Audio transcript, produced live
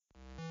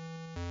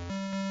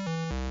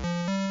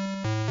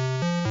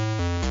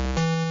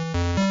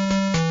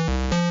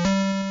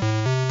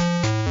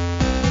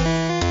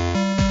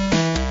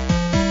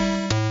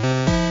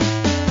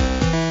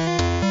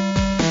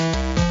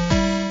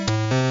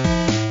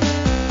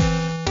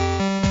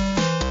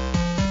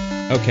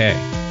Okay.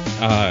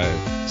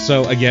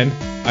 So again,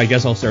 I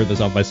guess I'll start this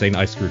off by saying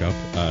I screwed up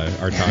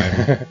our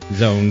time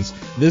zones.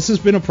 This has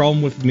been a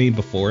problem with me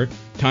before.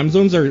 Time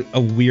zones are a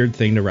weird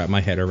thing to wrap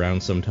my head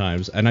around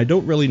sometimes, and I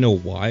don't really know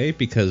why,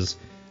 because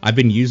I've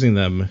been using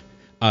them.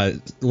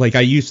 Like,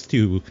 I used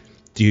to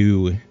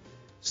do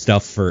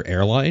stuff for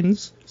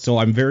airlines, so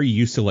I'm very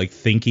used to, like,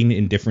 thinking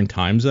in different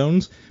time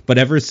zones. But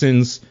ever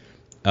since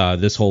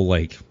this whole,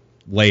 like,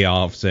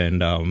 layoffs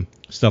and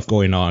stuff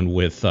going on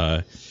with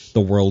the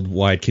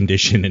worldwide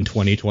condition in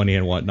 2020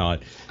 and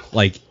whatnot,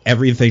 like,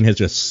 everything has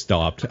just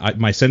stopped.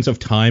 My sense of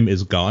time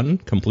is gone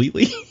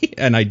completely,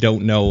 and I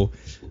don't know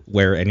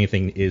where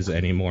anything is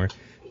anymore.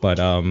 But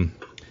I'm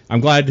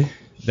glad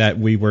that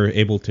we were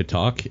able to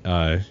talk.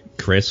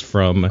 Chris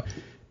from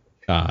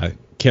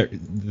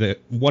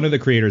one of the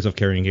creators of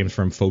Carrion Games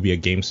from Phobia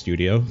Game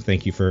Studio.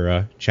 Thank you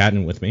for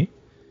chatting with me.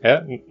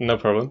 Yeah, no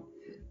problem.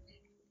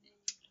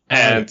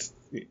 And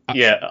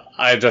yeah,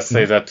 I just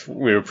say that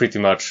we're pretty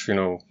much,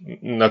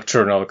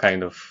 nocturnal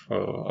kind of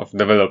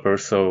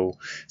developers, so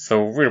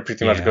we're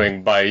pretty much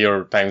going by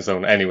your time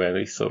zone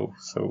anyway. So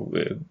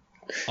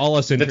all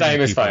us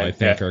internet people, I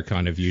think, are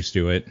kind of used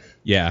to it.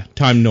 Yeah,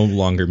 time no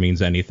longer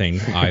means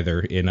anything either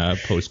in a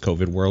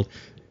post-COVID world.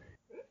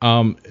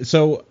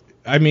 So,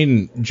 I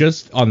mean,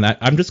 just on that,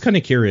 I'm just kind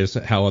of curious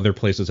how other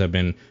places have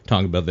been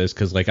talking about this,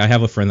 because, like, I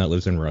have a friend that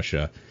lives in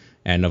Russia,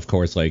 and, of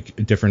course, like,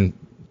 different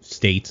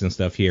states and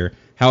stuff here.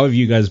 How have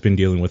you guys been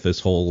dealing with this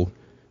whole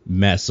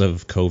mess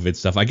of COVID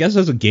stuff? I guess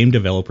as a game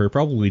developer,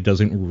 probably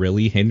doesn't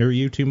really hinder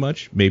you too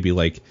much. Maybe,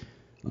 like,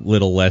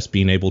 little less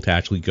being able to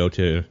actually go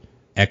to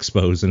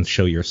expos and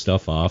show your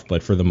stuff off,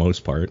 but for the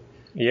most part.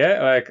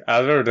 Yeah, like,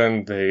 other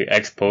than the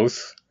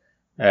expos,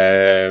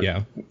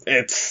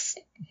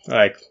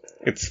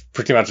 it's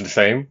pretty much the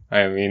same.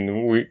 I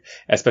mean,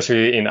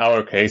 especially in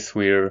our case,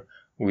 we're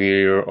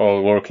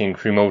all working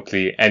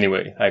remotely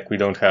anyway. Like, we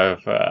don't have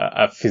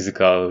a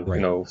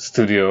physical,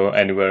 studio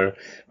anywhere.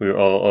 We're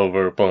all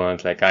over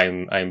Poland. Like,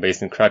 I'm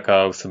based in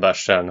Krakow,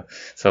 Sebastian.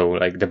 So,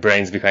 like, the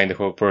brains behind the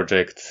whole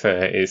project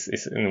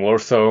is in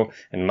Warsaw,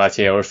 and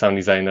Maciej, our sound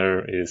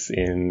designer, is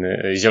in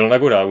Zielona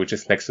Góra, which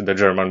is next to the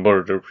German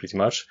border, pretty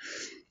much.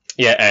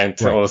 Yeah,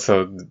 and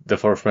also the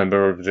fourth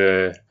member of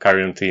the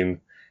Carrion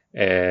team,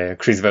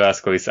 Chris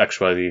Velasco, is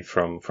actually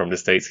from the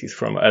States. He's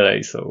from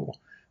LA, So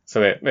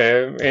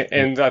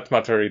in that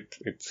matter,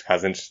 it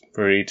hasn't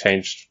really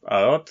changed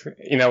a lot.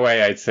 In a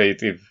way, I'd say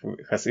it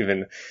has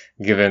even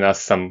given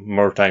us some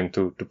more time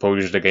to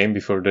polish the game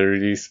before the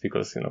release,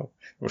 because,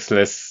 there's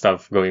less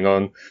stuff going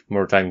on,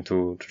 more time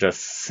to just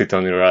sit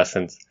on your ass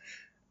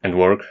and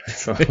work.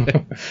 So,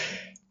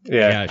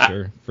 yeah,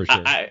 sure, for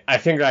sure. I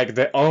think, like,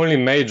 the only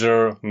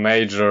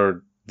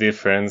major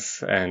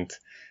difference, and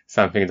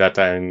something that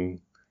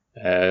I'm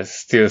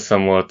still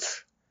somewhat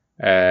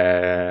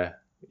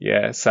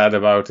sad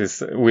about,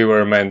 is we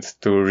were meant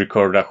to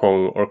record a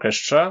whole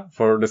orchestra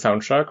for the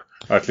soundtrack,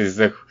 or at least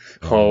the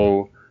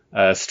whole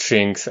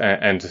strings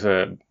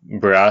and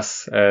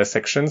brass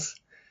sections.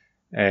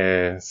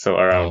 So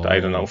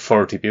around,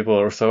 40 people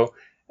or so.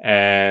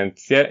 And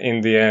yeah,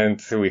 in the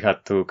end, we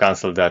had to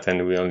cancel that,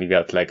 and we only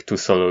got like 2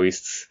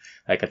 soloists,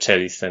 like a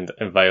cellist and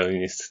a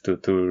violinist,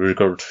 to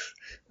record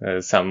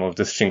some of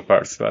the string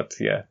parts. But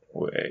yeah,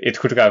 it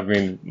could have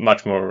been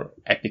much more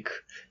epic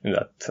in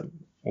that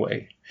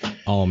way.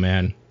 Oh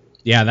man,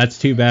 yeah, that's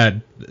too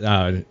bad.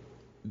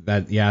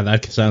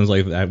 That sounds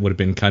like that would have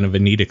been kind of a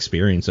neat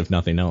experience, if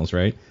nothing else,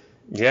 right?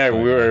 Yeah,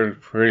 we were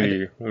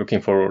really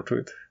looking forward to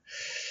it.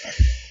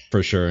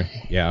 For sure,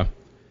 yeah.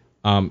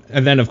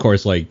 And then of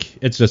course,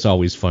 like, it's just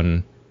always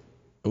fun.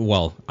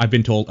 Well, I've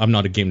been told, I'm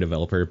not a game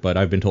developer, but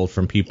I've been told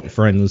from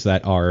friends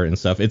that are and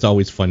stuff, it's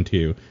always fun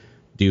to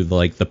do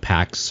like the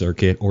PAX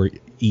circuit or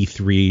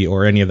E3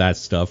 or any of that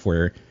stuff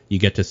where you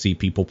get to see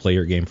people play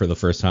your game for the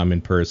first time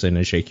in person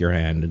and shake your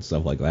hand and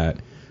stuff like that.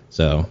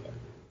 So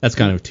that's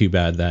kind of too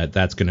bad that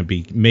that's going to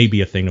be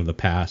maybe a thing of the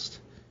past.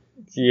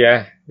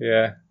 Yeah,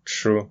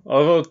 true.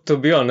 Although, to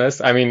be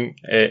honest, I mean,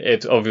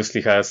 it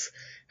obviously has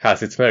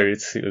its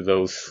merits,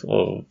 those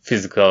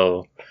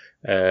physical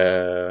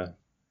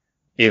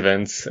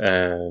events,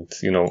 and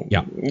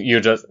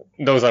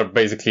those are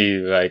basically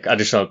like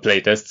additional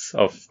playtests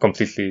of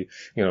completely,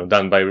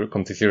 done by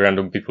completely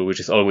random people, which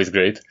is always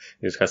great.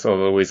 It has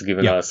always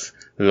given us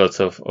lots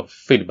of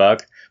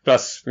feedback.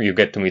 Plus, you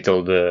get to meet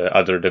all the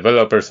other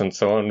developers and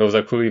so on. Those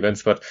are cool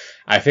events. But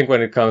I think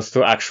when it comes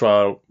to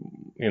actual,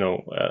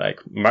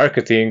 like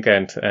marketing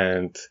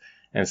and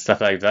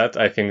stuff like that,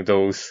 I think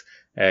those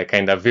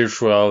kind of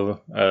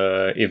virtual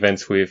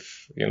events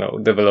with,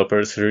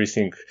 developers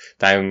releasing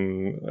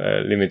time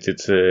limited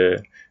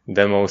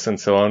demos and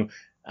so on,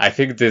 I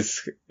think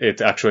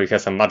it actually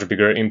has a much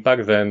bigger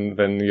impact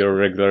than your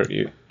regular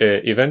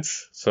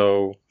events.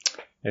 So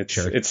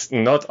it's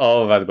not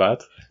all that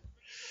bad.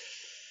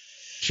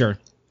 Sure.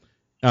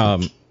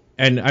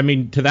 And I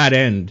mean, to that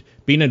end,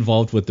 being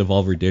involved with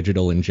Devolver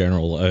Digital in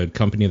general, a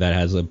company that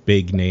has a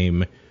big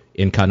name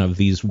in kind of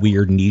these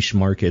weird niche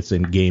markets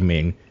in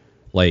gaming,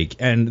 like,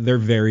 and they're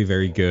very,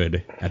 very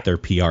good at their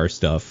PR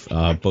stuff,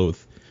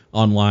 both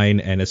online,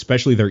 and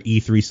especially their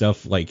E3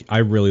 stuff. Like, I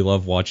really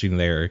love watching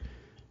their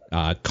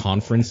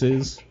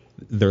conferences.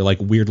 They're like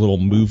weird little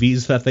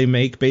movies that they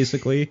make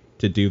basically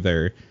to do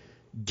their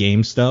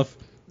game stuff.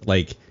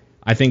 Like,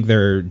 I think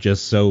they're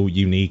just so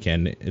unique,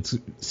 and it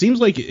seems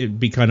like it'd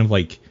be kind of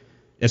like,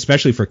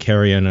 especially for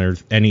Carrion or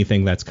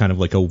anything that's kind of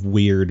like a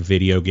weird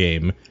video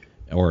game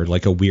or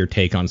like a weird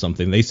take on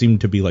something, they seem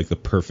to be like the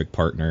perfect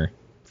partner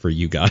for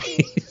you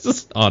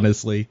guys,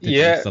 honestly, to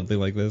do something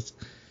like this.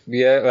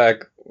 Yeah,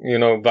 like,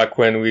 back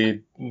when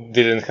we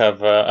didn't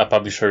have a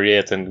publisher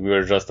yet, and we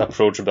were just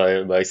approached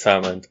by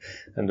some, and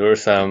there were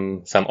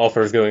some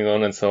offers going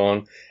on and so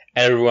on.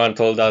 Everyone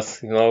told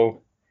us,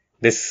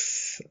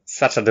 this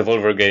such a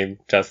Devolver game,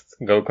 just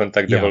go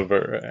contact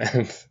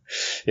Devolver.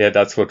 And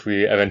that's what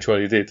we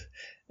eventually did.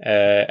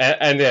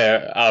 And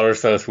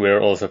ourselves, we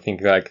were also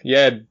thinking like,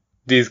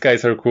 these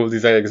guys are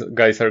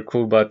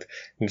cool, but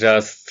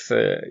just,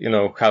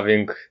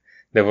 having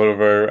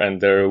Devolver and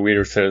their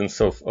weird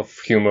sense of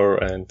humor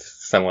and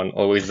someone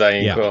always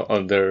dying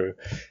on their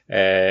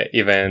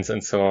events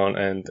and so on,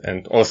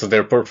 and also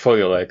their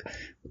portfolio, like,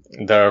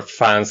 there are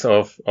fans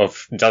of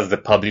just the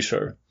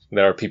publisher.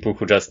 There are people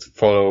who just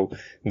follow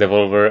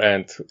Devolver,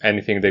 and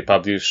anything they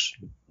publish,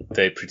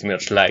 they pretty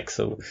much like.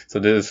 So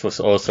this was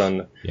also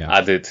an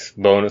added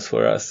bonus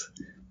for us.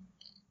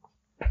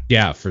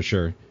 Yeah, for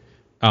sure.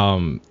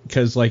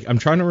 'Cause like, I'm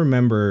trying to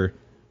remember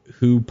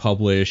who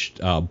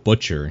published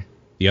Butcher,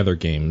 the other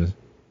game.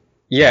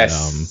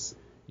 Yes. That,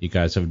 you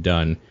guys have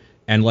done.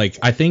 And like,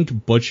 I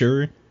think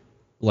Butcher,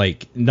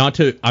 like,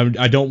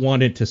 I don't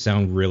want it to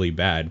sound really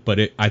bad,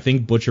 but I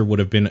think Butcher would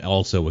have been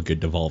also a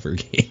good Devolver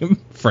game,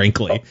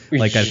 frankly.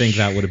 Like, I think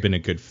that would have been a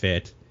good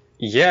fit.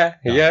 Yeah.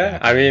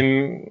 I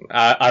mean,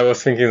 I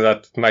was thinking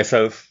that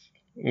myself,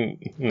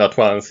 not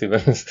once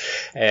even.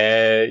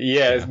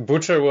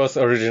 Butcher was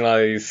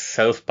originally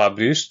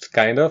self-published,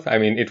 kind of. I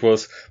mean, it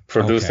was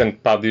produced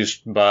and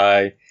published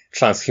by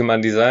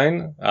Transhuman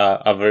Design,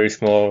 a very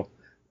small,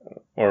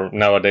 or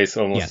nowadays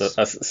almost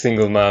a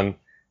single man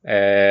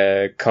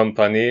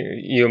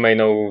company. You may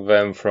know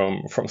them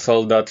from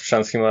Soldat,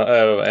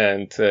 Transhuman,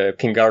 and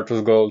King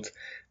Arthur's Gold,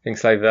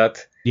 things like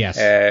that. Yes.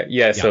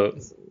 So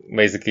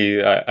basically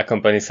a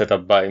company set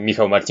up by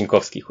Michał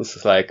Marcinkowski,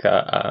 who's like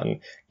an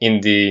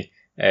indie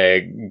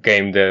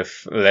game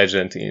dev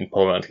legend in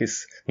Poland.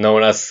 He's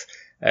known as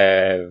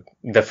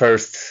the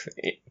first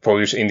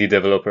Polish indie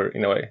developer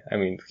in a way. I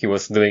mean, he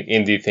was doing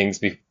indie things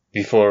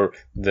before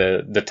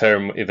the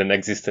term even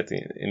existed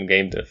in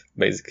game dev,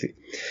 basically.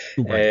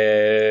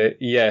 Right.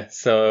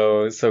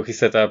 So he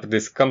set up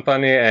this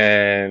company,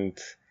 and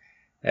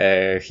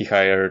he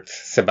hired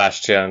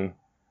Sebastian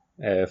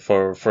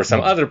for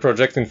some other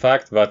project, in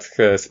fact, but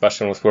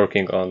Sebastian was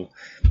working on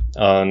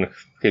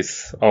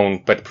his own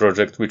pet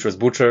project, which was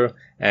Butcher,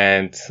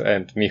 and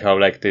Michał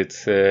liked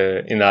it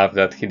enough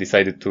that he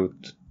decided to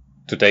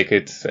take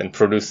it and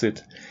produce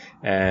it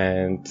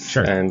and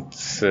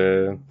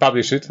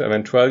publish it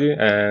eventually.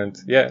 And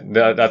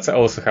that's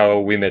also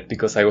how we met,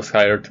 because I was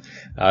hired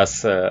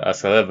as a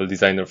level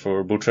designer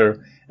for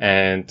Butcher,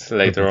 and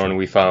later on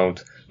we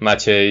found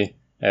Maciej,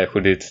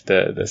 who did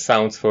the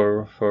sounds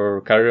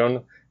for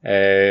Carrion.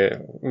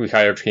 We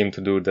hired him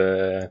to do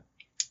the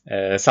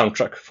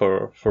soundtrack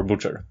for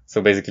Butcher.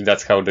 So basically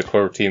that's how the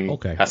core team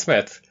has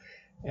met.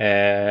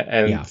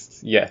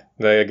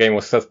 The game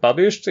was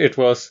self-published. It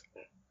was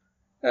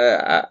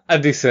a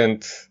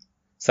decent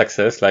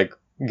success, like,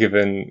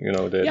 given,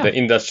 the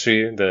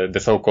industry, the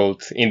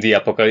so-called indie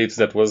apocalypse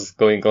that was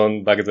going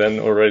on back then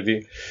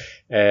already.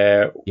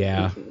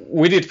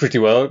 We did pretty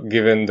well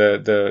given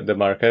the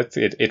market.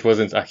 It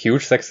wasn't a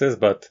huge success,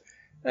 but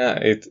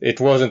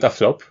it wasn't a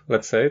flop,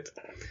 let's say it.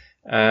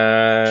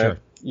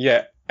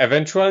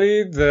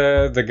 Eventually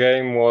the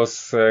game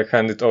was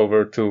handed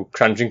over to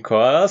Crunching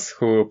Koalas,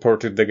 who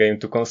ported the game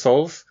to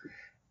consoles,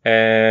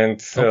 and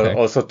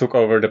also took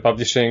over the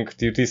publishing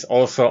duties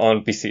also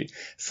on PC.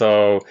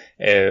 So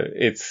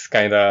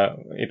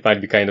it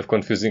might be kind of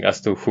confusing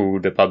as to who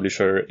the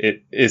publisher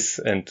is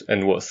and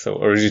was. So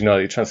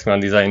originally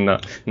Transhuman Design,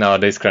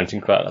 nowadays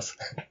Crunching Koalas.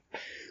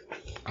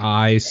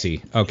 I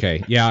see.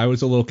 Okay. Yeah, I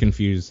was a little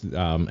confused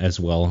as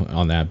well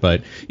on that.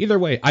 But either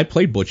way, I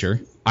played Butcher.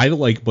 I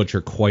like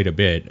Butcher quite a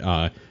bit.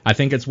 I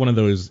think it's one of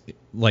those,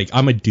 like,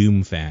 I'm a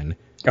Doom fan.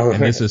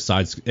 And this is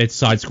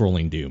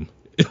side-scrolling Doom.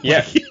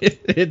 Yeah.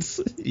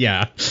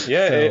 I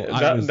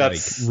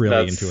was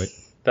really into it.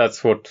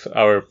 That's what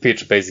our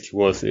pitch basically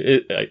was.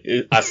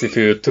 As if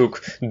you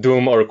took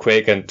Doom or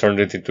Quake and turned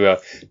it into a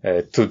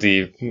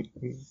 2D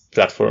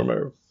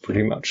platformer,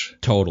 pretty much.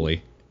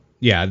 Totally.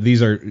 Yeah,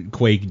 these are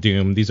Quake,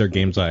 Doom. These are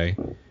games I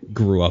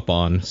grew up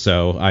on,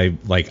 so I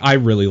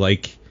really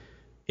like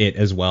it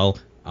as well.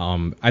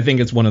 I think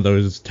it's one of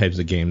those types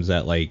of games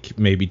that, like,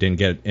 maybe didn't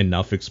get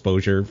enough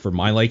exposure for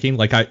my liking.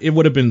 Like, it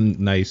would have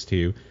been nice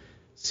to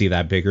see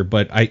that bigger,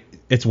 but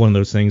it's one of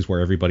those things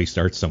where everybody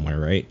starts somewhere,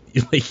 right?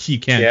 Like, you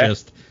can't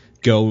just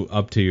go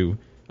up to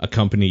a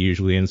company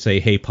usually and say,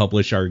 "Hey,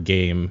 publish our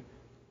game.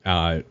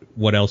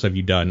 What else have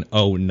you done?"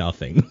 "Oh,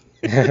 nothing."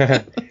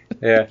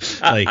 Yeah.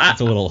 Like,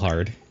 it's a little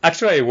hard.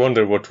 Actually, I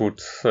wonder what would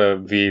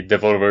be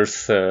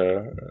Devolver's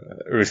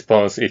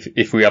response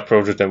if we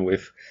approached them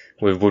with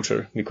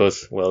Butcher,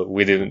 because, well,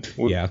 we didn't.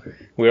 We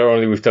are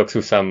only with talks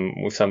with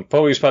some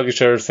Polish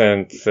publishers,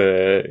 and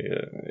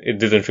it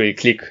didn't really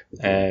click,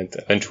 and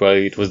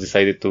eventually it was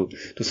decided to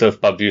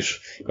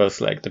self-publish,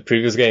 because like the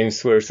previous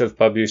games were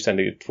self-published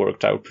and it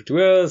worked out pretty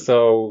well,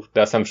 so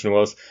the assumption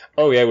was,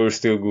 oh yeah, we're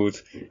still good,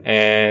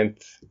 and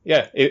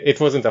yeah,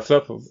 it wasn't a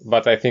flop,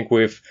 but I think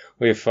with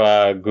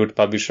a good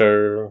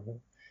publisher,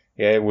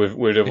 yeah, with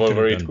Devolver, it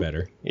could have done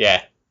better.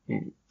 Yeah,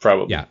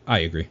 probably. Yeah, I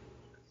agree.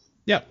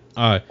 Yeah.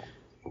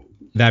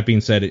 That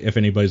being said, if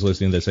anybody's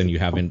listening to this and you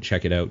haven't,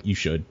 check it out. You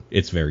should.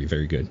 It's very,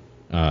 very good.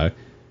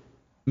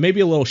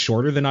 Maybe a little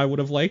shorter than I would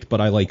have liked, but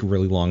I like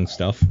really long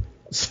stuff.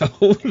 So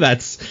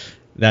that's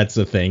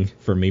a thing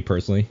for me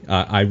personally.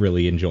 I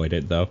really enjoyed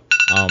it though.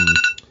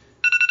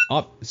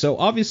 So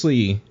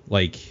obviously,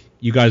 like,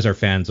 you guys are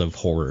fans of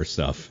horror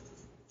stuff,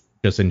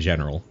 just in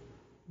general.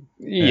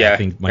 Yeah, I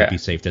think might be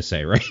safe to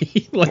say, right?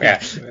 Like, yeah,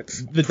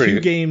 the two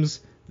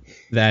games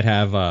that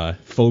have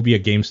Phobia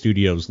Game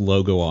Studios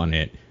logo on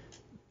it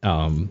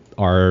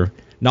are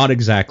not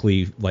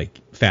exactly like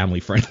family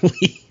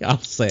friendly. I'll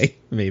say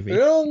maybe.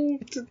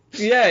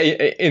 Yeah,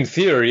 in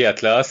theory,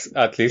 at least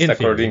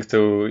according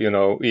to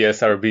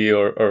ESRB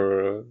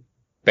or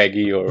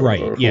Peggy or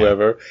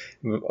whoever.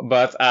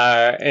 But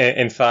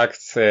in fact,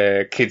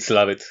 kids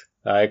love it.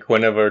 Like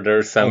whenever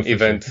there's some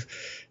event,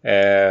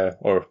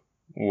 or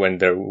when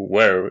there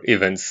were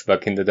events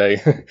back in the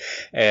day,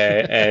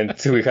 and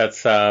we had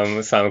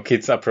some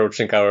kids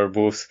approaching our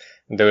booths,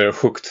 they were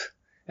hooked.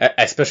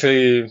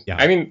 Especially,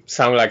 I mean,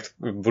 some liked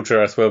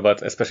Butcher as well,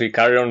 but especially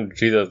Carrion,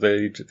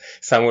 Jesus,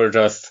 some were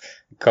just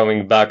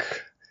coming back,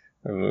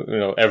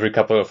 every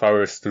couple of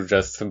hours to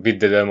just beat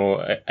the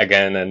demo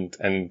again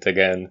and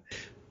again.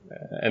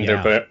 And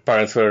their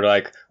parents were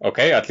like,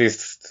 okay, at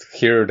least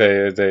here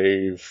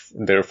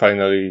they're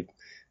finally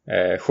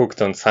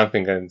hooked on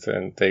something,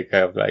 and they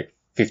have like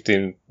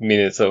 15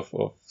 minutes of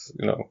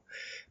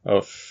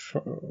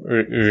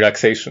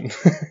relaxation.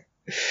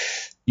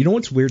 You know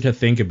what's weird to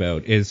think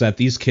about is that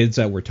these kids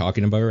that we're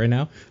talking about right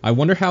now, I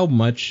wonder how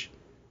much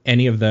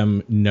any of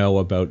them know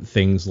about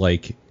things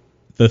like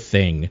The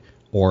Thing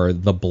or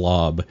The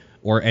Blob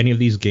or any of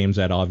these games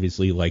that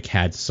obviously like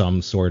had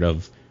some sort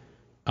of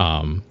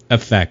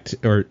effect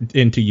or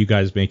into you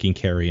guys making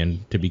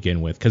Carrion to begin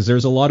with, because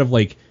there's a lot of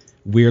like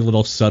weird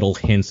little subtle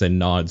hints and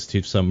nods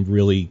to some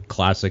really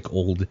classic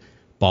old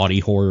body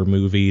horror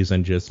movies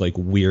and just like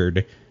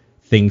weird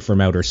thing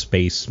from outer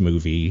space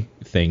movie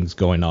things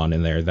going on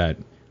in there that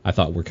I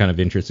thought were kind of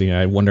interesting.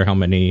 I wonder how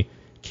many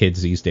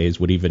kids these days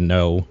would even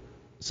know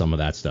some of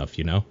that stuff,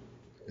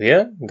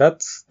 Yeah,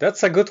 that's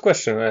a good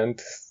question,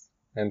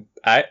 and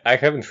I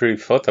haven't really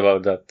thought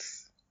about that.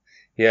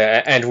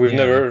 Yeah, and we've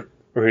never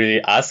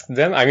really asked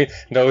them. I mean,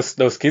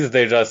 those kids,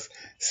 they just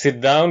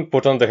sit down,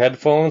 put on the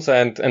headphones,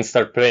 and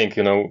start playing.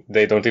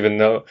 They don't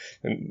even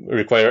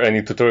require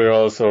any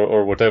tutorials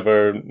or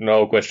whatever.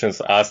 No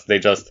questions asked. They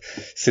just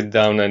sit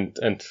down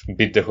and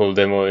beat the whole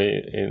demo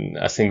in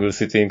a single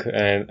sitting,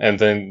 and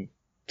then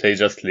they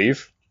just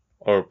leave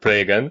or play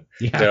again.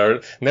 Yeah. They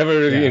are never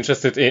really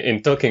interested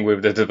in talking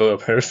with the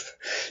developers.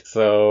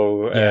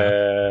 So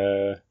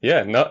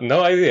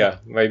no idea.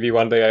 Maybe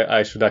one day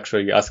I should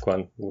actually ask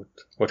one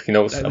what he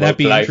knows about life. That'd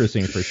be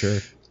interesting for sure.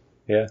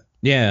 Yeah.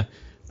 Yeah.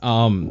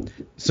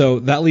 So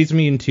that leads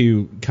me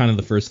into kind of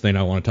the first thing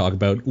I want to talk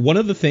about. One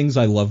of the things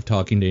I love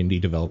talking to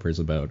indie developers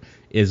about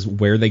is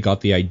where they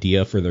got the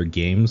idea for their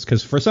games.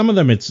 Because for some of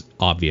them, it's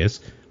obvious,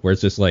 where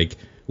it's just like,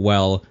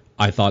 well,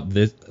 I thought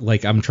this,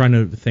 like, I'm trying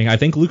to think. I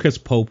think Lucas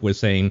Pope was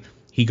saying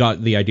he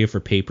got the idea for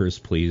Papers,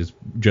 Please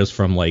just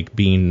from like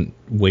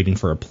waiting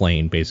for a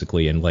plane,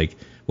 basically, and like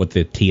what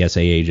the TSA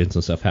agents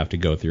and stuff have to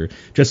go through.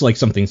 Just like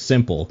something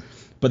simple.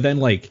 But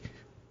then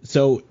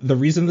so the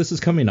reason this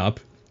is coming up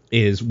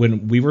is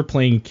when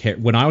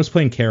I was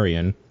playing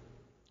Carrion,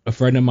 a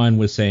friend of mine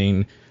was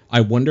saying,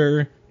 I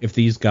wonder if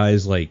these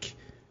guys like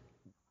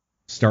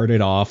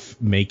started off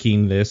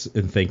making this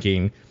and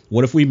thinking,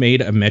 what if we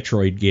made a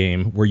Metroid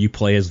game where you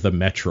play as the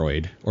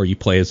Metroid or you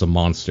play as a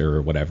monster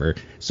or whatever?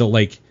 So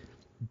like,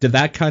 did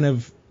that kind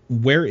of,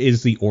 where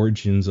is the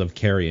origins of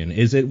Carrion?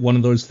 Is it one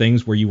of those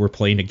things where you were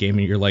playing a game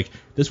and you're like,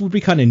 this would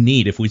be kind of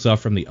neat if we saw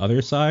from the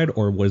other side?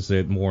 Or was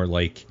it more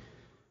like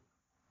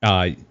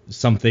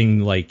something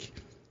like,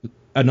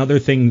 another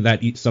thing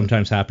that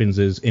sometimes happens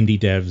is indie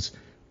devs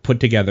put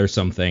together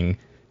something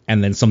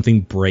and then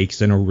something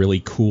breaks in a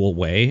really cool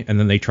way, and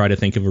then they try to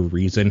think of a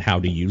reason how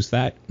to use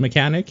that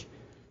mechanic.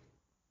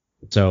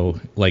 So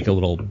like a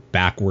little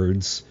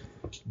backwards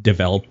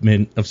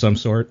development of some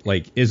sort.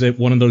 Like, is it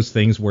one of those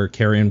things where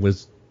Carrion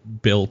was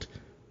built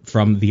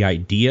from the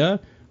idea,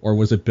 or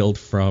was it built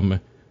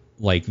from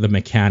like the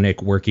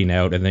mechanic working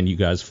out and then you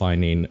guys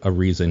finding a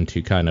reason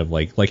to kind of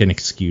like an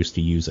excuse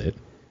to use it?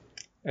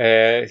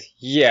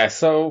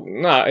 So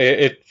no,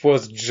 it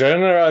was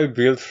generally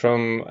built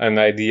from an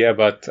idea,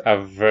 but a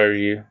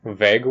very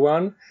vague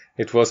one.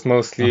 It was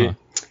mostly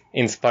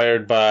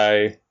inspired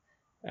by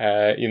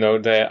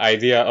the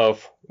idea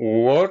of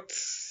what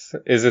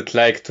is it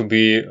like to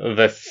be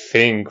the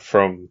thing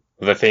from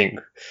the thing,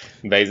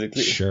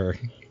 basically. Sure.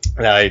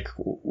 Like,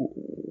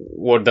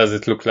 what does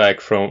it look like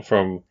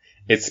from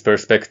its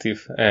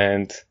perspective?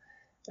 And,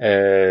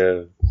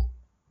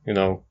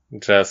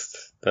 just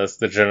that's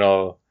the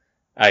general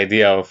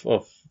idea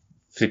of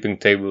flipping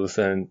tables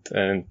and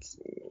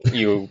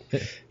you,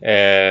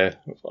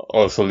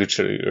 also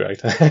literally,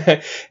 right?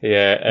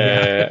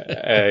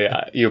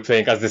 You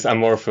playing as this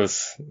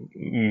amorphous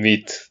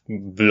meat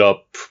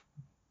blob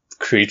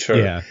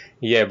creature.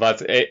 Yeah,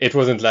 but it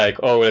wasn't like,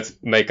 oh, let's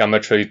make a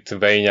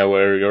Metroidvania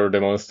where you're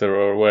the monster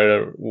or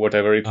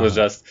whatever. It was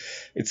just,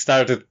 it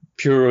started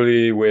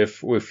purely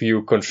with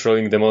you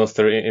controlling the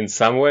monster in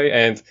some way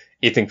and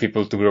eating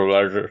people to grow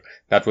larger.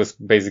 That was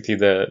basically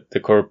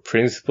the core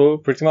principle,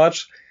 pretty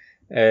much.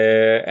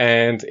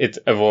 And it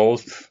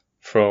evolved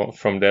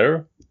from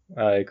there,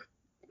 like,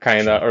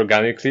 kinda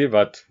organically,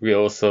 but we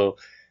also,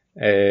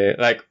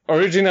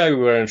 originally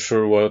we weren't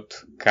sure what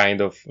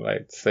kind of,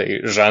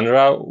 say,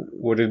 genre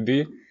would it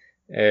be.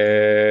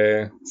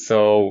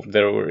 So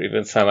there were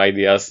even some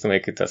ideas to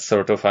make it a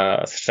sort of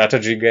a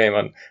strategy game,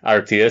 an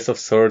RTS of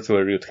sorts,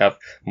 where you'd have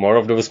more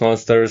of those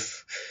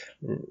monsters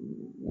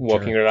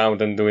walking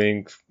around and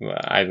doing,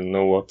 I don't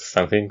know what,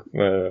 something.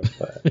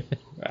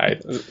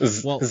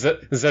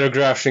 Zero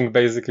grashing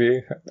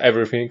basically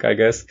everything, I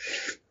guess.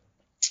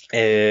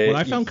 What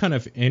I found kind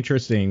of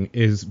interesting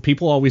is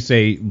people always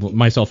say,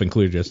 myself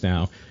included just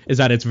now, is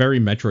that it's very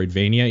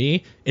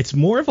Metroidvania-y. It's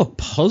more of a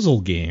puzzle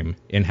game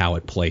in how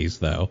it plays,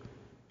 though,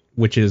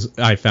 which is,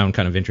 I found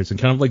kind of interesting.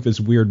 Kind of like this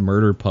weird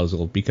murder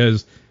puzzle,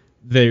 because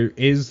there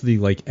is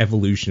the,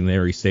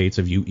 evolutionary states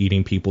of you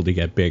eating people to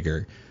get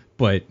bigger,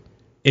 but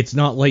it's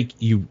not like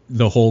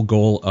the whole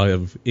goal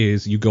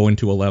is you go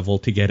into a level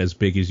to get as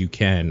big as you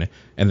can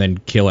and then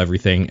kill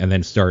everything and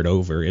then start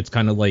over. It's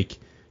kind of like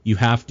you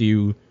have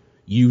to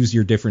use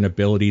your different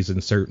abilities in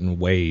certain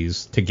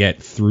ways to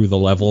get through the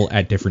level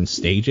at different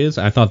stages.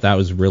 I thought that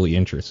was really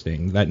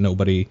interesting, that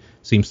nobody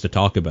seems to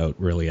talk about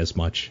really as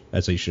much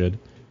as they should.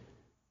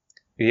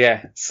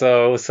 Yeah,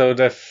 so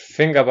the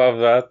thing about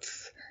that,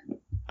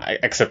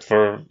 except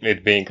for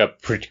it being a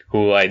pretty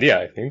cool idea,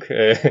 I think,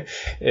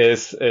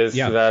 is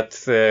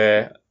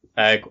that,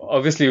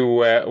 obviously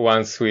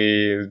once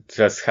we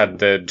just had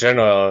the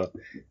general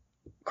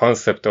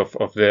concept of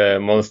the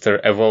monster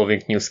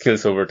evolving new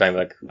skills over time,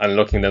 like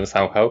unlocking them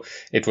somehow,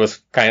 it was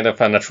kind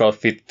of a natural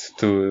fit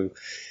to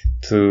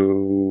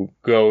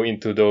go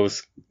into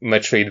those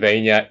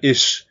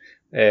Metroidvania-ish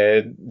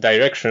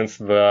directions,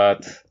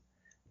 but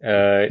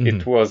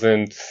it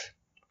wasn't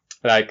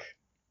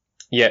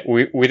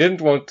we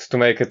didn't want to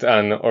make it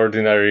an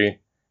ordinary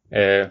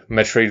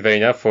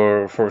Metroidvania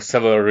for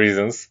several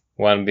reasons.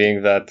 One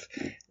being that,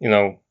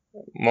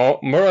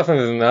 more often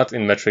than not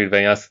in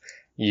Metroidvanias,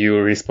 you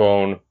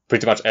respawn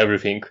pretty much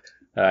everything,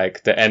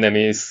 like the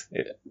enemies,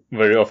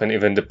 very often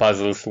even the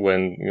puzzles,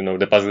 when,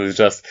 the puzzle is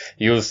just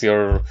use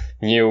your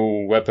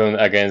new weapon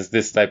against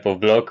this type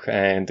of block,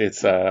 and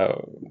it's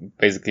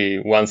basically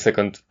 1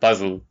 second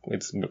puzzle.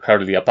 It's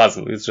hardly a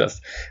puzzle, it's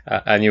just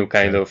a new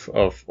kind of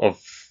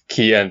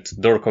key and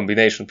door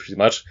combination, pretty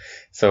much.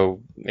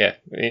 So yeah,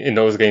 in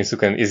those games you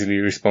can easily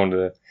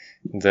respawn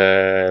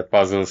the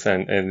puzzles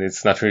and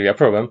it's not really a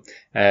problem.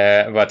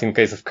 But in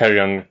case of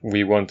Carrion,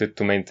 we wanted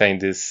to maintain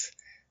this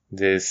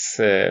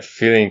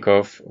feeling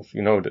of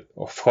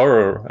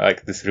horror,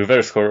 like this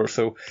reverse horror.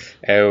 So,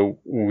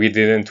 we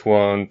didn't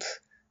want,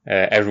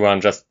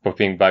 everyone just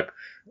popping back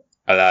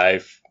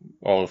alive,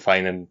 all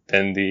fine and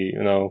dandy,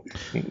 no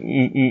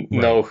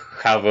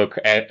havoc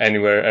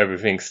anywhere,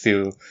 everything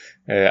still,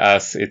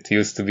 as it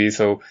used to be.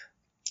 So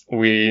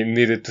we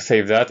needed to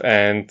save that,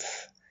 and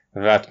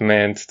that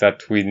meant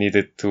that we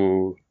needed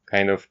to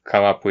kind of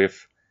come up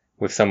with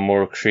some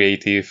more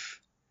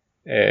creative,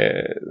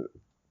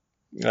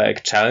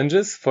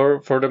 challenges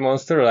for the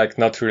monster,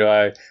 not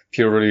rely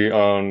purely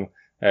on,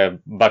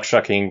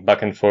 backtracking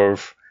back and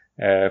forth,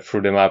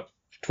 through the map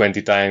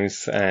 20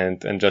 times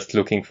and just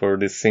looking for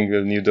this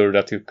single new door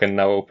that you can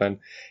now open.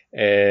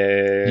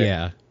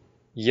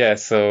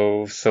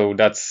 So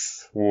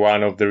that's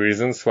one of the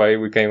reasons why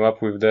we came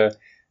up with the,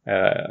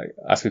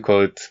 as we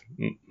call it,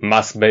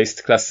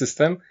 mass-based class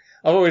system.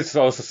 Although it's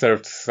also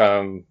served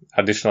some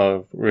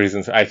additional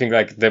reasons. I think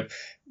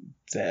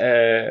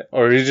the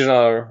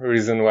original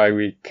reason why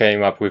we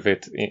came up with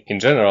it in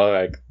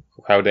general,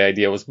 how the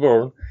idea was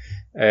born,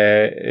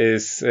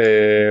 is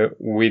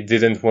we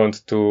didn't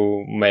want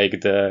to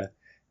make the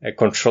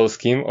control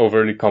scheme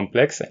overly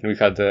complex, and we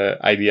had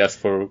ideas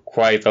for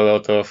quite a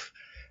lot of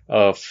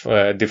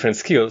different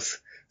skills.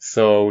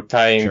 So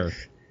tying,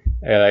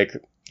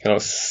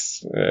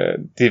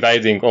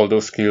 dividing all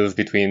those skills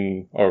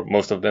between, or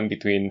most of them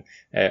between,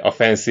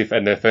 offensive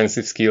and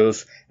defensive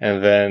skills,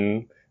 and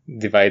then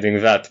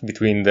dividing that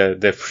between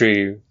the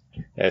three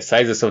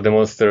sizes of the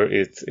monster,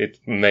 it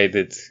made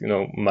it,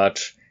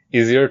 much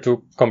easier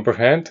to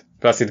comprehend.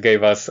 Plus it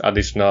gave us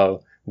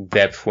additional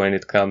depth when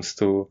it comes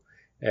to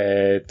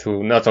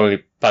to not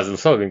only puzzle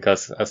solving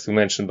as you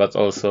mentioned, but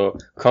also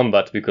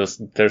combat, because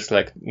there's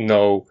like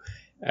no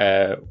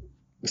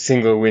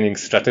single winning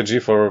strategy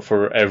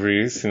for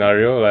every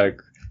scenario.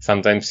 Like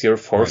sometimes you're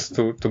forced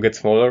to get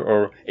smaller,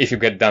 or if you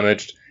get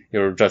damaged,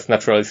 you're just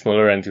naturally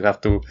smaller and you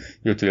have to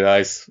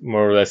utilize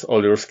more or less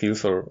all your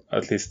skills, or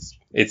at least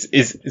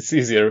it's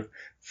easier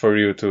for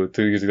you to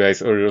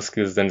utilize all your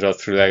skills than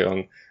just rely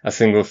on a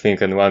single thing.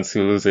 And once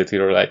you lose it,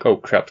 you're like, oh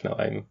crap, now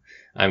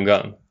I'm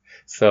gone.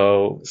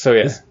 So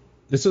yeah.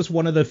 This is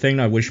one of the things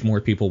I wish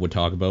more people would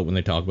talk about when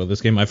they talk about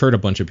this game. I've heard a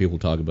bunch of people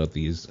talk about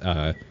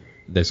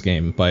this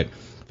game, but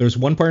there's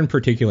one part in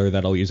particular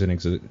that I'll use an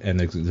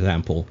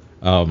example.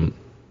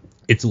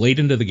 It's late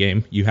into the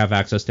game. You have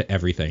access to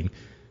everything.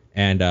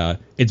 And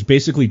it's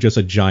basically just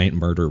a giant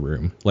murder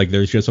room. Like,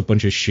 there's just a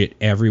bunch of shit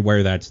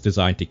everywhere that's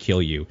designed to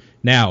kill you.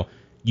 Now,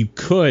 you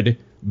could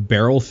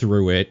barrel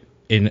through it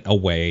in a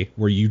way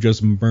where you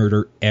just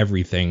murder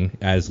everything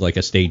as, like,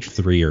 a stage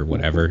 3 or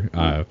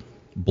whatever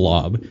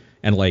blob.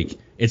 And, like,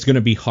 it's going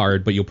to be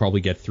hard, but you'll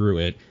probably get through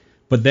it.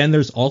 But then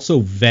there's also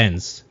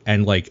vents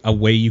and, like, a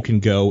way you can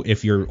go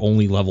if you're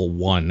only level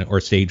 1 or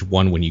stage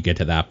 1 when you get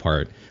to that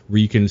part, where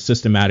you can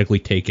systematically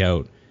take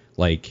out,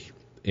 like,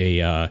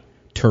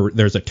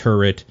 there's a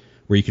turret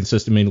where you can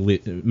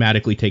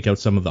systematically take out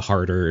some of the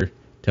harder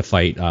to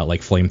fight,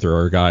 like,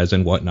 flamethrower guys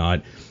and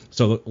whatnot.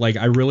 So, like,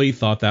 I really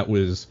thought that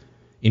was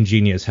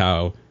ingenious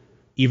how,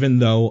 even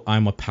though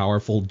I'm a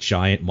powerful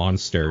giant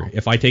monster,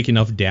 if I take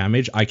enough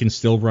damage, I can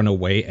still run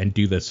away and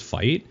do this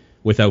fight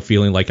without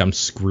feeling like I'm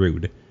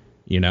screwed,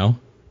 you know?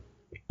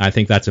 I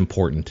think that's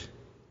important.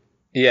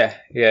 Yeah,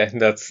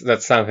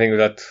 that's something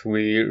that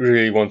we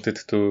really wanted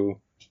to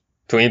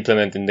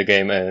implement in the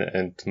game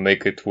and to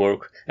make it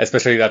work.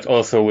 Especially that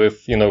also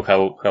with, you know,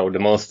 how the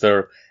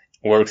monster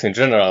works in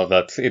general,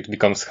 that it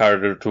becomes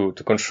harder to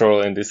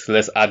control and is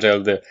less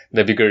agile the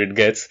bigger it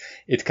gets.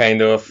 It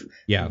kind of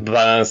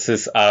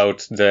balances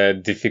out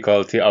the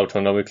difficulty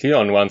autonomically.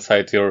 On one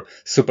side, you're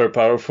super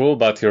powerful,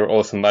 but you're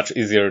also much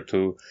easier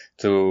to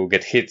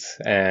get hit.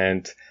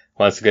 And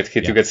once you get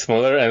hit, you get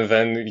smaller, and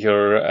then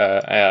you're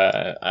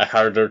a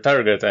harder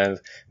target, and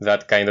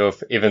that kind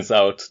of evens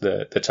out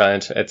the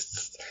challenge.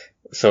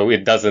 So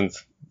it doesn't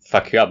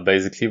fuck you up,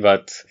 basically,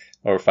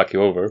 or fuck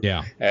you over.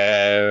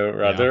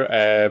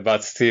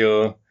 But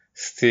still,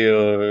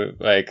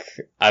 like,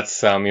 adds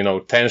some, you know,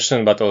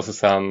 tension, but also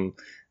some,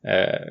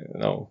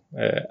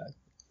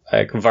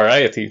 like,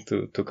 variety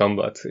to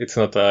combat. It's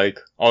not like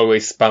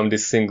always spam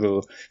this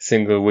single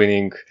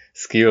winning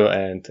skill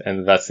and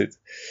that's it.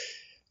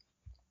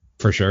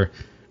 For sure.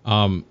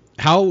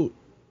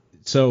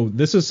 So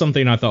this is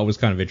something I thought was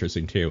kind of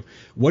interesting too.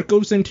 What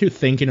goes into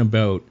thinking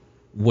about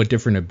what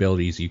different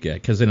abilities you get?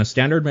 Because in a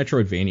standard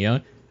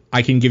Metroidvania,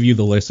 I can give you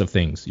the list of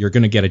things. You're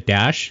going to get a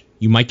dash.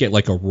 You might get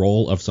like a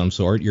roll of some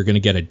sort. You're going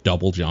to get a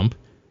double jump.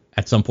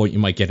 At some point, you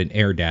might get an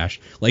air dash.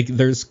 Like,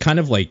 there's kind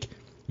of like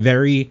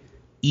very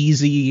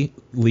easily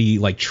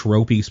like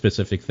tropey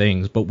specific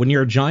things. But when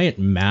you're a giant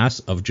mass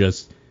of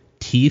just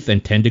teeth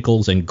and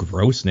tentacles and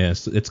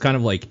grossness, it's kind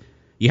of like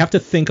you have to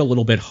think a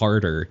little bit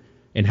harder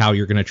in how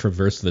you're going to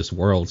traverse this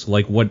world. So,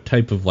 like, what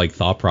type of like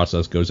thought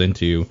process goes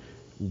into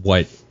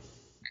what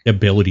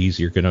abilities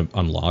you're going to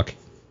unlock?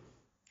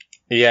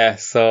 Yeah,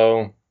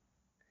 so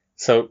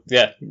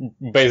yeah,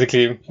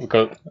 basically,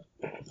 because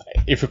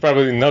if you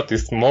probably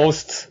noticed,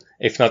 most,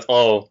 if not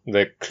all,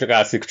 the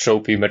classic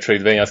tropey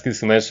Metroidvania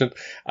skills you mentioned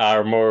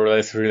are more or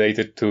less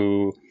related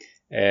to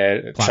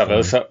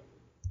traversal.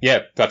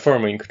 Yeah,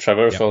 platforming,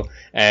 traversal,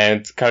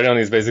 and Carrion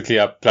is basically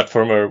a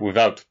platformer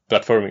without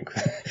platforming.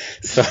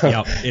 So,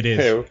 it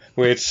is.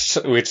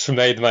 Which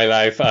made my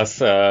life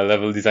as a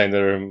level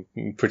designer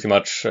pretty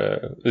much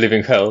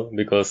living hell,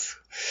 because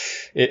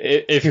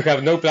if you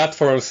have no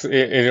platforms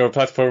in your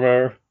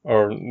platformer,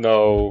 or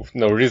no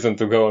reason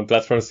to go on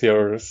platforms,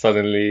 you're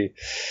suddenly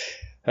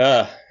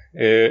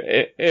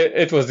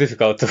it was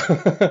difficult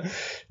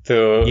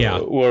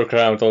to work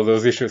around all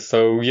those issues.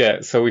 So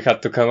we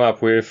had to come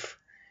up with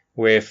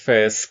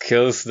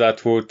skills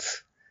that would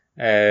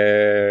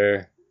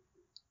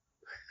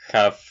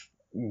have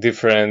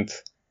different,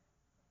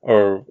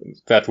 or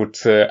that would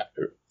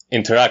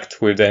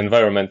interact with the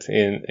environment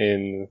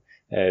in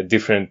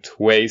different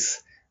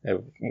ways.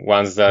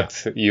 Ones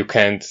that you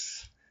can't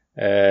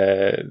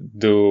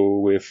do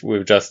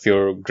with just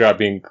your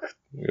grabbing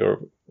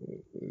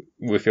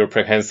with your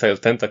prehensile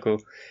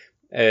tentacle.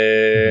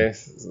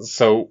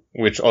 So,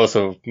 which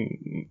also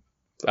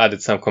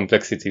added some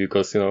complexity,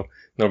 because, you know,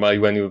 normally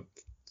when you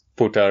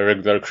put a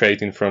regular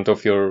crate in front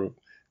of your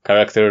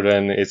character,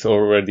 then it's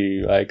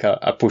already like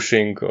a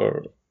pushing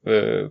or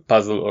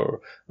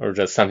puzzle or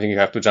just something you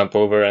have to jump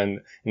over,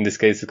 and in this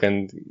case you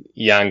can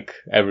yank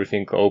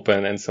everything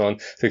open and so on.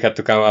 So you had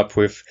to come up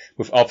with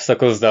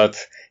obstacles that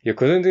you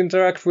couldn't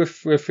interact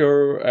with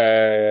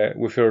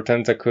your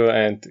tentacle,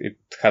 and it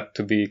had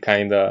to be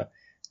kinda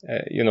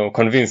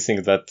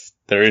convincing that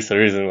there is a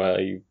reason why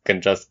you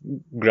can just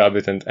grab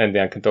it and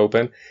yank it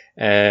open,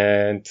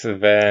 and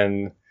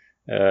then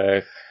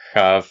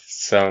have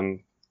some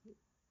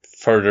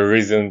further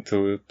reason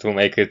to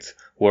make it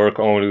work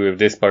only with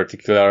this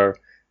particular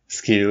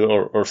skill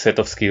or set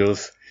of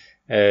skills.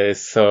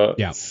 So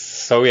yeah,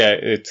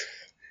 it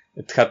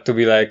had to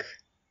be like,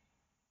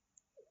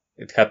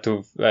 it had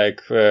to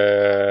like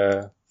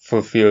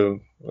fulfill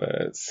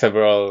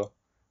several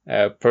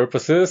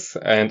purposes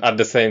and at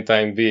the same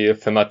time be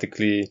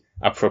thematically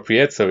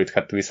appropriate. So it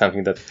had to be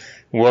something that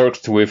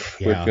worked with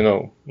you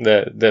know,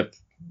 the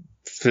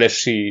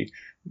fleshy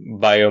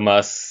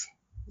biomass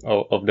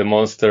of the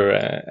monster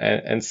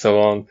and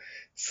so on.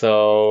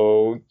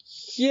 So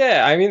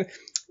yeah, I mean,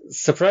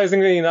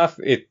 surprisingly enough,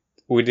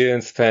 we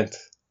didn't spend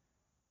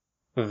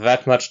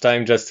that much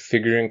time just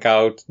figuring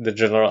out the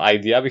general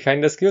idea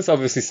behind the skills.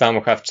 Obviously,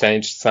 some have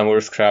changed, some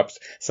were scrapped,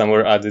 some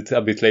were added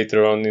a bit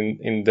later on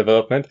in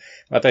development.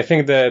 But I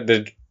think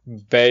the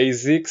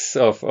basics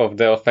of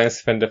the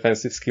offensive and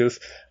defensive skills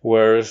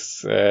were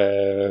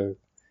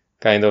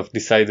kind of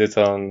decided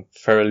on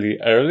fairly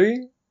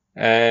early.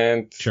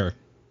 And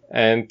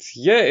and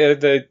yeah,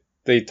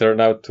 they turned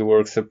out to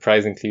work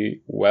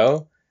surprisingly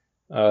well.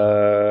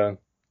 And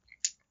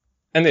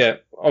yeah,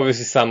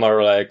 obviously some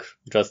are like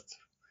just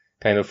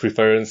kind of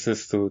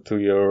references to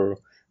your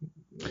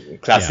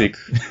classic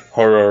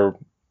horror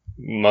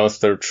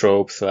monster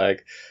tropes,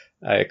 like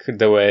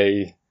the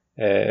way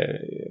the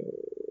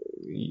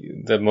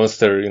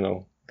monster, you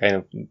know, kind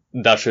of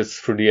dashes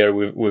through the air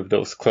with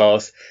those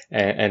claws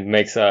and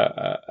makes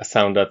a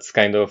sound that's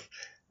kind of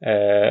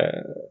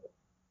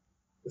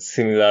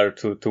similar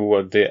to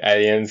what the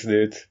aliens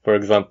did, for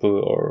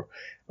example,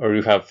 or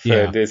you have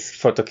this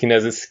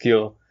photokinesis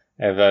skill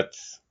that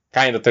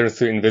kind of turns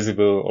you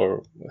invisible,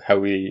 or how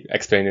we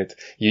explain it,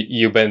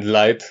 you bend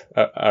light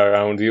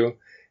around you,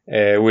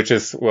 which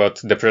is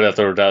what the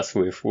Predator does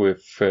with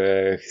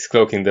his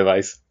cloaking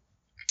device.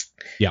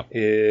 Yeah.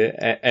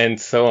 And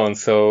so on.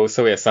 So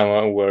yeah,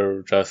 some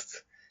were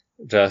just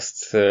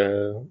those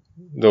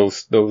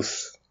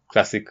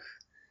classic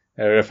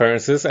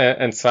references,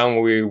 and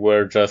some we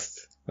were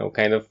just, you know,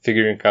 kind of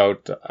figuring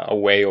out a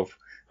way of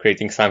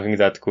creating something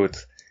that could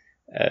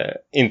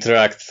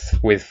interact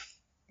with,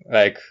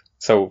 like,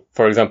 so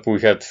for example,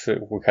 we had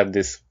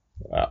this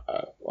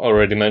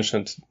already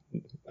mentioned,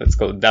 let's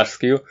call it dash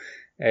skill,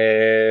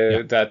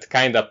 that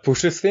kind of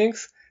pushes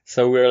things.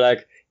 So we're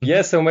like,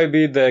 yeah, so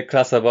maybe the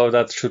class above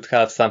that should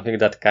have something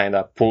that kind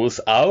of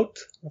pulls out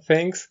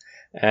things.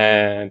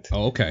 And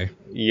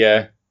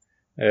yeah,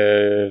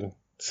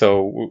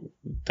 so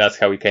that's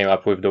how we came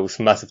up with those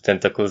massive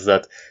tentacles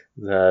that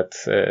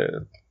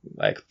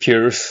like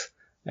pierce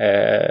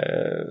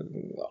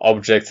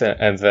objects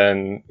and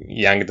then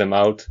yank them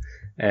out.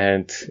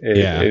 And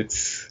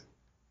it's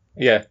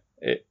so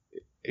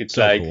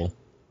like cool.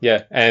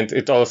 Yeah, and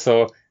it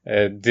also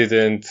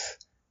didn't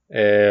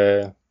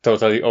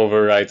totally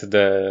override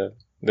the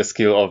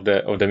skill of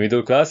the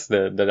middle class,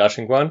 the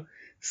dashing one.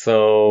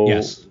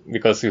 So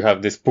because you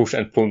have this push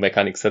and pull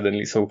mechanic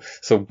suddenly, so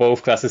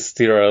both classes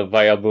still are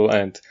viable,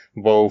 and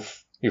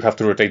both you have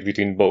to rotate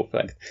between both.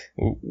 Like,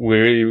 we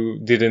really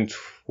didn't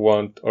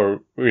want,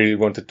 or really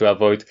wanted to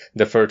avoid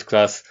the third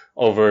class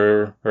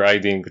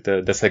overriding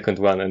the second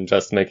one and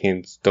just making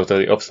it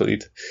totally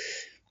obsolete.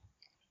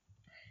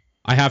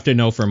 I have to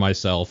know for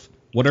myself,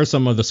 what are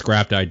some of the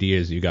scrapped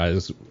ideas you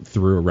guys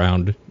threw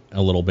around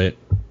a little bit?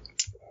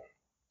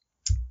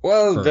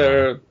 Well,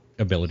 their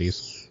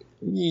abilities.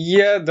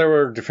 Yeah, there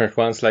were different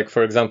ones. Like,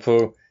 for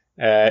example,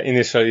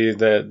 initially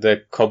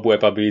the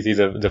cobweb ability,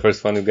 the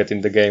first one you get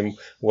in the game,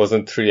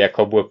 wasn't really a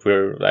cobweb.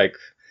 We're like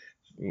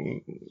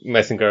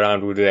messing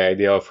around with the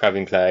idea of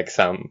having like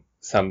some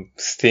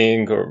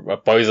sting or a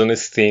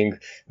poisonous sting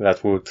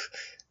that would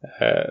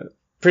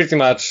pretty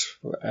much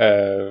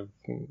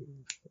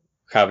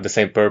have the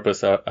same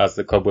purpose as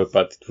the cobweb,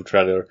 but it would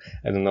rather,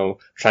 I don't know,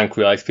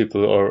 tranquilize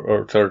people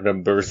or turn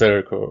them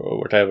berserk or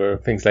whatever,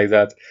 things like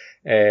that.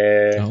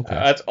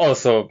 And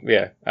also,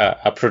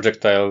 a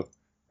projectile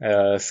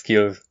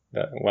skill,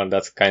 one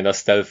that's kind of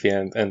stealthy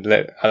and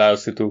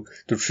allows you to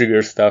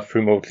trigger stuff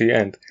remotely.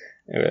 And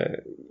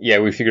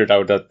we figured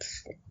out that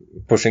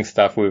pushing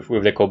stuff with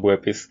the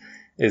cobweb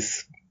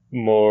is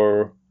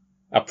more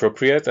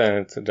appropriate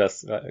and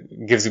just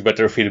gives you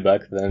better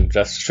feedback than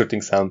just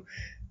shooting some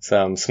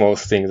small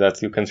sting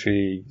that you can't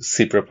really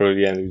see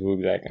properly, and it will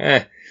be like,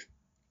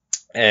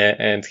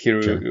 and here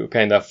you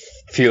kind of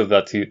feel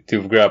that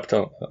you've grabbed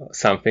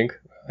something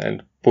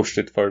and pushed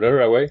it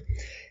further away.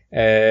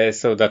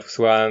 So that was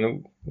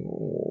one.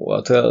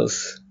 What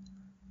else?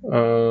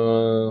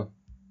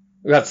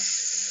 We had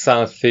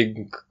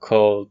something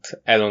called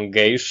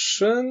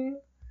elongation,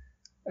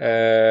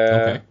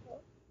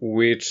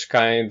 which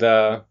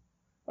kinda,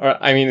 or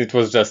I mean, it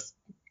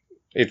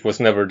was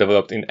never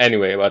developed in any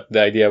way, but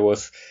the idea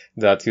was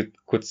that you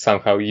could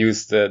somehow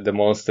use the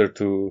monster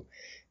to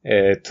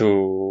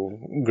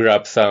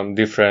grab some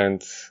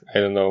different, I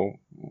don't know,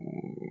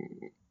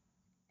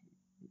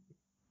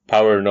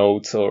 power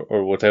nodes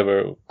or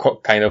whatever,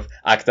 kind of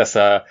act as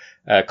a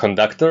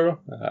conductor,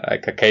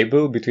 like a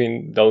cable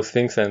between those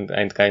things,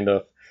 and kind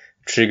of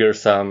trigger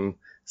some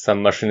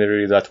some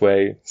machinery that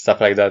way, stuff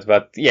like that.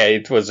 But yeah,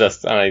 it was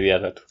just an idea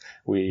that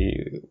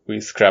we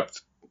scrapped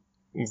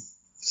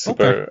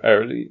super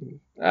early.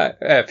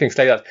 Things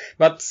like that.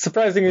 But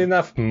surprisingly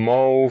enough,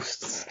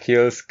 most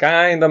skills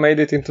kinda made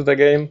it into the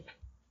game.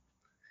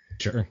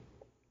 Sure.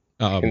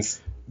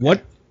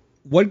 What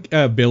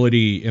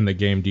ability in the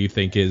game do you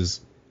think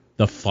is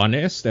the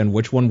funnest, and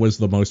which one was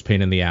the most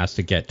pain in the ass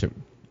to get to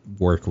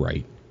work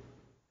right?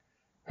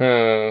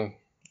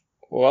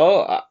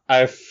 Well,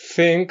 I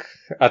think,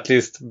 at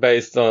least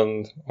based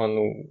on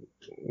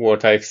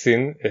what I've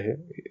seen,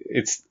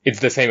 it's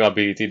the same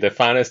ability. The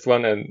funnest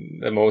one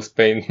and the most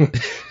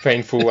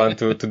painful one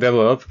to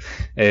develop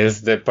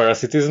is the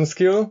parasitism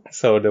skill.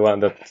 So the one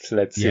that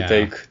lets you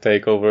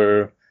take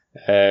over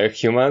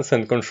humans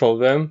and control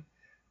them.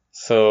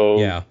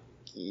 So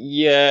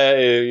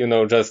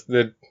just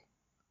the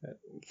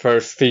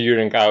first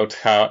figuring out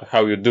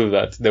how you do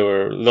that. There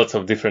were lots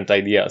of different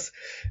ideas,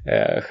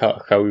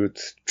 how you would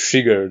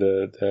trigger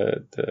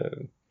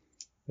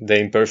the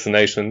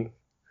impersonation,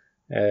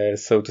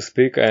 so to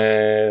speak.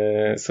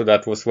 So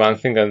that was one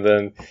thing, and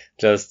then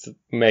just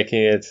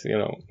making it,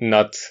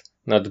 not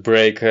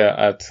break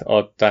at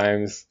odd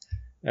times,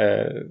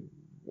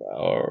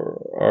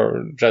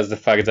 or just the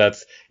fact that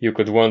you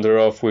could wander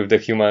off with the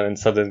human and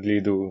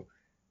suddenly do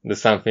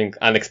something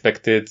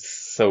unexpected.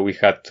 So we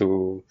had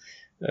to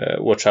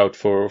watch out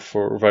for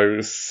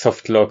various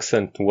soft locks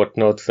and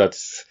whatnot that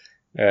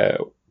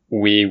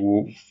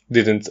we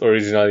didn't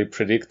originally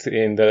predict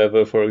in the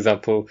level, for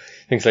example,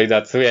 things like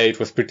that. So yeah, it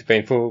was pretty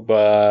painful,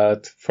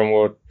 but from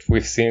what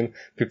we've seen,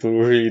 people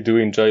really do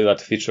enjoy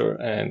that feature,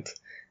 and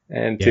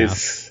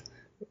it's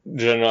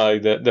generally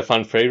the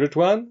fan favorite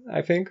one,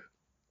 I think.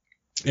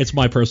 It's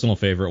my personal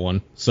favorite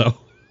one, so.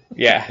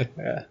 Yeah.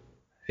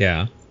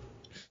 Yeah,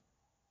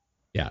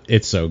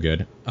 it's so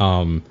good.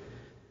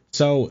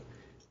 So,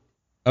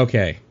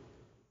 okay,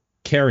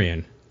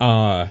 Carrion.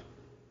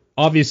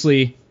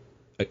 Obviously,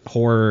 a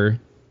horror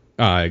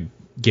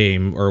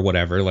game or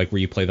whatever, like where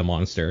you play the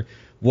monster.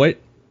 What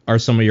are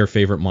some of your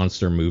favorite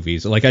monster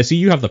movies? Like, I see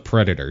you have the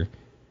Predator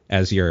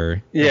as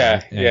your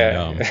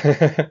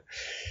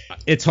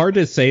it's hard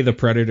to say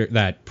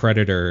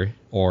Predator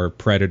or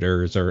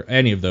Predators or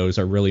any of those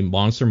are really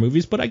monster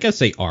movies, but I guess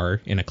they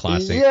are in a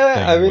classic.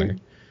 Yeah, I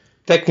mean,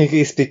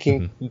 technically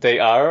speaking, they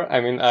are.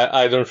 I mean,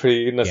 I don't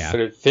really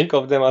necessarily think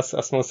of them as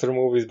monster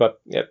movies, but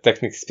yeah,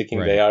 technically speaking,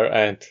 they are.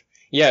 And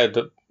yeah,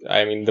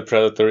 the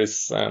Predator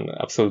is an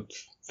absolute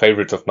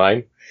favorite of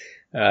mine.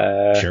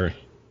 Sure.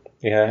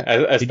 Yeah,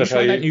 especially. Did you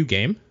try that new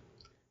game?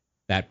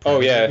 That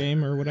Predator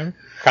game or whatever?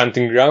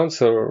 Hunting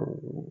Grounds or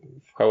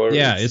however.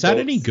 Yeah, is that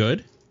any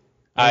good?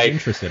 I'm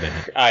interested in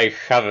it. I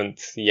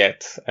haven't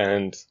yet,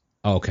 and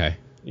okay.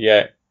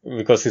 Yeah,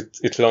 because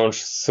it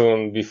launched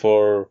soon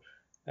before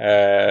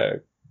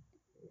Carrion's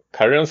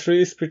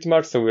release, pretty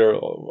much. So we're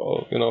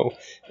all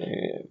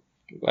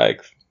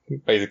like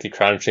basically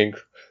crunching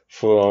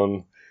full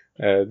on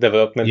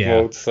development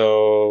mode.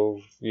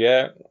 So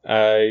yeah,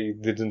 I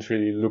didn't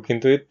really look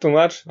into it too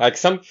much. Like,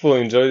 some people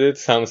enjoyed it,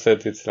 some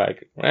said it's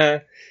like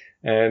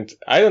and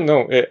I don't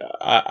know.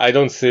 I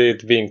don't see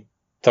it being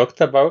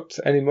talked about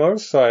anymore,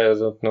 so I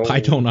don't know.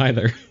 I don't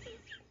either.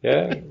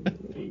 Yeah.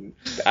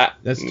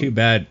 That's too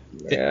bad.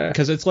 Yeah.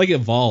 Because it's like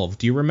Evolve.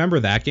 Do you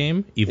remember that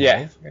game?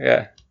 Evolve?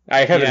 Yeah.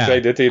 I haven't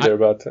played it either,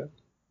 but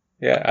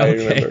I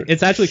remember.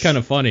 It's actually kind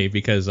of funny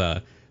because,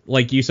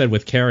 like you said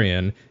with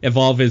Carrion,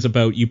 Evolve is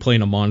about you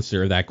playing a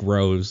monster that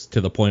grows to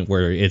the point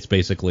where it's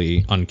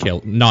basically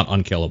not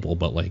unkillable,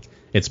 but like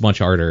it's much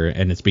harder,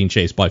 and it's being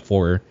chased by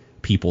 4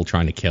 people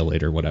trying to kill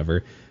it or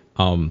whatever.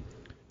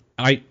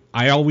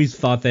 I always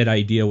thought that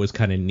idea was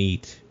kind of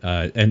neat,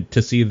 and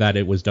to see that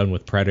it was done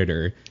with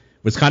Predator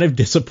was kind of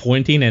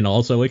disappointing and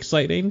also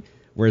exciting,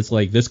 where it's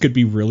like, this could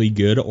be really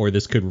good or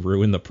this could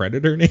ruin the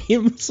Predator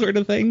name sort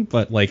of thing,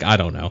 but like, I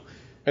don't know.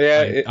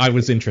 Yeah, I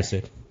was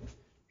interested.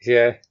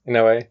 Yeah, in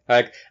a way.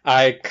 Like,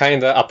 I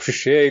kind of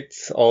appreciate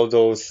all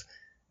those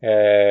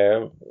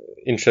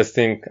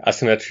interesting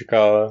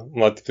asymmetrical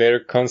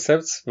multiplayer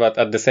concepts, but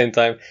at the same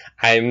time,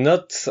 I'm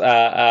not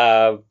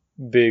a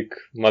big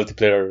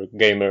multiplayer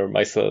gamer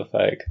myself.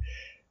 Like,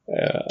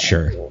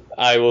 sure,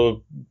 I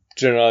will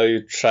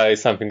generally try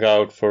something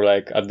out for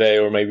like a day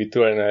or maybe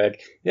 2, and I'm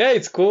like, yeah,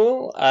 it's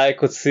cool. I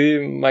could see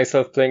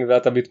myself playing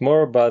that a bit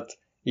more, but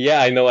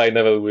yeah, I know I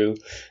never will.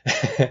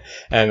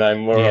 And I'm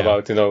more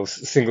about,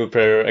 single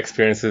player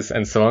experiences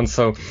and so on.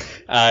 So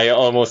I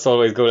almost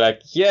always go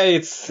like, yeah,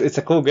 it's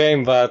a cool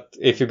game, but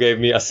if you gave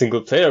me a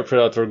single player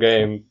Predator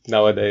game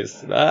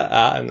nowadays,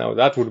 no,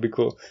 that would be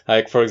cool.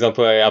 Like, for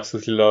example, I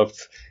absolutely loved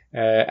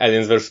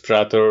Aliens vs.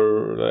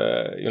 Predator,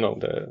 the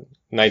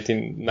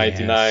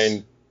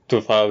 1999,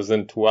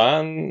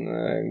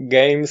 2001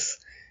 games.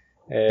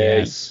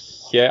 Yes.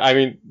 Yeah, I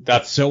mean,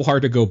 that's so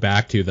hard to go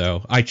back to,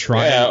 though. I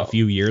tried a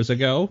few years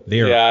ago.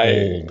 They are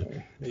old.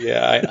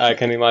 I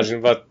can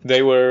imagine. But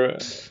they were,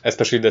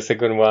 especially the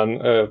second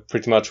one,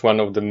 pretty much one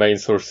of the main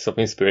sources of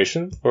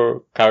inspiration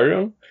for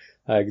Carrion.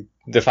 Like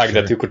the fact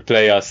that you could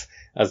play as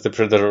the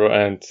Predator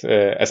and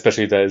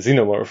especially the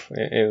Xenomorph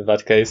in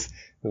that case,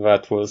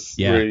 that was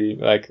really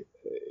like,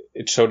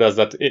 it showed us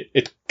that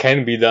it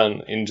can be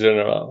done in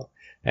general.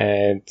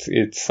 And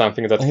it's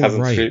something that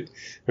hasn't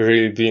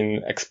really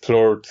been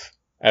explored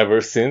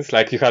ever since.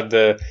 Like you had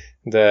the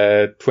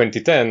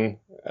 2010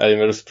 Alien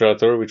vs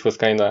Predator, which was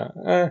kind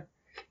of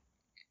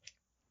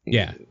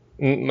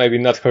maybe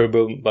not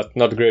horrible, but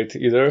not great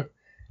either.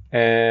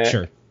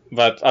 Sure.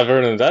 But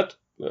other than that,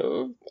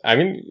 I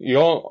mean,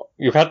 you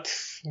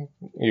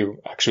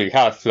actually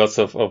have lots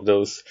of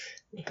those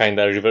kind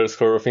of reverse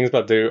horror things,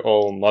 but they're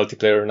all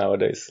multiplayer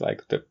nowadays,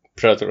 like the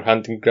Predator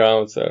Hunting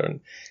Grounds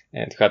and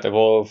you had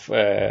Evolve,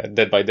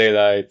 Dead by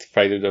Daylight,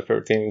 Friday the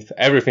 13th.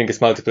 Everything is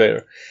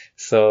multiplayer.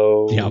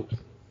 So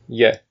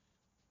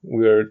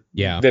we're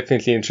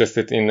definitely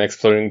interested in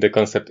exploring the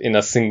concept in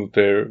a single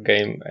player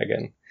game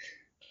again.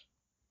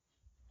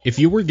 If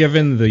you were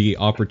given the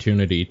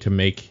opportunity to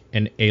make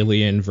an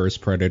Alien vs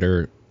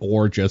Predator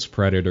or just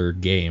Predator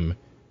game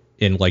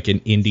in like an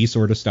indie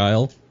sort of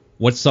style,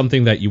 what's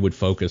something that you would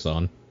focus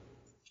on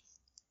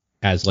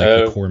as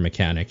like the core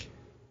mechanic?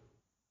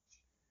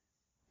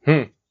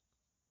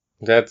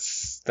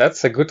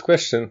 That's a good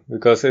question,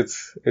 because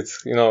it's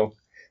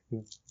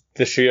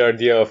the sheer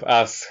idea of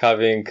us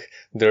having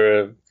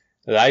the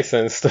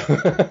license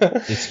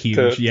to it's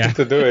huge,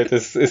 to do it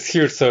is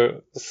huge.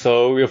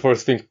 So we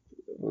first think,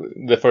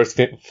 the first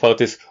thought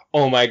is,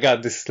 oh my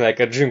god, this is like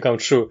a dream come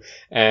true,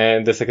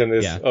 and the second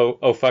is,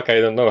 oh fuck, I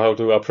don't know how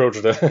to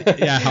approach the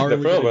how are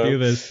we gonna do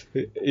this?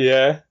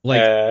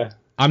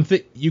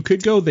 You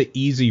could go the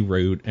easy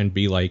route and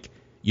be like,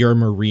 you're a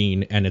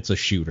Marine and it's a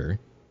shooter,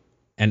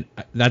 and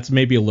that's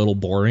maybe a little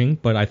boring,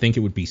 but I think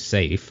it would be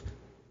safe.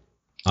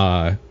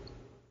 All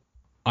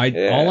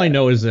I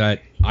know is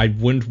that I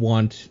wouldn't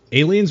want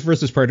Aliens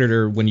versus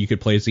Predator when you could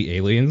play as the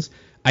aliens.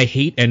 I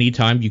hate any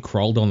time you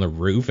crawled on the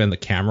roof and the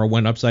camera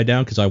went upside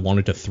down because I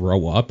wanted to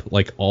throw up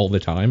like all the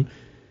time.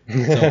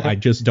 So I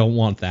just don't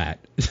want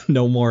that.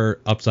 No more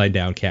upside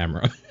down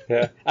camera.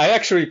 Yeah, I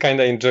actually kind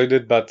of enjoyed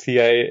it, but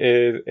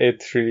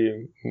it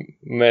really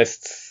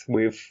messed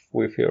with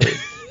your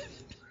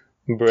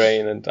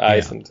brain and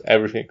eyes and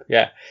everything.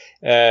 Yeah.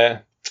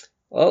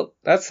 Well,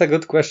 that's a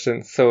good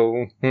question.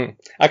 So,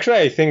 actually,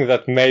 I think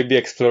that maybe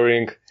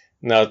exploring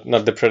not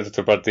the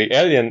Predator, but the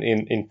Alien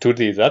in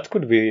 2D, that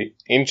could be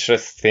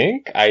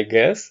interesting, I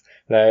guess.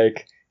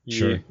 Like,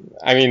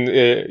 I mean,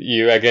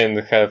 you again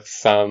have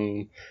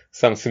some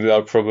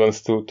similar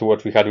problems to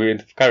what we had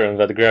with Carrion,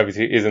 that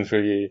gravity isn't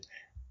really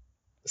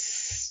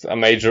a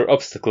major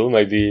obstacle,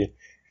 maybe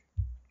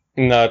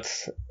not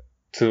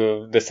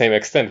to the same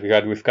extent we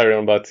had with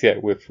Carrion, but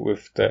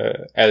with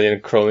the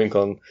alien crawling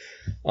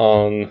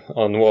on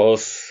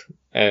walls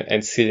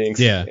and ceilings,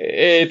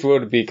 it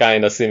would be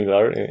kind of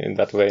similar in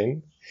that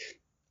vein.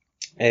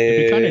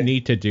 It'd be kind of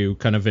neat to do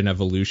kind of an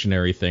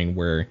evolutionary thing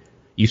where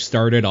you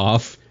started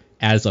off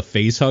as a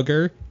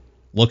facehugger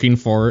looking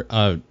for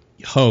a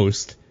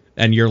host,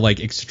 and you're like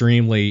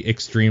extremely,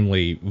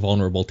 extremely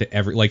vulnerable to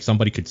like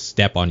somebody could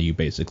step on you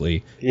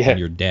basically, and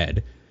you're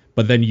dead.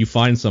 But then you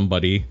find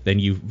somebody, then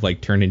you like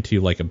turn into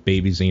like a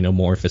baby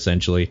xenomorph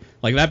essentially.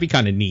 Like that'd be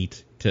kind of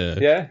neat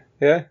to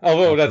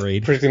Although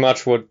upgrade. That's pretty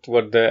much what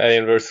the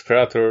Alien vs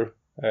Predator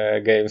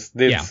games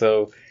did.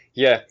 So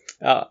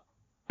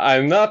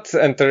I'm not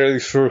entirely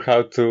sure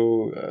how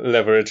to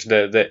leverage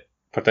the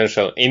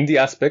potential indie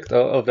aspect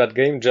of that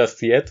game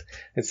just yet.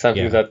 It's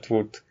something that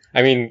would,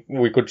 I mean,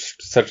 we could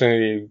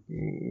certainly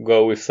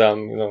go with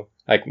some,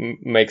 like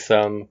make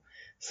some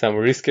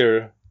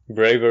riskier,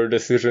 braver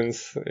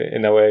decisions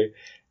in a way,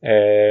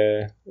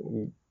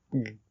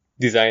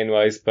 design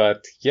wise,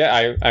 but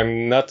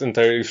I'm not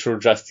entirely sure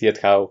just yet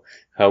how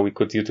we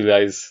could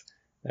utilize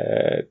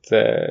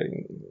the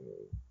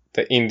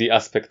indie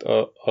aspect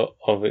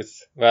of it.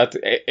 But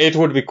it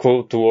would be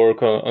cool to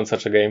work on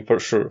such a game for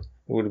sure. It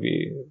would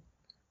be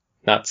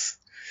nuts.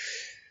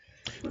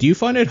 Do you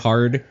find it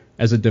hard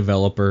as a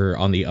developer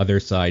on the other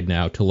side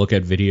now to look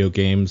at video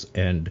games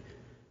and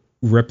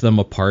rip them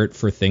apart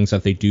for things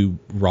that they do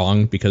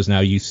wrong, because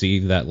now you see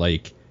that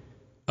like,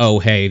 oh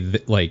hey,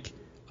 like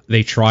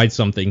they tried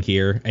something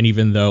here, and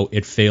even though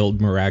it failed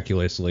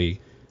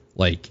miraculously,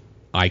 like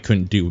I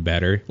couldn't do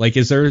better? Like,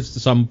 is there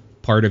some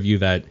part of you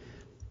that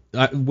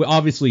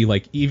obviously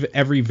like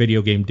every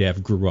video game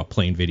dev grew up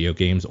playing video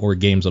games or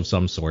games of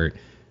some sort,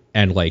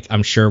 and like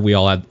I'm sure we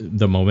all at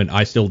the moment,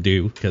 I still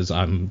do, because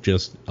I'm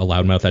just a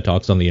loudmouth that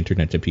talks on the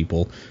internet to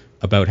people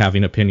about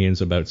having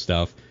opinions about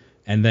stuff,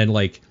 and then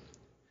like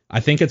I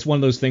think it's one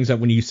of those things that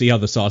when you see how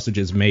the sausage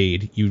is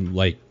made, you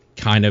like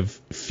kind of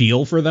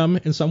feel for them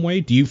in some way.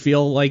 Do you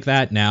feel like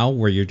that now,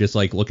 where you're just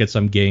like, look at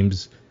some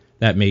games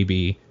that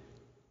maybe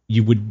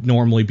you would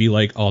normally be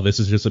like, oh, this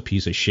is just a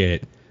piece of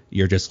shit.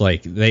 You're just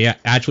like, they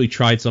actually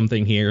tried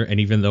something here, and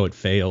even though it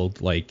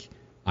failed, like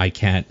I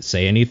can't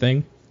say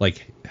anything.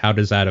 Like, how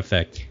does that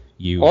affect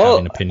you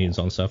having opinions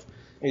on stuff?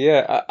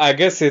 Yeah, I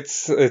guess it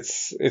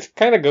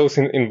kind of goes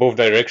in both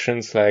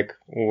directions. Like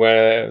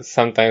where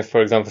sometimes,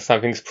 for example,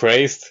 something's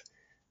praised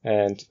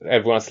and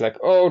everyone's like,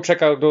 oh,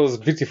 check out those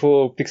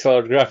beautiful pixel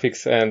art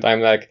graphics. And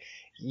I'm like,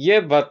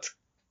 yeah, but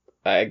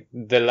like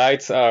the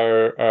lights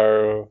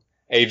are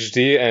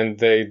HD and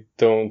they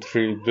don't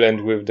really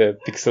blend with the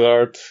pixel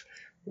art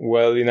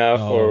well enough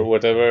or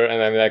whatever.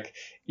 And I'm like,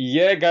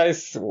 yeah,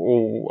 guys,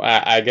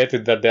 I get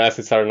it that the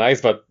assets are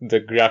nice, but the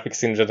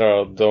graphics in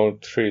general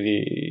don't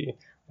really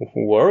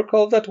work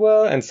all that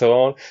well, and so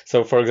on.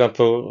 So, for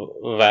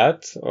example,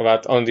 that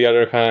on the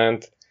other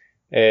hand,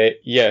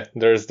 yeah,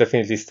 there's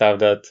definitely stuff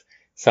that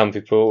some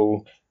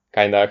people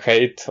kind of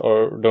hate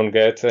or don't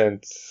get,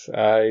 and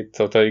I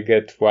totally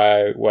get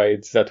why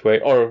it's that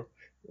way. Or,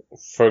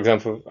 for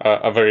example,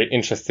 a very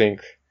interesting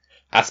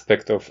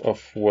aspect of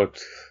what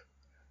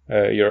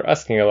you're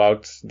asking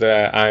about,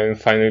 that I'm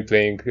finally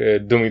playing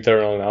Doom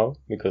Eternal now,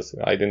 because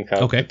I didn't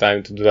have the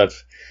time to do that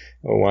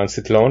once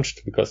it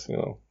launched, because,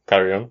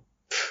 Carrion.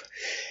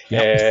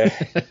 Yeah,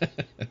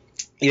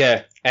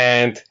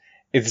 and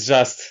it's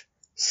just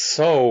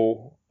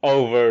so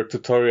over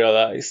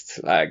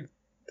tutorialized. Like,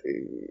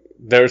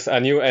 there's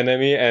a new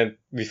enemy, and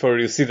before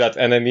you see that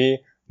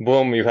enemy,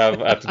 boom, you have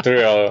a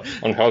tutorial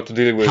on how to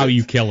deal with how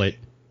you kill it.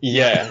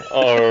 Yeah,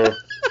 or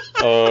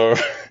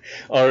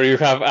you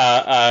have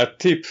a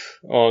tip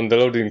on the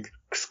loading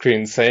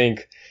screen saying,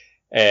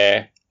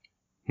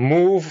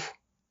 move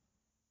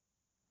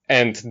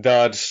and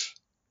dodge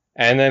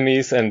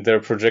enemies and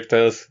their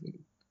projectiles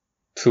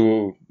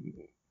to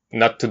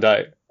not to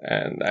die.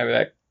 And I'm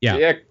like,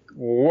 yeah,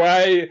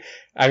 why?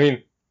 I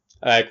mean,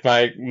 like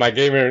my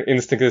gamer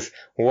instinct is,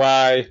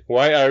 why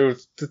are you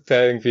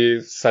telling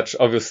me such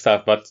obvious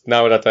stuff? But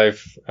now that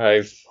I've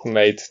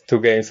made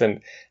 2 games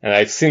and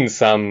I've seen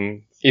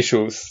some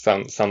issues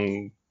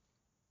some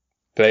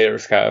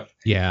players have.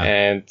 Yeah.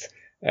 And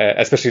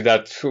especially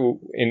that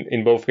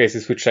in both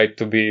cases we tried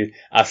to be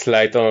as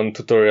light on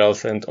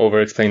tutorials and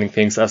over explaining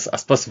things as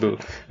possible.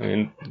 I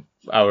mean,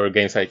 our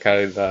games, I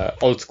carried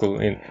old school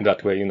in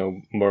that way,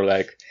 more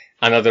like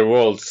Another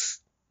Worlds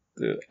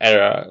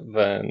era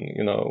than,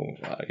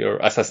 your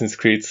Assassin's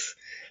Creeds,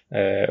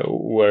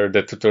 where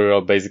the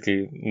tutorial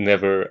basically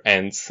never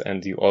ends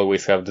and you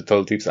always have the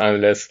tooltips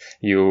unless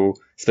you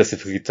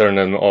specifically turn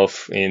them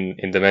off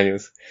in the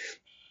menus.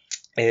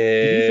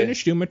 Did you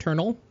finish Doom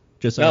Eternal?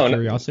 Just out of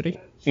curiosity?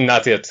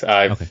 Not yet.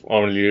 I've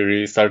only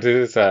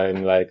restarted it.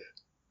 I'm like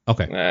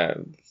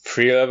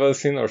 3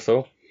 levels in or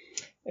so.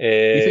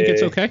 You think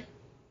it's okay?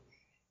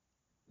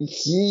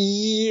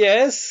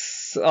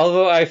 Yes,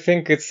 although I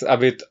think it's a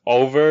bit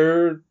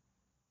over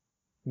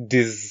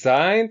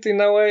designed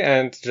in a way,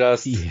 and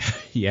just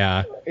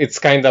it's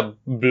kind of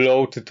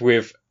bloated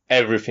with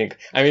everything.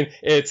 I mean,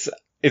 it's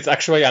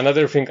actually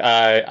another thing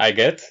I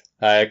get,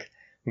 like,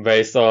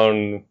 based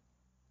on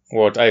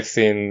what I've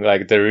seen,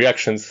 like the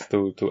reactions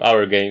to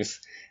our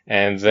games,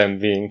 and them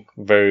being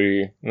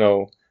very,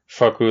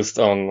 focused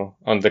on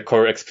the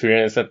core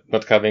experience and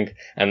not having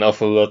an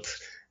awful lot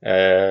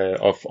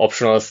of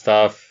optional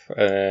stuff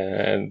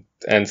and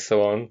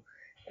so on.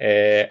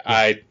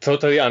 I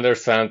totally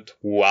understand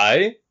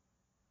why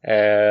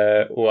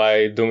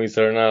Doom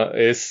Eternal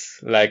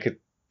is like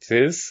it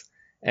is,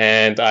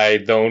 and I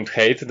don't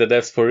hate the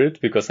devs for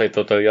it, because I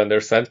totally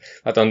understand.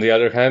 But on the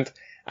other hand,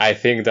 I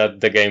think that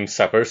the game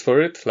suffers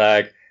for it.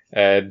 Like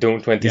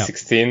Doom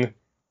 2016,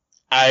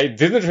 I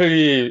didn't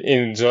really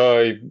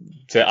enjoy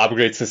the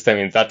upgrade system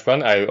in that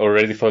one. I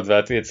already thought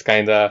that it's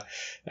kind of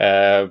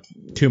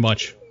too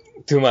much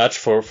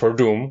for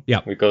Doom. Yeah,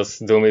 because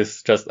Doom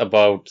is just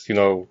about,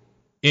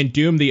 In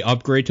Doom, the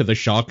upgrade to the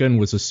shotgun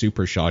was a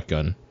super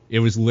shotgun. It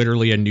was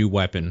literally a new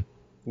weapon.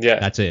 Yeah.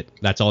 That's it.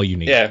 That's all you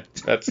need. Yeah,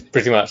 that's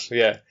pretty much,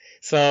 yeah.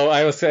 So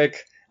I was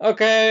like,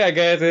 okay, I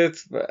get it,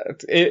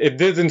 but it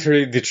didn't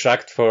really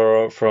detract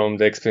from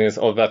the experience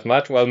all that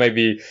much. Well,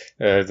 maybe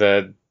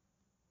the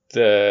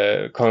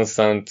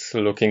constant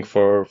looking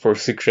for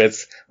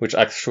secrets, which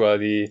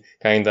actually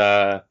kind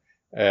of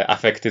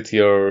affected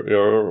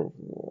your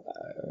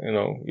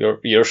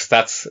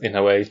stats in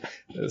a way.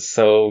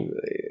 So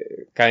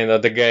kind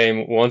of the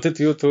game wanted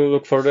you to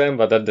look for them,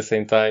 but at the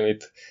same time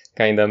it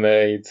kind of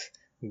made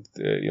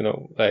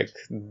like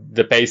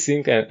the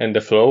pacing and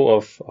the flow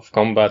of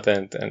combat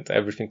and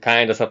everything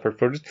kind of suffered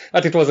for it,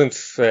 but it wasn't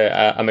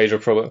a major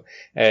problem.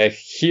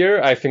 Here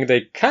I think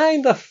they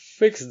kind of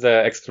fixed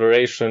the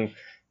exploration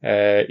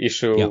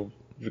issue,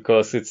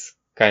 because it's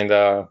kind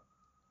of,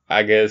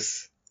 I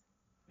guess,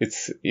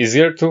 it's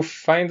easier to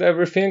find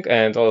everything,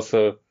 and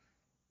also,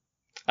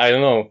 I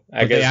don't know,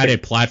 I guess they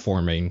added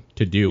platforming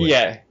to do it.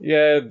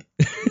 Yeah,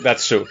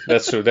 that's true.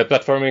 The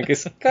platforming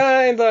is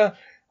kind of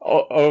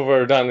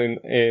overdone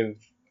in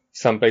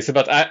some places,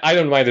 but I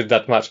don't mind it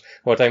that much.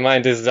 What I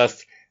mind is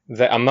just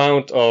the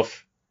amount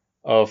of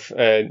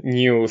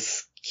new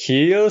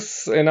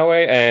skills in a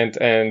way, and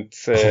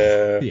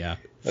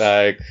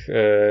like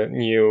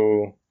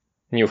new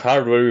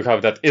hardware you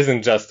have that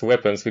isn't just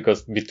weapons,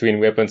 because between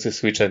weapons you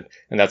switch and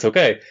that's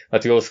okay,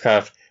 but you also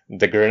have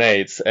the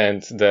grenades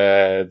and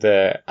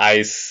the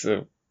ice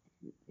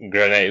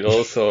grenade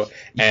also,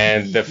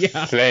 and the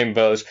flame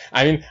belch.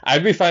 I mean,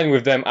 I'd be fine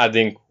with them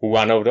adding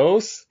one of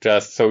those,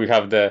 just so we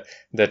have the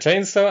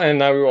chainsaw, and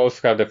now we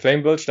also have the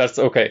flame belch. That's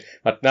okay.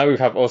 But now we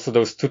have also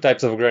those two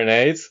types of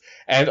grenades,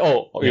 and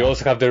we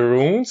also have the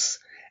runes,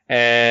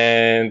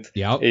 and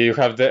you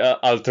have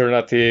the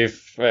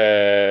alternative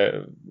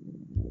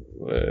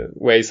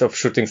ways of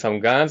shooting some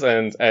guns,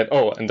 and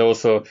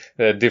also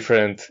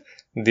different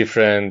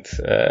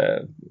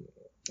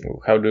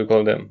how do you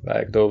call them?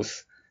 Like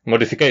those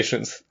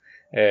modifications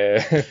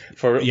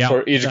for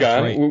each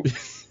gun, right.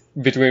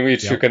 between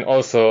which you can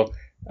also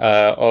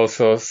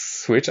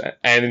switch.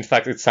 And in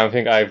fact, it's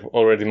something I've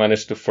already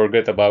managed to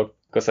forget about,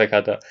 because I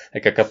had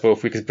a couple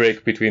of weeks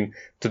break between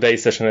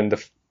today's session and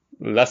the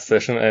last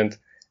session,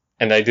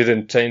 and I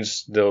didn't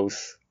change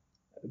those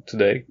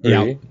today,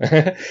 really.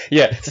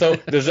 So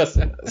there's just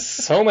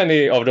so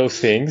many of those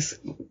things,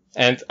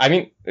 and I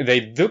mean,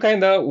 they do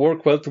kind of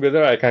work well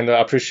together. I kind of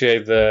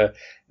appreciate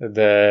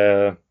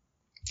the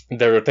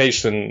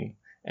rotation,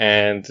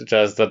 and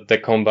just that the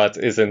combat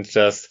isn't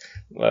just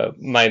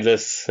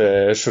mindless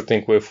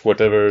shooting with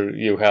whatever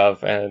you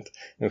have, and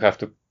you have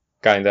to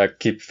kind of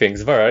keep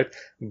things varied.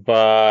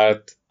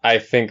 But I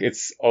think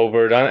it's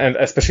overdone, and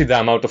especially the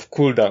amount of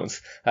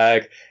cooldowns.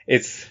 Like,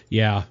 it's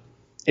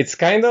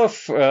kind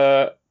of,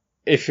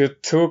 if you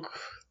took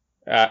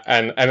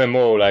an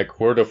MMO like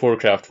World of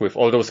Warcraft with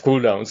all those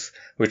cooldowns,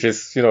 which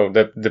is,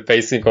 the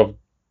pacing of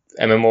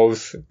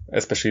MMOs,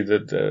 especially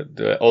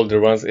the older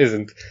ones,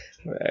 isn't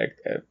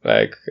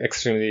like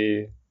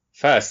extremely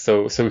fast.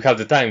 So we have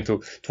the time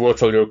to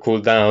watch all your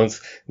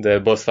cooldowns. The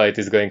boss fight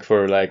is going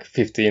for like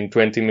 15,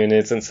 20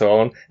 minutes and so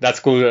on.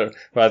 That's cooler.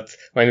 But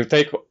when you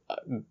take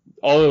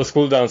all those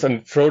cooldowns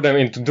and throw them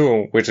into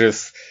Doom, which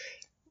is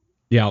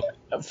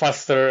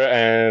faster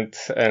and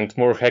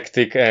more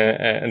hectic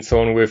and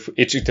so on with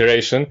each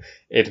iteration,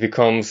 it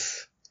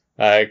becomes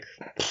like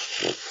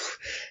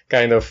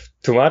kind of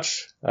too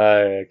much.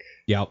 Like,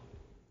 no,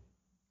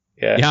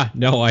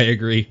 I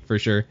agree for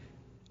sure.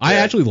 I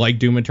actually like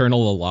Doom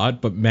Eternal a lot,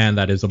 but man,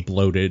 that is a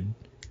bloated,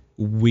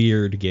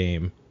 weird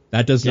game.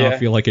 That does not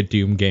feel like a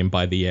Doom game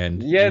by the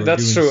end.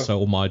 That's true.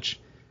 So much.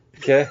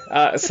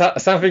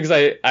 Some things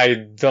I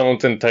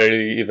don't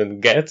entirely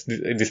even get,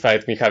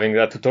 despite me having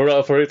a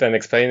tutorial for it and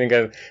explaining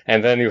it.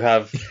 And then you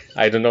have,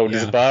 I don't know,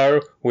 this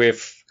bar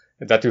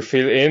that you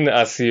fill in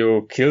as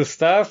you kill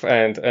stuff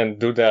and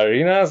do the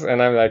arenas.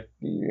 And I'm like,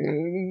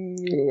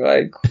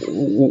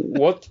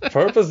 what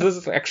purpose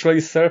does it actually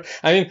serve?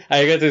 I mean,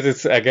 I get it.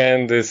 It's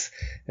again this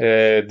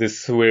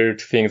weird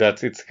thing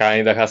that it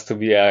kind of has to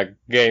be a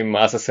game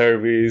as a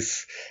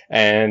service,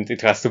 and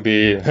it has to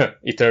be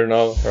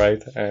eternal,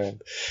 right?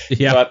 And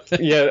but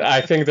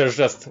I think there's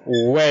just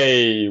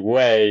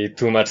way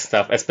too much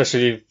stuff,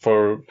 especially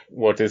for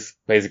what is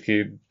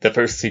basically the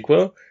first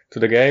sequel to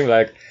the game.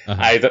 Like,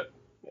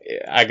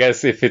 I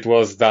guess if it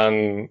was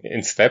done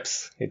in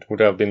steps, it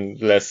would have been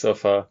less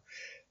of a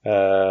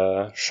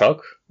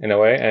shock in a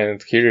way.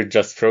 And here it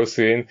just throws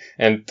you in,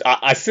 and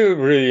I still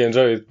really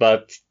enjoy it.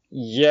 But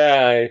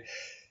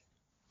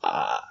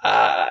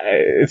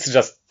it's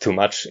just too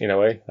much in a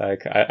way.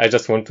 Like, I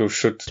just want to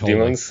shoot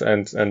demons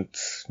and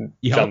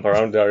jump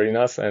around the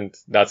arenas, and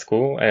that's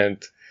cool.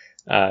 And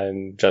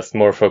I'm just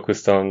more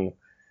focused on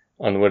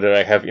whether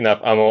I have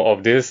enough ammo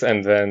of this,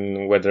 and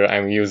then whether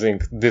I'm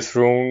using this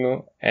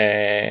rune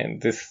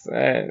and this,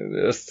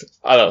 just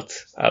a lot.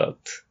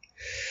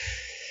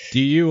 Do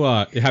you,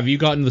 have you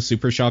gotten the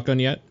super shotgun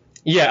yet?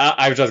 Yeah,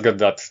 I've just got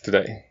that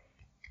today.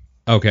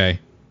 Okay.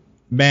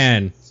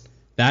 Man,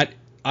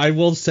 I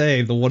will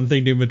say the one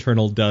thing Doom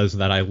Eternal does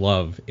that I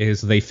love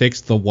is they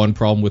fixed the one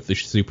problem with the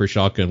super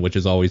shotgun, which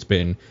has always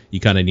been you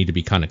kind of need to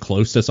be kind of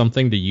close to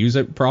something to use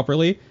it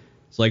properly.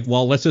 It's like,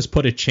 well, let's just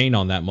put a chain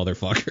on that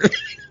motherfucker.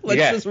 Let's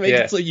just make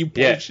it so you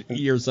push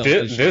yourself.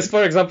 This,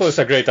 for example, is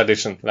a great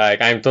addition.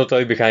 Like, I'm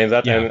totally behind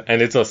that,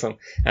 and it's awesome.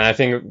 And I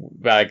think,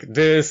 like,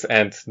 this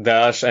and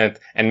dash and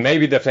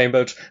maybe the flame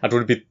belch, that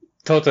would be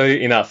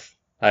totally enough.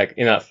 Like,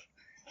 enough.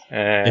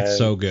 It's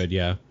so good,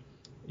 The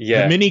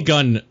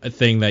minigun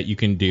thing that you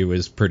can do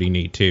is pretty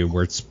neat, too,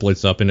 where it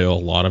splits up into a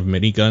lot of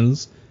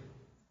miniguns.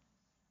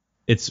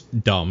 It's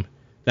dumb.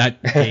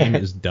 That game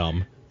is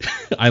dumb.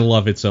 I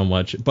love it so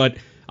much. But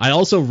I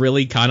also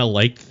really kind of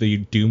liked the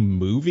Doom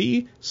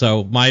movie,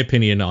 so my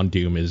opinion on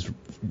Doom is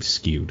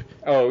skewed.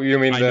 Oh, you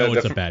mean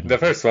the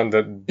first one,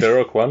 the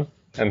Rock one,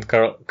 and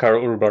Carl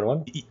Urban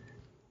one?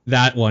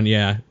 That one,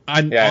 yeah.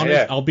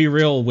 I'll be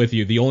real with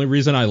you. The only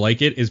reason I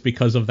like it is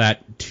because of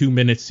that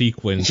 2-minute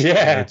sequence.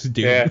 Where it's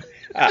Doom. Yeah.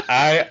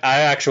 I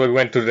actually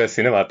went to the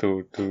cinema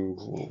to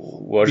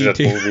watch that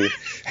movie.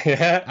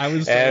 I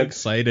was so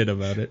excited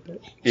about it.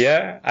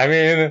 Yeah, I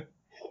mean,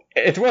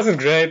 it wasn't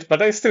great,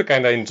 but I still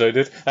kind of enjoyed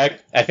it. Like,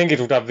 I think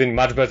it would have been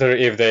much better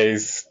if they,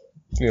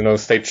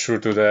 stayed true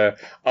to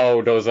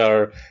those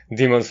are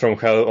demons from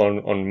hell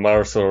on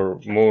Mars or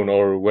Moon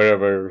or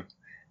wherever.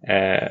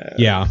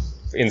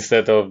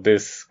 Instead of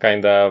this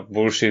kind of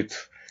bullshit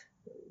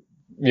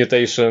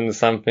mutation,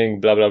 something,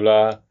 blah, blah,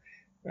 blah.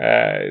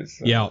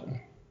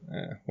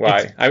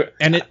 Why?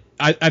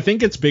 I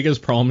think its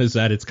biggest problem is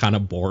that it's kind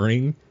of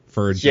boring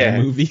for a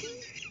Doom movie.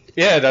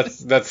 Yeah,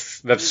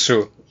 that's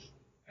true.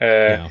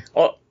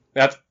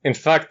 That in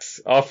fact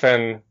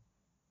often,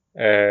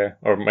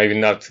 or maybe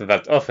not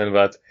that often,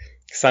 but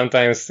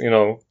sometimes,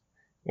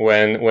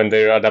 when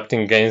they're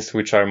adapting games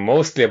which are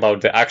mostly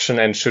about the action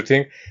and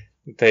shooting,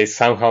 they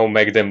somehow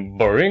make them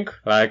boring.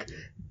 Like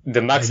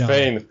the Max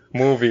Payne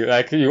movie,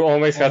 like you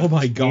always had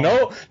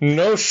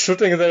no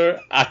shooting there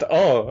at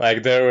all.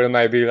 Like there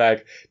might be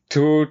like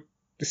 2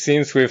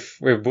 scenes with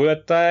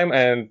bullet time,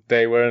 and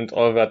they weren't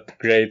all that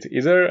great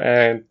either,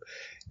 and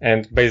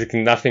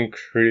basically nothing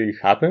really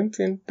happened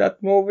in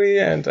that movie,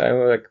 and I'm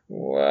like,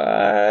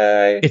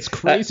 why? It's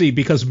crazy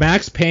because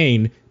Max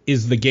Payne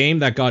is the game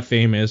that got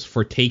famous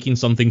for taking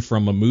something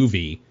from a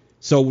movie.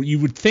 So you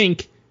would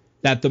think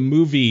that the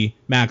movie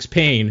Max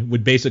Payne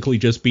would basically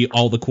just be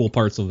all the cool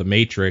parts of the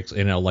Matrix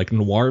in a like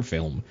noir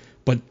film,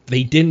 but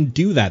they didn't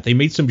do that. They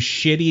made some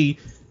shitty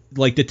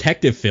like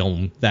detective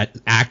film that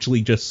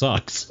actually just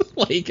sucks.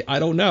 Like, I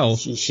don't know.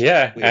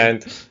 Yeah,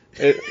 and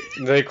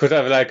they could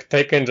have like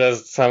taken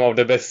just some of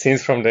the best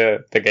scenes from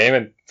the game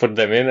and put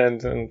them in,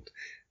 and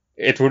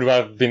it would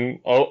have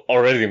been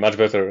already much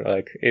better.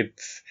 Like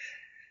it's,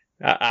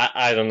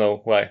 I don't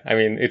know why. I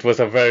mean, it was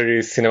a very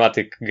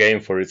cinematic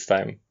game for its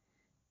time.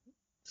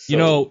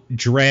 So,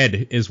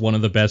 Dread is one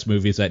of the best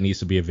movies that needs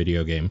to be a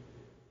video game.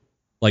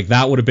 Like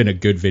that would have been a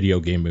good video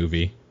game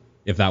movie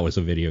if that was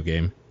a video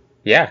game.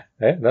 Yeah,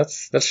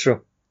 that's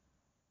true.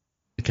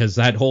 Because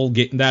that whole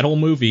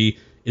movie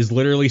is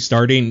literally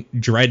Judge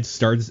Dredd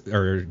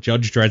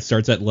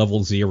starts at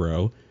level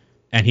 0,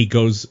 and he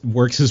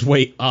works his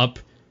way up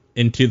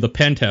into the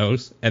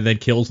penthouse and then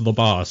kills the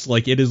boss.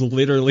 Like it is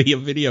literally a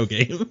video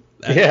game.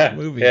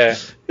 Movie. Yeah,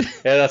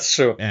 that's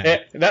true.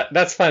 Yeah,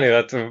 that's funny.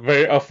 That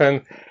very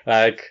often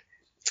like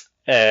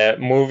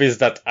movies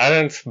that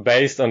aren't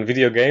based on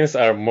video games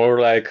are more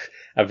like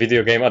a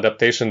video game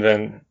adaptation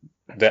than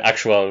the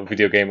actual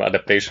video game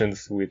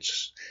adaptations,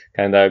 which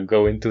kind of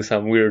go into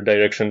some weird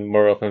direction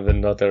more often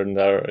than not, and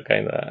are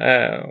kind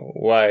of,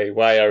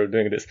 why are we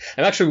doing this?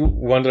 I'm actually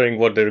wondering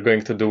what they're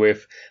going to do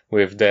with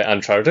the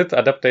Uncharted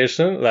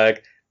adaptation.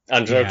 Like,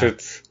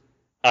 Uncharted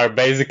are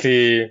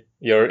basically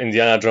your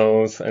Indiana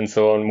Jones and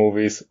so on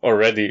movies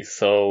already,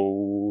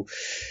 so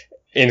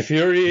in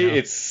theory,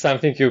 it's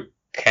something you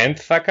can't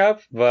fuck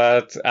up,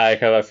 but I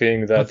have a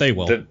feeling that they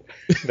will.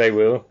 They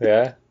will,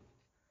 yeah.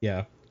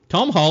 Yeah.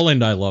 Tom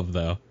Holland I love,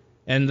 though.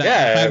 And the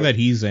fact that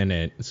he's in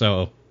it,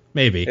 so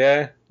maybe.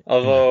 Yeah,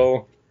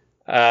 although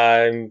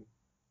I'm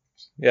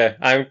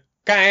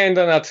kind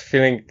of not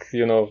feeling,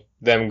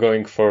 them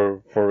going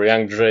for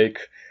young Drake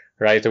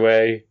right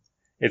away.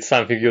 It's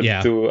something you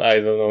do, I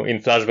don't know, in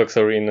flashbacks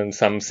or in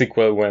some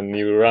sequel when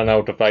you run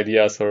out of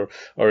ideas or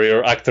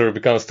your actor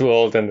becomes too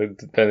old, and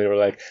then you're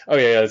like, oh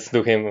yeah, let's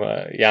do him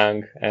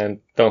young.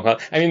 And Tom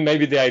Holland, I mean,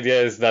 maybe the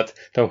idea is that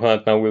Tom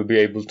Holland now will be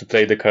able to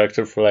play the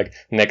character for like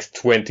next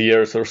 20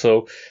 years or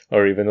so,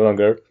 or even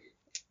longer.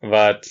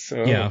 But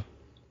I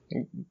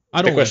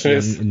don't like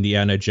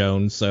Indiana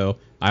Jones, so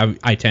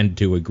I tend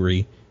to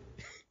agree.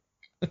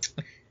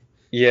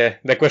 Yeah,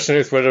 the question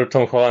is whether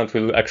Tom Holland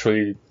will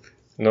actually,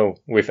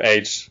 with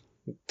age,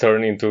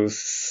 turn into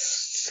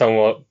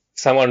someone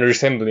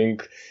resembling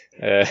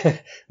the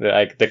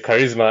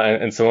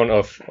charisma and so on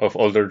of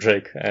older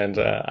Drake, and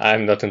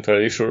I'm not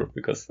entirely sure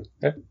because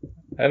I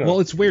don't know. Well,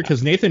 it's weird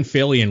because Nathan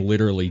Fillion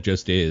literally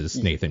just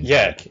is Nathan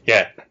Drake.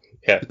 Yeah.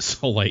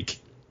 So like,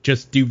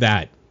 just do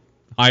that,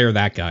 hire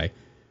that guy.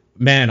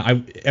 Man,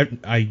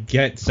 I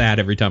get sad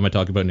every time I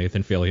talk about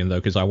Nathan Fillion though,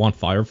 because I want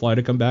Firefly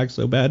to come back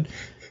so bad,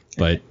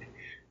 but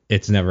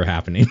it's never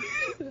happening.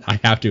 I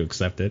have to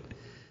accept it.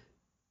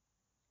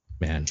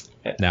 Man,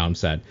 now I'm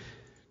sad.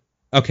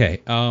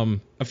 Okay,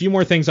 a few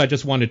more things I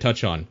just want to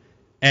touch on,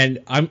 and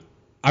I'm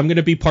going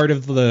to be part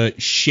of the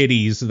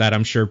shitties that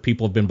I'm sure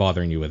people have been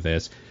bothering you with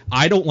this.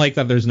 I don't like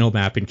that there's no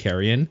map in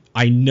Carrion.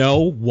 I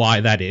know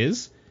why that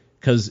is,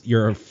 because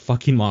you're a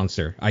fucking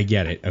monster. I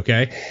get it,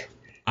 okay?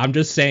 I'm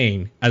just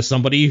saying, as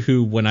somebody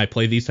who, when I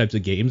play these types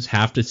of games,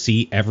 have to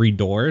see every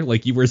door,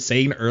 like you were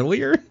saying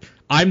earlier,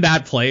 I'm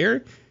that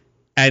player.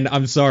 And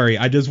I'm sorry,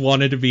 I just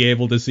wanted to be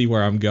able to see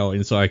where I'm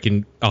going so I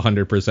can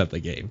 100% the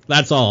game.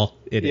 That's all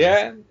it is.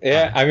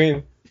 Yeah. I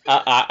mean,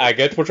 I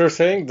get what you're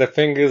saying. The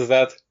thing is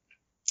that,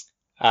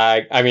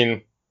 I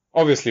mean,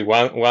 obviously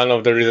one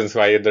of the reasons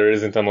why there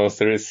isn't a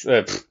monster is,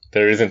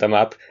 there isn't a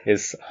map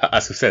is,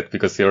 as you said,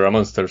 because you're a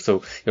monster.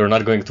 So you're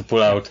not going to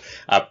pull out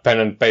a pen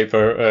and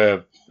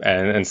paper,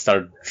 and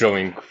start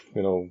drawing,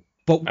 a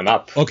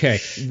map. Okay,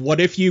 what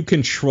if you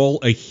control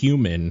a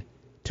human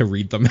to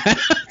read the map?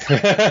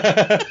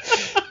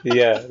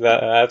 Yeah,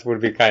 that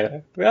would be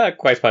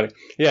quite funny.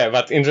 Yeah,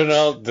 but in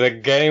general, the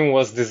game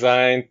was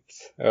designed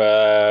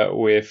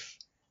with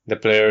the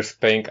players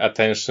paying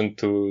attention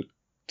to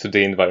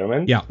the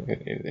environment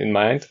in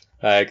mind.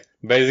 Like,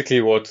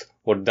 basically what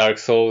Dark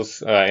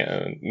Souls,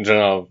 in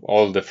general,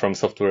 all the From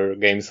Software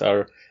games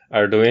are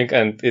doing,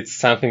 and it's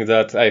something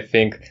that I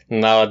think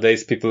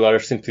nowadays people are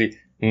simply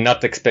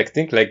not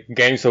expecting. Like,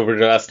 games over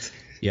the last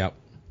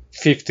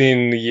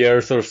 15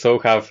 years or so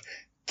have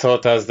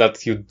taught us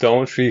that you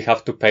don't really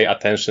have to pay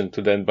attention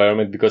to the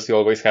environment because you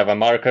always have a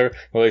marker,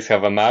 you always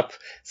have a map.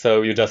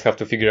 So you just have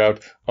to figure out,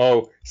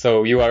 oh,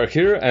 so you are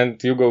here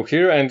and you go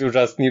here and you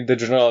just need the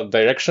general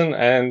direction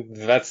and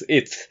that's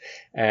it.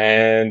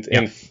 And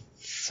in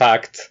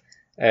fact,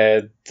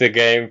 the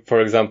game,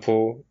 for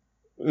example,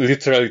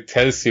 literally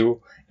tells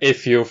you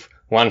if you've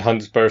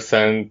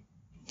 100%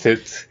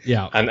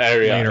 an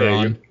area later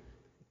on.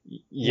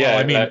 Yeah, well,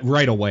 I mean,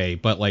 right away,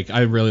 but like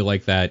I really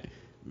like that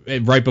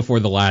right before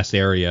the last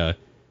area,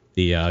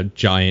 the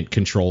giant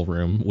control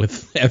room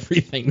with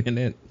everything in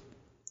it.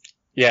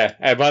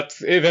 Yeah, but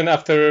even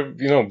after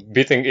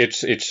beating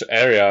each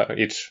area,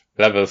 each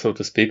level, so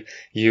to speak,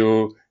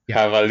 you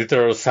have a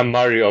literal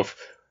summary of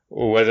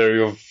whether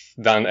you've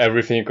done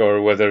everything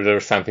or whether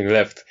there's something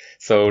left.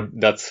 So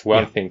that's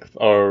one thing.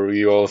 Or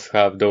you also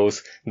have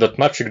those dot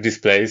matrix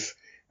displays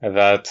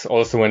that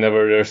also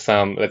whenever there's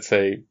some, let's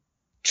say,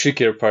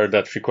 trickier part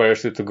that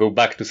requires you to go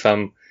back to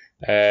some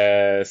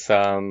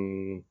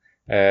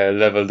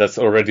level that's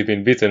already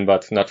been beaten,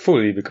 but not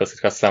fully because it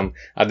has some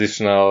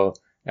additional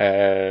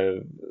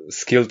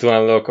skill to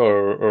unlock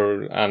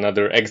or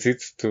another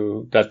exit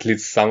that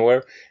leads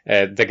somewhere.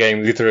 The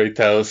game literally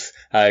tells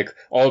like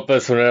all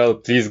personnel,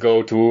 please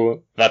go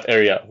to that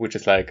area, which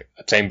is like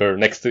a chamber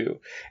next to you.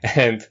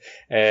 And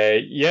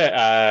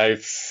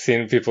I've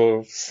seen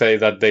people say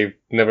that they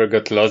never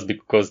got lost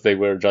because they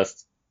were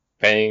just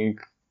paying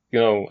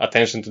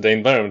attention to the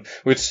environment,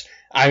 which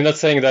I'm not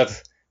saying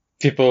that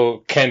people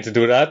can't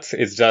do that.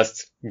 It's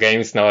just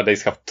games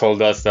nowadays have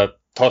taught us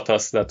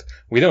that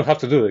we don't have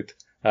to do it.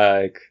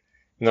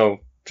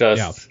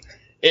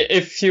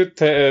 If you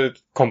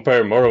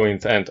compare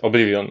Morrowind and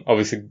Oblivion,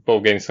 obviously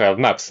both games have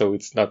maps, so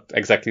it's not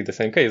exactly the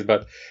same case,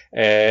 but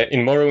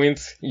in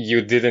Morrowind,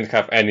 you didn't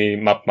have any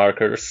map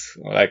markers,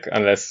 like,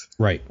 unless,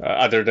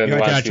 other than you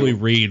had to actually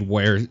read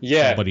where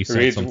somebody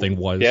said something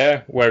was.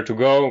 Yeah, where to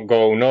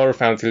go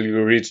north until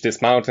you reach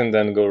this mountain,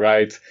 then go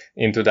right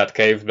into that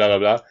cave, blah, blah,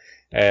 blah.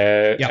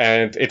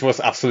 And it was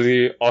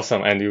absolutely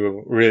awesome, and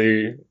you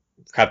really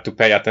had to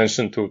pay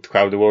attention to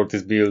how the world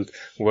is built,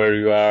 where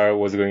you are,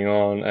 what's going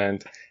on,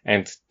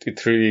 and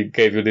it really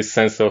gave you this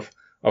sense of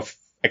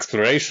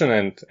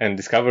exploration and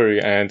discovery.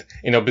 And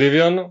in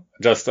Oblivion,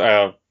 just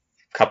a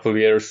couple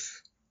years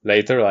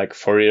later, like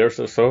 4 years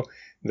or so,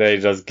 they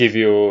just give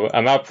you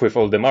a map with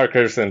all the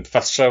markers and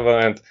fast travel,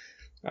 and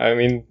I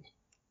mean,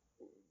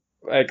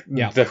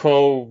 the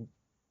whole,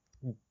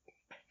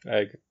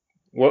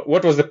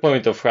 what was the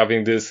point of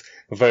having this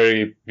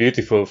very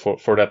beautiful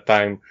for that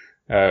time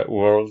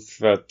world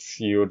that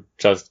you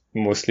just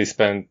mostly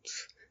spent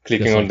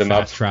clicking on the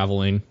map,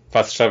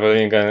 fast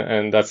traveling,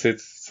 and that's it.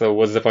 So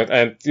what's the point?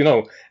 And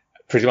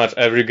pretty much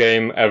every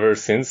game ever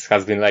since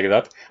has been like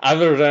that,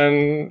 other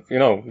than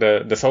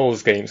the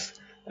Souls games.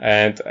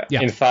 And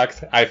in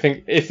fact, I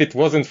think if it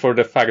wasn't for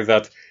the fact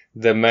that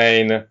the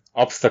main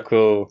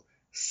obstacle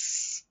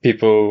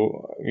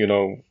people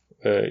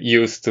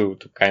used to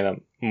kind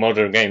of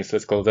modern games,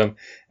 let's call them,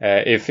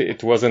 if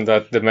it wasn't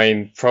that the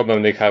main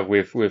problem they have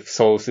with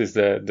Souls is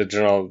the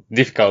general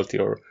difficulty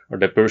or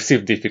the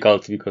perceived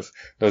difficulty, because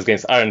those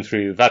games aren't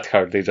really that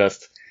hard. They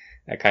just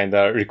kind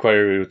of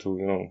require you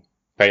to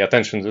pay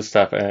attention to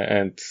stuff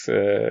and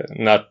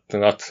not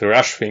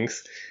rush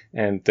things,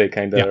 and they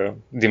kind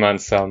of demand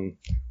some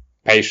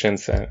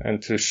patience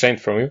and restraint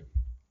from you.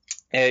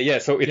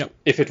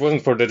 If it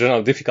wasn't for the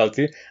general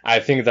difficulty, I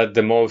think that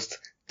the most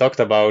talked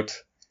about,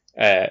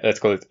 let's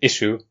call it,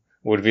 issue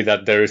would be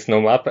that there is no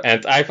map.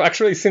 And I've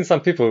actually seen some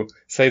people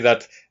say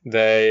that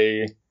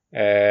they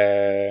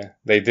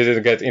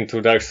didn't get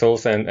into Dark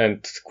Souls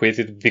and quit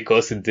it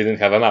because it didn't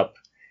have a map.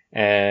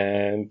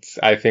 And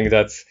I think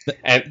that's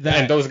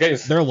and those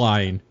games, they're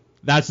lying.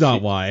 That's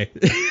not why.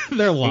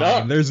 They're lying.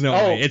 No? There's no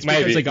way. It's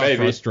because they got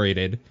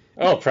frustrated.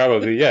 Oh,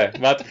 probably, yeah.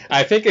 But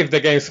I think if the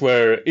games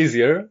were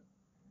easier,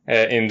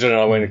 in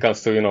general, when it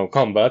comes to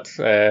combat,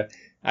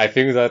 I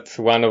think that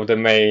one of the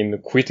main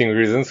quitting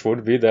reasons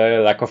would be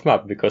the lack of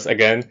map, because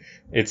again,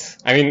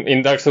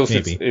 in Dark Souls,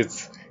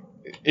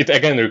 it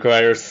again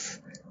requires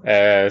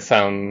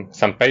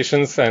some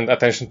patience and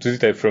attention to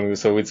detail from you.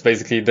 So it's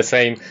basically the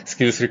same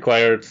skills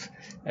required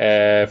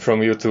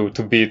from you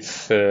to beat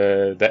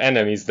the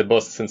enemies, the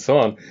bosses, and so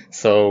on.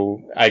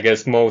 So I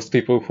guess most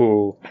people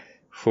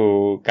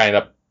who kind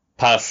of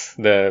pass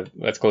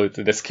let's call it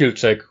the skill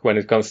check when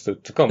it comes to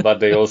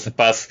combat, they also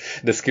pass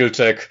the skill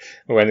check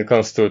when it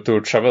comes to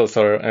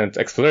traversal and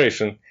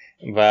exploration.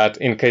 But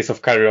in case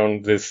of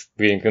Carrion, this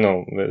being,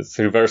 this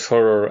reverse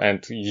horror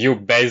and you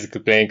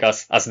basically playing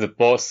as the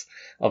boss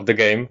of the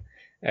game,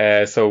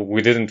 so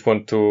we didn't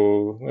want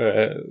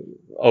to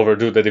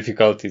overdo the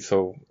difficulty.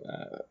 So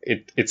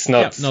it's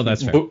not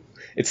that's fair.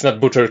 It's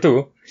not Butcher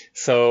 2.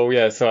 So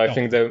I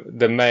think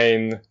the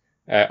main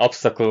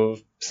obstacle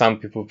some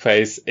people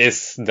face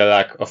is the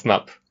lack of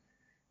map.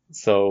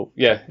 So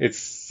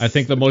I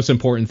think the most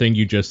important thing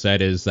you just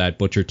said is that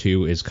Butcher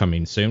 2 is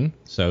coming soon.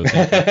 So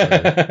thank you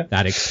for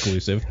that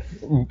exclusive.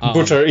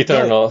 Butcher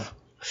Eternal.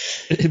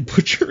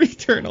 Butcher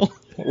Eternal.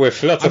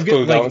 with lots of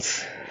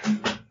cooldowns.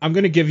 I'm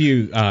gonna give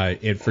you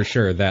it for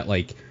sure that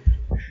like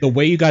the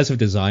way you guys have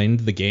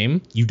designed the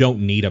game, you don't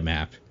need a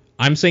map.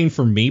 I'm saying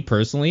for me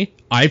personally,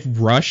 I've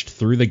rushed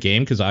through the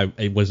game because I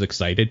was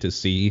excited to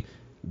see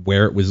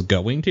where it was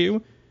going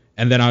to,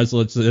 and then I was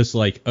just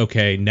like,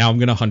 okay, now I'm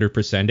gonna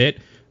 100% it.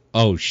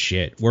 Oh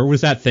shit, where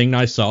was that thing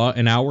I saw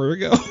an hour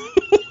ago?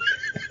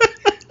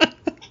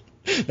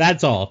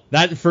 That's all.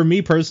 That for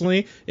me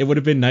personally, it would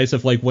have been nice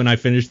if like when I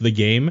finished the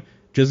game,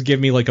 just give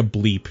me like a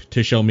bleep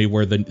to show me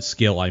where the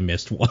skill I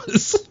missed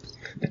was.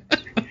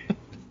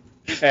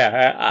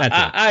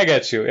 Yeah, I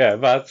get you. Yeah,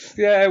 but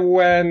yeah,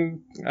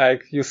 when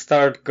like you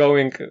start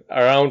going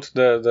around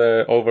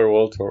the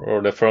overworld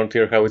or the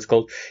frontier, how it's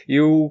called,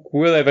 you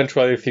will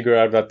eventually figure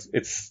out that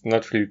it's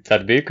not really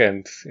that big,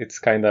 and it's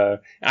kind of.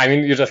 I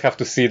mean, you just have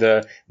to see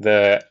the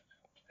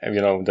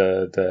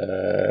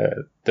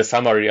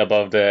summary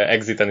above the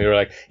exit, and you're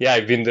like, yeah,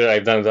 I've been there,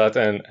 I've done that,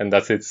 and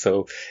that's it.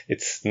 So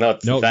it's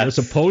not. No, you're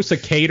supposed to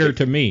cater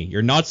to me.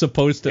 You're not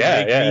supposed to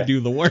make me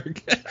do the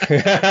work.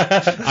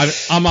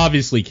 I'm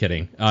obviously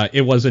kidding.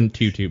 It wasn't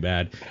too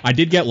bad. I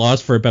did get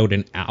lost for about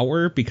an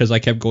hour because I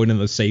kept going in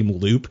the same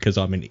loop because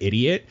I'm an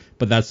idiot,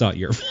 but that's not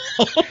your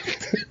fault.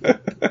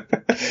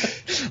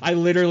 I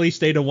literally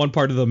stayed in one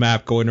part of the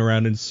map going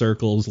around in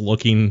circles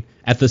looking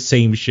at the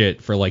same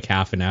shit for like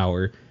half an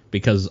hour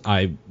because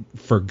I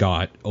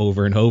forgot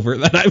over and over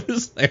that I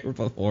was there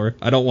before.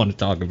 I don't want to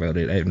talk about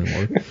it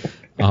anymore.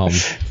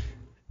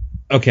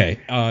 Okay.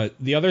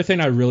 The other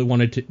thing I really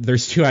wanted to...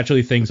 There's two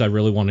actually things I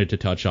really wanted to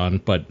touch on,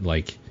 but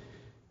like...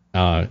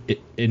 now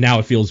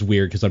it feels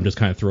weird because I'm just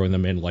kind of throwing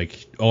them in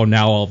like, oh,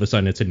 now all of a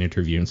sudden it's an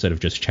interview instead of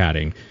just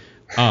chatting.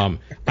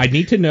 I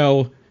need to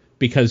know,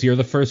 because you're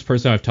the first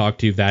person I've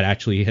talked to that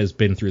actually has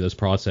been through this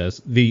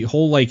process, the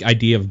whole like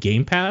idea of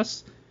Game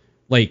Pass.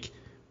 Like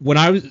when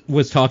I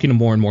was talking to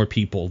more and more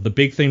people, the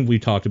big thing we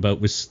talked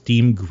about was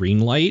Steam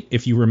Greenlight,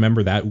 if you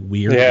remember that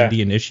weird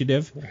indie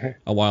initiative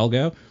a while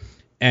ago.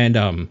 And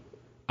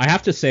I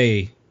have to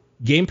say,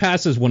 Game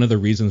Pass is one of the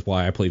reasons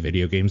why I play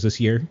video games this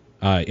year.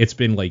 It's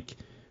been like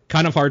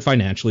kind of hard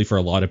financially for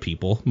a lot of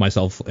people,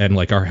 myself and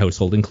like our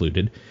household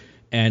included.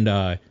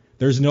 And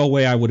there's no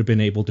way I would have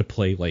been able to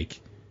play like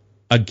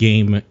a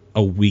game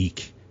a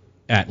week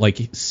at like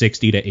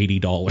 $60 to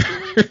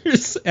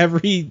 $80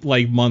 every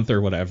like month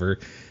or whatever.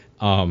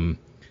 Do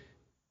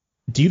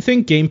you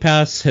think Game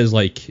Pass has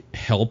like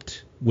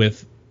helped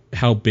with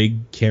how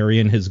big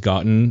Carrion has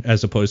gotten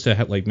as opposed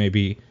to like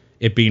maybe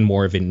it being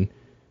more of an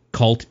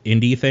cult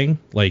indie thing?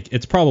 Like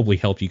it's probably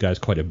helped you guys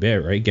quite a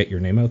bit, right? Get your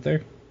name out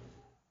there.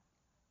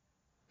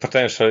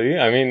 Potentially.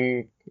 I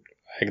mean,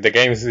 like the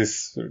games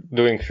is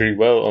doing pretty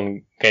well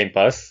on Game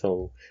Pass,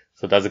 so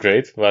that's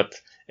great, but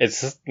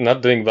it's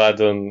not doing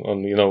bad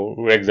on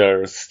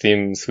regular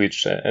Steam,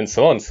 Switch, and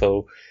so on.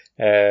 So,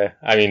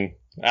 I mean,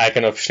 I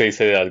can officially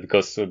say that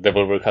because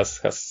Devolver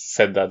has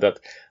said that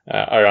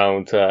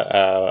around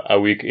a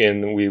week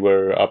in we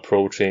were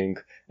approaching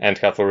and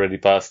have already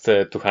passed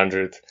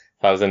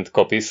 200,000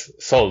 copies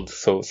sold.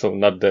 So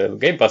not the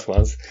Game Pass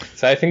ones.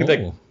 So I think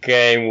the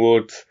game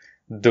would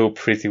do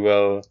pretty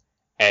well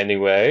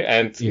anyway.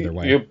 And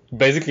you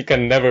basically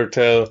can never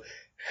tell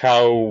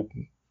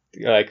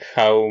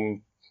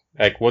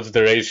what's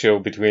the ratio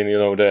between,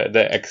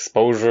 the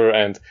exposure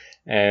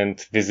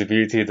and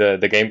visibility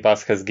the Game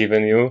Pass has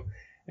given you,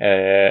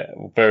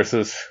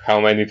 versus how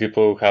many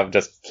people have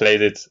just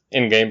played it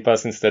in Game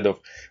Pass instead of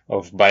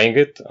buying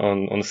it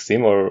on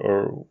Steam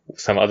or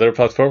some other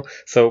platform.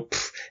 So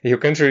you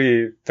can't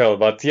really tell,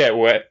 but in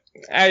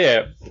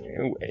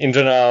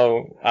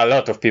general, a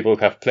lot of people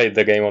have played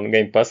the game on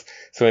Game Pass.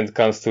 So when it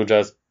comes to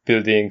just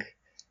building,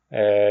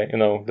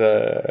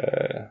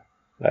 the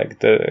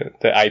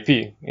IP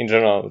in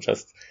general,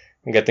 just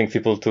getting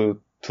people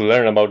to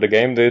learn about the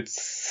game, it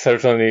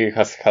certainly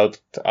has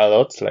helped a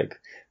lot. Like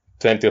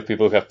plenty of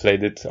people have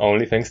played it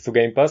only thanks to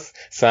Game Pass.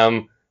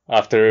 Some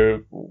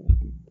after,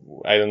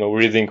 I don't know,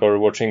 reading or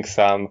watching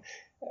some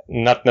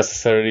not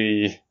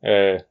necessarily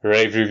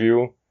rave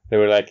review, they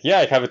were like, yeah,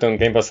 I have it on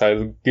Game Pass,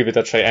 I'll give it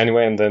a try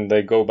anyway. And then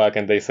they go back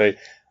and they say,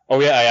 oh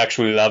yeah, I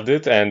actually loved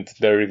it. And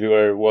the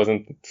reviewer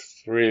wasn't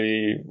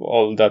really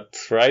all that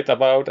right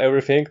about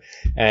everything.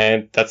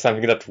 And that's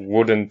something that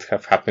wouldn't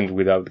have happened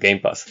without Game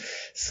Pass.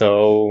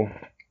 So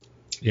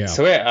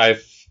I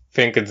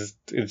think it's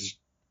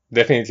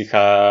definitely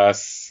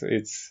has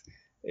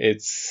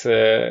its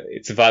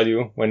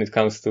value when it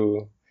comes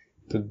to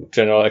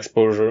general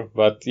exposure.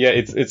 But yeah,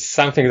 it's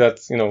something that,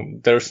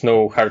 there's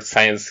no hard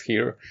science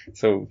here.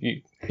 So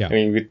I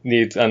mean, we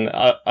need an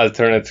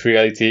alternate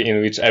reality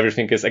in which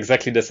everything is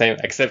exactly the same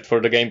except for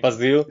the Game Pass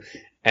deal.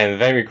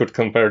 And then we could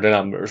compare the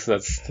numbers.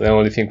 That's the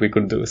only thing we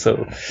could do.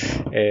 So,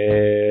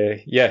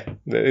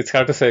 it's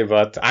hard to say,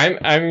 but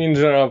I'm in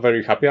general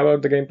very happy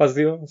about the Game Pass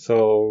deal.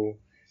 So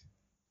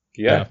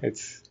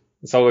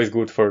it's always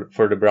good for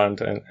the brand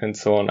and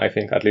so on. I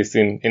think at least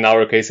in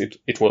our case,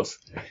 it was.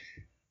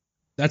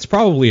 That's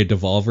probably a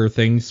Devolver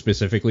thing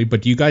specifically,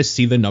 but do you guys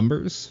see the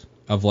numbers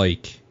of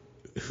like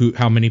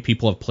how many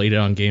people have played it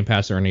on Game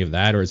Pass or any of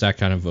that? Or is that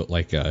kind of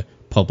like a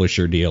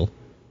publisher deal?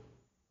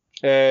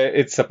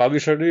 It's a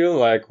publisher deal.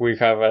 Like, we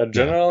have a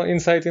general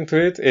insight into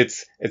it.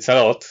 It's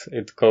a lot.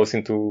 It goes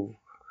into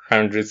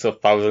hundreds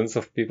of thousands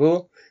of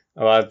people,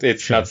 but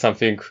it's not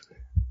something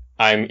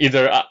I'm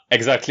either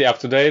exactly up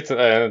to date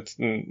and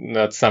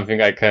not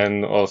something I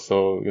can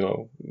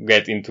also,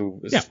 get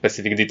into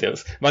specific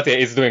details. But yeah,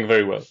 it's doing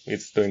very well.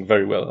 It's doing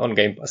very well on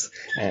Game Pass.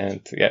 And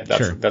yeah,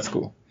 that's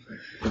cool.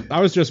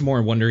 I was just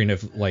more wondering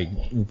if, like,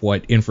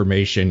 what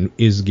information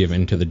is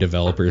given to the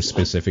developers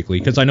specifically,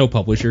 because I know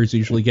publishers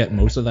usually get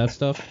most of that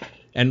stuff,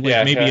 and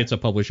maybe it's a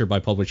publisher by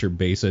publisher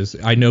basis.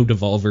 I know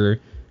Devolver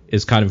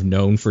is kind of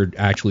known for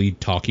actually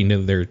talking to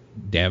their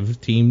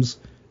dev teams.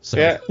 So,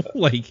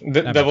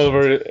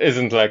 Devolver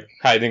isn't like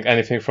hiding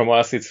anything from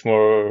us. It's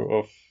more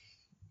of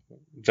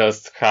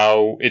just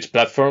how each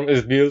platform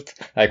is built.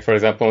 Like, for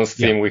example, on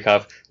Steam, we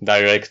have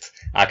direct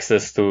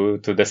access to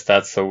the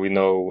stats, so we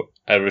know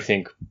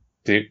everything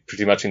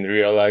pretty much in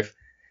real life,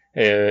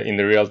 in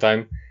the real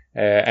time.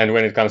 And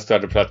when it comes to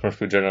other platforms,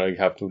 we generally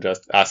have to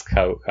just ask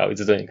how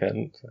it's doing,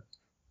 and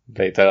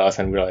they tell us,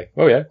 and we're like,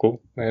 oh yeah,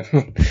 cool.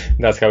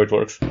 That's how it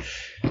works.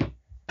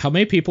 How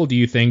many people do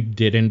you think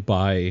didn't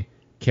buy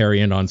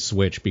Carrion on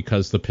Switch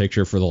because the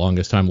picture for the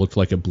longest time looked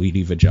like a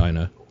bleedy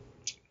vagina?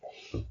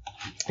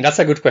 That's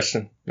a good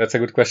question.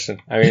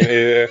 I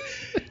mean,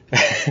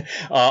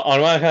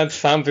 on one hand,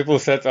 some people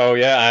said, oh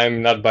yeah,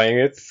 I'm not buying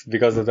it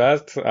because of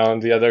that. On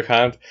the other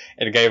hand,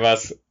 it gave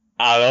us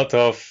a lot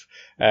of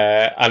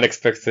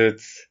unexpected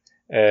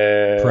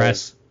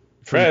press.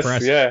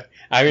 Yeah.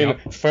 I mean,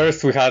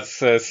 first we had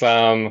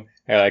some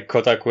like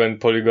Kotaku and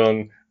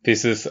Polygon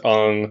pieces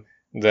on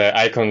the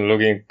icon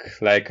looking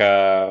like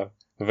a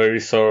very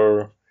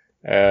sore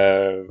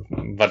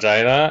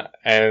vagina,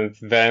 and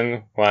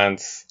then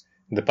once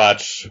the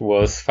patch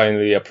was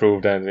finally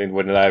approved and it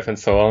went live and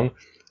so on,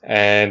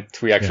 and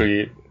we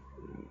actually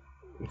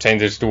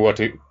changed it to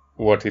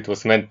what it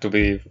was meant to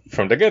be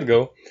from the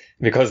get-go,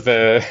 because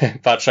the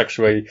patch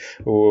actually,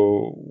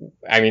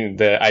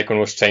 the icon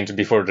was changed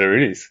before the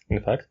release, in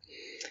fact.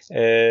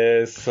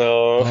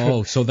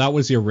 So that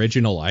was the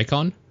original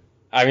icon?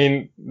 I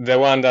mean, the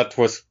one that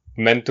was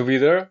meant to be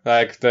there,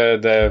 like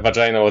the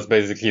vagina was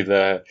basically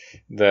the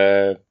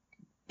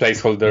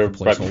placeholder,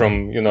 but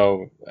from,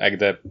 like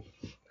the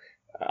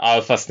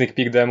alpha sneak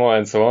peek demo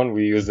and so on,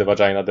 we use the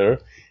vagina there,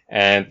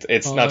 and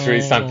it's not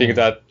really something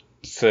that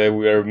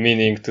we are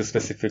meaning to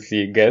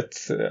specifically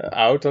get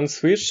out on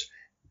Switch.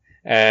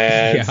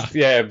 And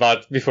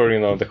but before,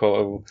 the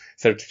whole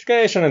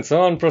certification and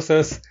so on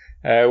process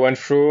went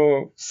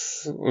through,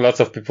 lots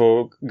of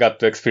people got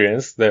to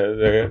experience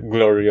the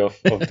glory of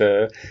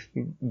the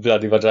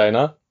bloody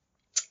vagina.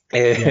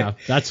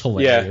 That's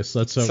hilarious.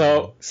 That's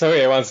so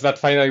once that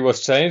finally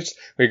was changed,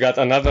 we got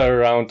another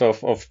round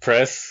of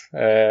press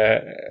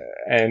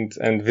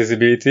and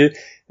visibility,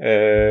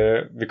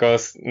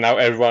 because now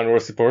everyone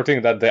was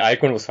reporting that the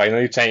icon was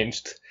finally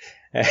changed.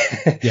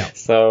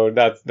 So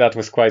that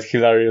was quite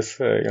hilarious,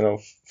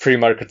 free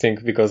marketing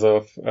because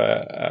of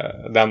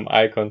damn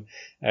icon.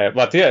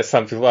 But yeah,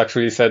 some people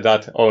actually said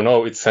that, oh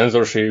no, it's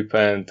censorship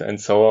and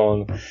so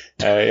on.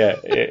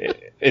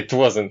 It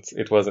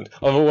wasn't.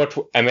 Although what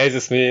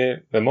amazes me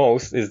the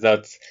most is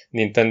that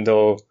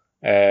Nintendo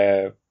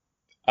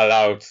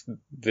allowed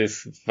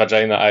this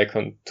vagina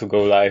icon to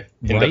go live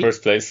in the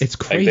first place. It's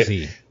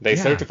crazy. Like they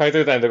certified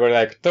it, and they were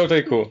like,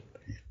 totally cool.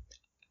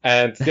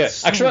 And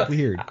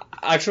weird.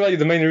 Actually,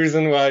 the main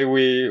reason why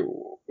we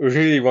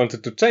really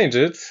wanted to change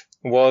it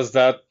was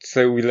that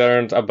we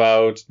learned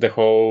about the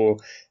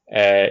whole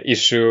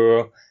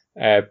issue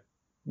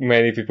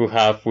many people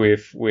have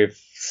with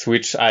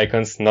Switch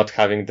icons not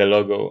having the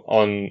logo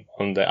on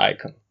the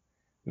icon.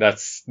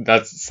 That's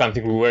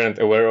something we weren't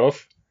aware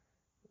of.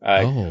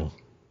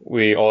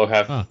 We all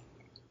have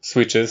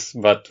Switches,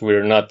 but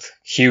we're not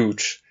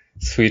huge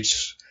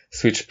Switch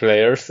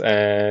players,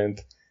 and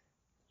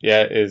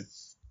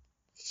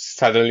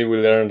suddenly we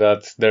learned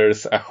that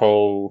there's a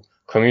whole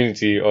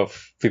community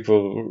of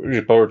people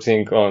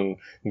reporting on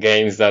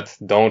games that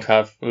don't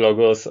have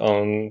logos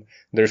on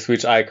their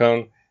Switch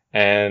icon,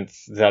 and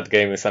that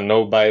game is a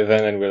no-buy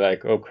then, and we're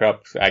like, oh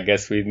crap, I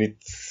guess we need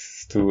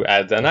to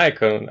add an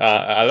icon,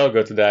 a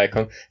logo to the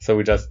icon. So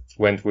we just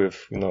went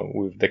with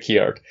the key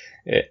art.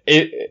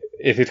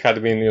 If it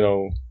had been,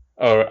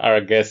 or I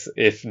guess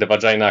if the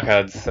vagina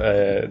had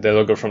the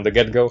logo from the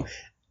get-go,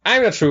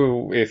 I'm not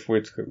sure if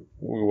we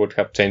would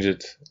have changed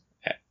it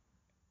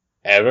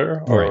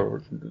ever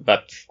or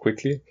that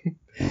quickly.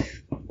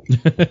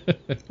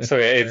 So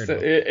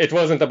it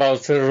wasn't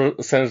about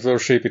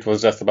censorship, it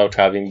was just about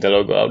having the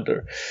logo out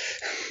there.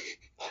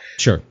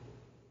 Sure.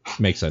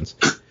 Makes sense.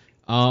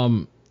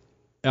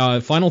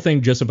 Final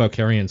thing just about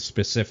Carrion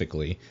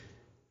specifically.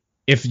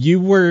 If you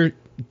were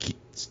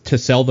to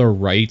sell the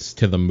rights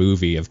to the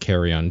movie of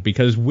Carrion,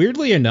 because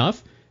weirdly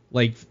enough,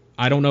 like,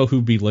 I don't know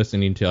who'd be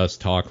listening to us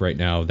talk right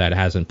now that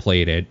hasn't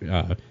played it.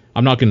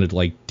 I'm not going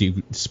to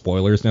do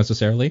spoilers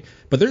necessarily,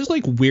 but there's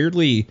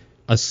weirdly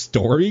a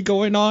story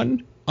going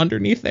on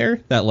underneath there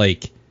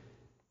that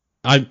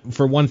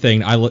for one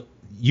thing,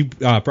 you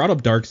brought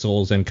up Dark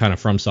Souls and kind of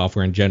From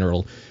Software in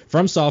general.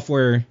 From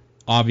Software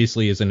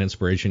obviously is an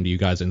inspiration to you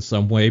guys in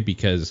some way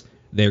because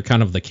they're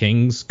kind of the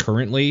kings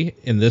currently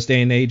in this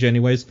day and age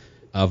anyways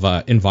of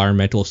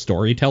environmental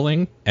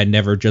storytelling and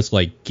never just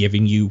like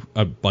giving you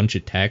a bunch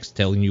of text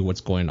telling you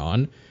what's going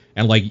on.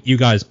 And like you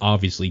guys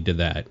obviously did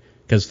that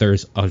because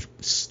there's a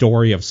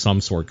story of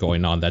some sort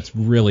going on that's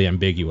really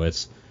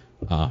ambiguous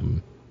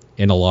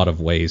in a lot of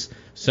ways.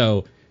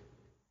 So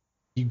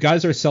you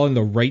guys are selling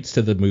the rights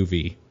to the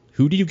movie.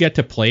 Who do you get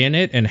to play in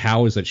it and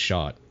how is it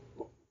shot?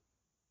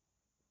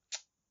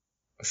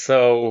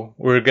 So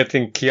we're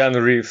getting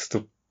Keanu Reeves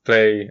to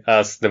play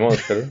as the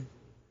monster.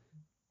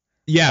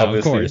 Yeah,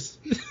 obviously. Of course.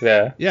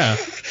 Yeah. Yeah.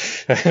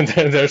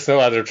 There's no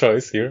other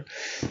choice here.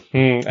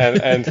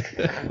 And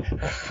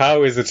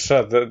how is it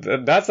shot?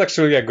 That's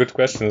actually a good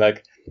question.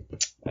 Like,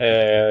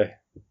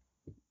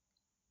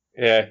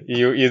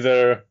 you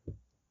either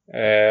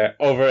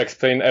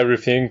over-explain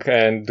everything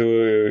and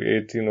do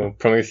it,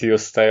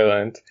 Prometheus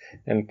style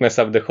and mess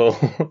up the whole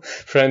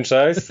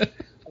franchise,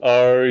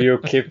 or you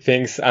keep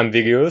things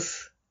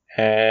ambiguous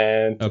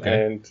and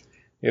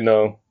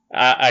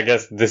I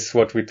guess this is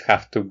what we'd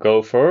have to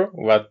go for,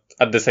 but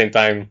at the same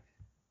time,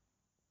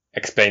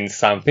 explain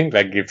something,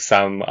 like give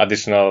some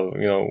additional,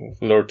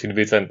 lore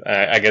tidbits, and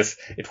I guess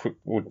it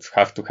would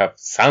have to have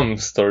some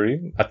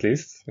story, at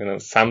least,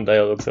 some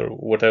dialogues or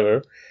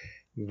whatever.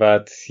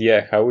 But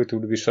yeah, how it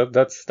would be shot,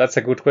 that's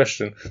a good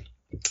question.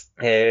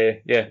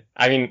 I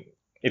mean,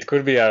 it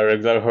could be a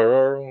regular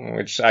horror,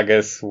 which I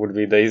guess would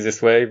be the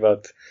easiest way,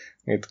 but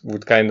it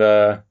would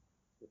kinda,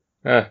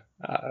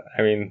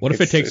 what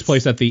if it takes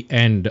place at the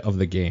end of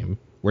the game,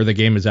 where the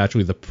game is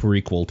actually the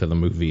prequel to the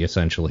movie,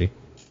 essentially?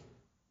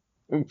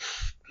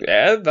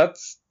 Yeah,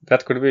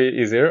 that could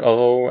be easier,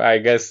 although I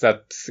guess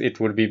that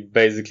it would be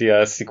basically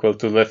a sequel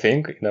to The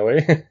Thing, in a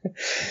way.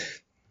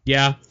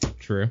 Yeah,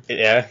 true.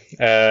 Yeah,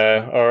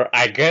 or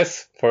I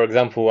guess, for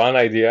example, one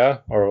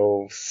idea,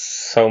 or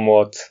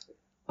somewhat,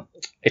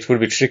 it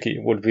would be tricky,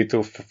 would be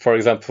to, for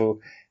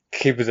example,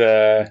 keep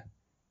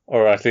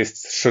or at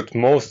least shoot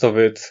most of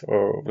it,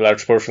 or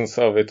large portions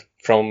of it,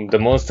 from the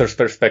monster's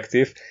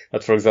perspective,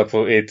 but for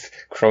example, it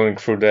crawling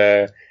through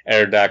the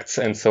air ducts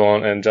and so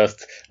on, and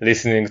just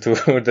listening to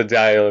the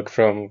dialogue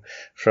from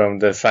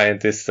the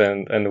scientists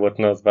and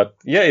whatnot. But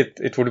yeah,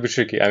 it would be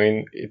tricky. I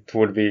mean, it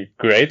would be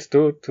great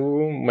to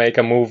make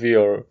a movie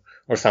or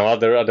some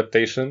other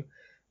adaptation,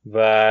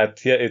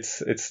 but yeah,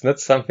 it's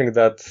not something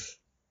that's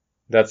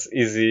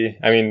easy.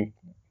 I mean,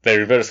 the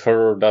reverse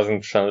horror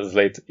doesn't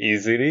translate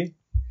easily,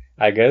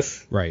 I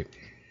guess. Right.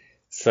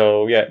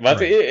 So yeah, but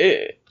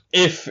right.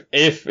 If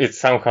it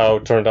somehow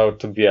turned out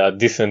to be a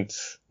decent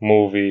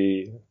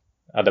movie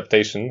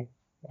adaptation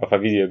of a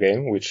video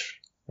game, which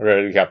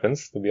rarely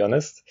happens, to be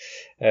honest,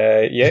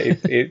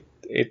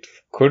 it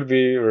could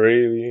be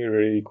really,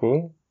 really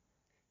cool.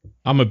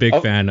 I'm a big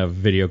fan of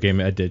video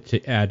game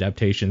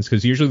adaptations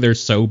because usually they're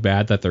so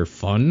bad that they're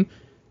fun,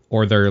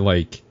 or they're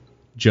like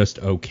just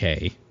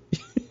okay,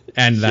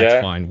 and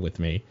that's fine with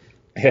me.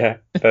 Yeah,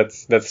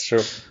 that's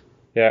true.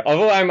 Yeah,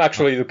 although I'm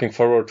actually looking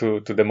forward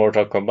to the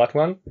Mortal Kombat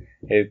one.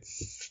 It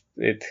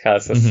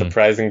has a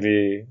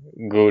surprisingly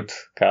good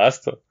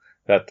cast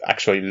that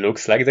actually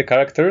looks like the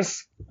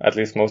characters, at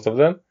least most of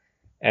them,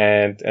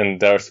 and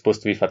there are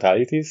supposed to be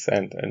fatalities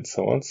and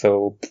so on.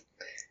 So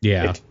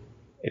yeah,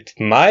 it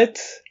might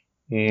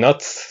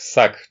not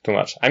suck too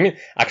much. I mean,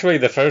 actually,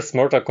 the first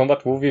Mortal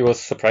Kombat movie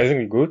was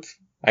surprisingly good.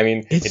 I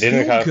mean, it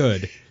didn't have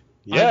good.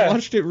 Yeah. I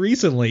watched it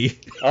recently.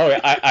 Oh,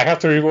 I have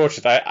to rewatch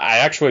it. I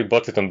actually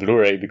bought it on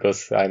Blu-ray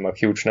because I'm a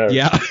huge nerd.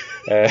 Yeah.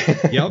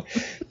 Yep.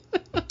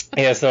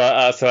 Yeah, so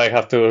I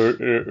have to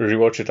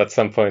rewatch it at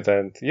some point,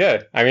 and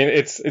yeah, I mean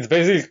it's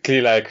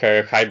basically like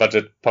a high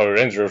budget Power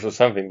Rangers or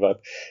something,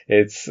 but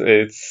it's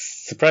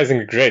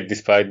surprisingly great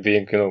despite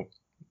being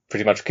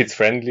pretty much kids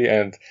friendly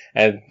and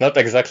not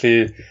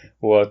exactly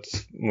what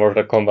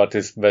Mortal Kombat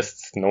is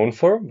best known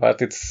for,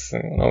 but it's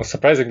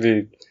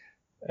surprisingly.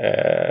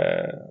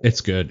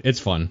 It's good. It's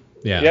fun.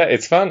 Yeah. Yeah,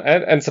 it's fun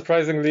and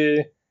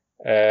surprisingly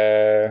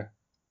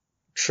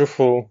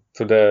truthful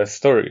to the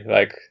story.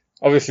 Like,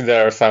 obviously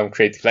there are some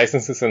creative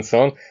licenses and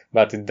so on,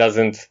 but it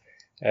doesn't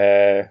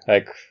turn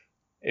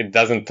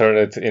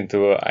it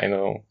into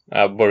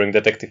a boring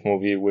detective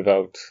movie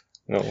without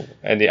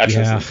any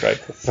action scenes, right?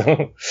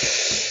 So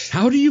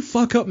how do you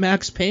fuck up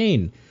Max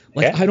Payne?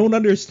 Like, I don't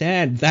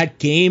understand. That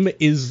game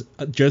is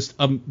just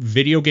a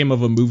video game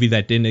of a movie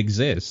that didn't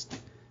exist.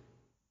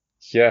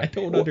 Yeah, I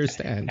don't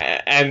understand.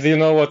 And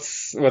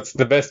what's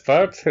the best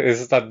part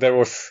is that there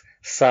was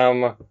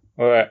some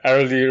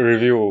early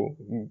review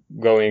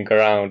going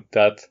around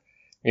that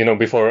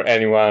before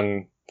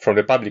anyone from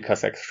the public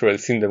has actually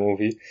seen the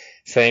movie,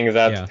 saying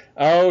that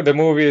the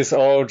movie is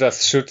all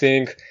just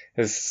shooting,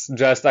 it's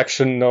just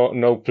action,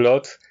 no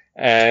plot.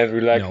 And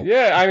we're like,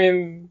 I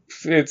mean,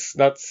 it's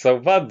not so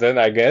bad then,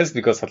 I guess,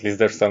 because at least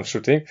there's some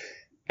shooting.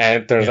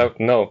 And it turns out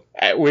no,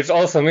 which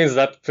also means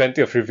that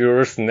plenty of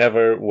reviewers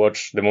never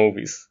watch the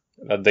movies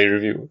that they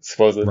review,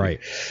 supposedly.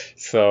 Right.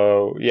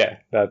 So yeah,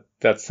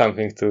 that's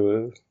something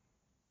to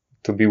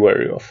to be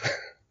wary of.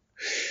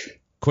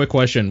 Quick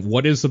question.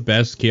 What is the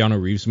best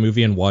Keanu Reeves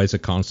movie and why is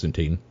it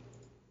Constantine?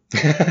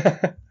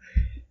 I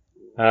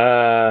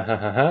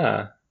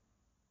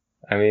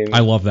mean, I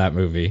love that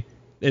movie.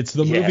 It's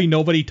the movie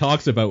nobody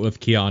talks about with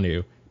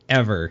Keanu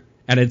ever,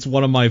 and it's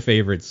one of my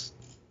favorites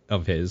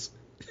of his.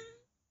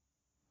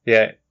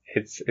 Yeah,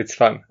 it's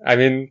fun. I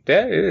mean,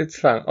 yeah, it's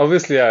fun.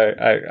 Obviously,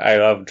 I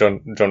love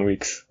John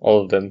Wick's,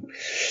 all of them.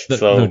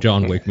 The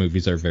John Wick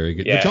movies are very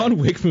good. Yeah. The John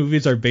Wick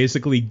movies are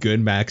basically good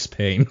Max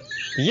Payne.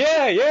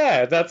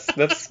 Yeah, that's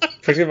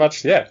pretty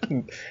much, yeah.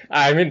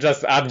 I mean,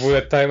 just add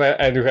bullet time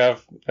and you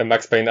have a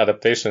Max Payne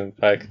adaptation.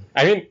 Like,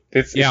 I mean,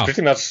 it's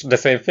pretty much the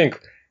same thing.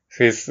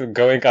 He's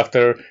going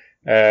after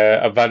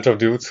a bunch of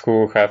dudes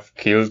who have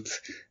killed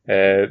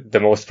the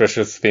most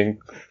precious thing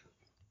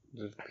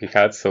he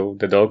had, so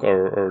the dog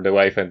or the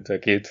wife and the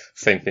kid,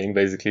 same thing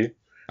basically.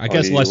 I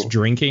guess less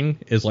drinking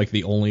is like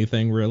the only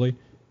thing really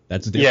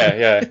that's different.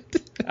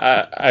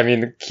 Yeah. I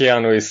mean,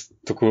 Keanu is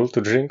too cool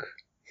to drink.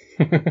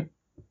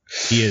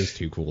 He is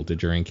too cool to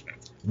drink.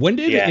 When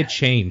did it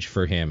change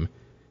for him?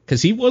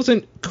 Because he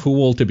wasn't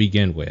cool to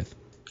begin with.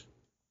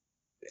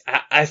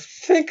 I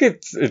think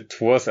it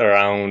was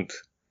around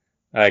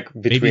like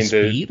between maybe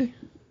Speed?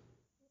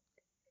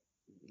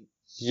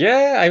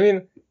 Yeah, I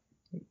mean,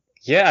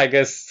 yeah, I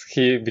guess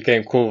he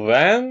became cool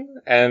then,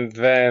 and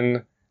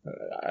then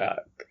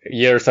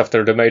years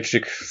after The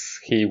Matrix,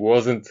 he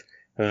wasn't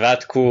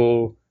that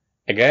cool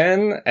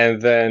again,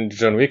 and then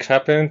John Wick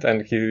happened,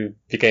 and he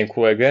became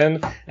cool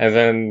again, and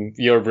then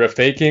You're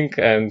Breathtaking,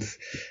 and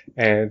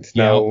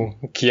now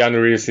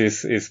Keanu Reeves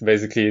is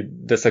basically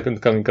the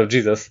second coming of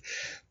Jesus.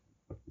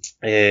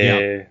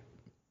 Yeah,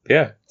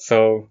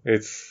 so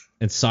it's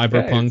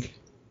Cyberpunk.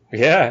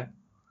 Yeah.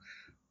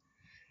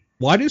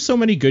 Why do so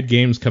many good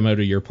games come out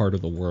of your part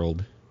of the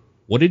world?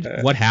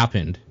 What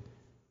happened?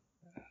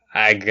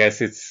 I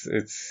guess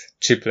it's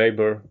cheap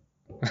labor.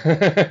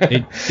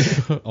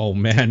 Oh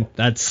man,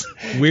 that's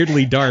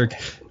weirdly dark.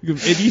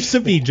 It used to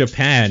be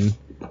Japan,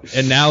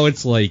 and now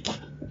it's like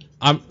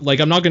I'm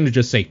not going to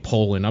just say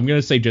Poland. I'm going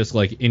to say just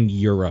like in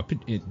Europe,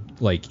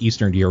 like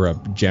Eastern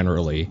Europe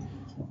generally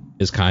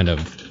is kind of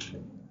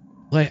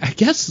like, I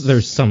guess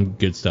there's some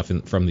good stuff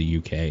from the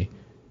UK,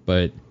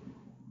 but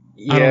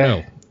I don't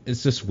know.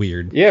 It's just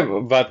weird. Yeah,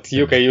 but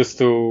UK used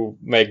to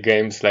make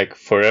games like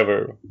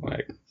forever.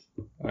 Like,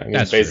 I mean,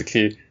 that's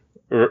basically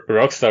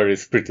Rockstar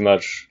is pretty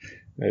much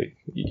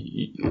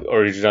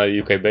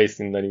originally UK based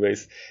in many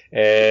ways,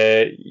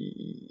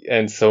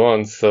 and so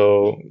on.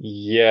 So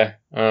yeah,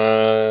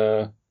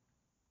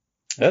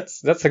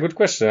 that's a good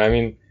question. I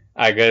mean,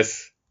 I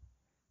guess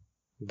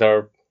there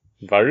are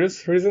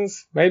various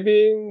reasons.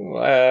 Maybe,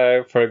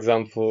 for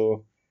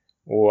example,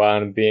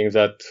 one being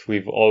that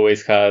we've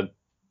always had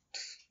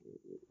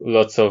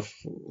lots of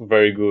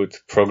very good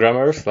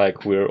programmers.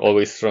 Like, we're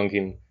always strong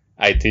in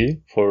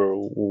IT for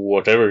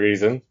whatever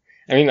reason.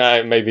 I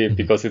mean, maybe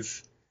because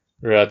it's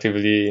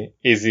relatively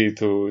easy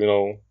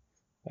to,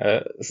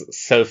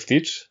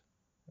 self-teach.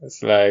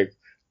 It's like,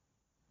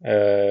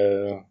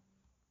 I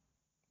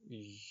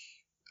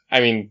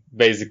mean,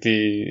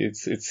 basically,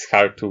 it's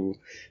hard to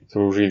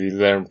really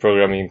learn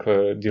programming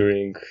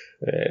during,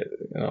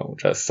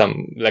 just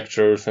some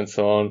lectures and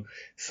so on.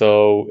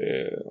 So,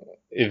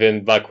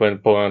 even back when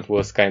Poland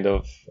was kind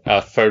of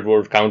a third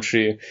world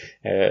country,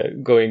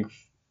 going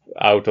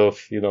out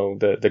of,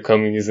 the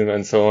communism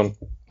and so on,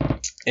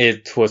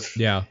 it was,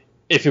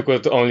 if you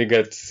could only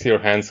get your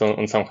hands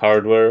on some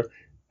hardware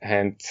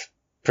and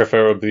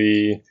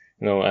preferably,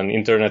 an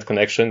internet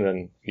connection,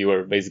 then you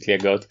were basically a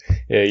god.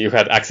 You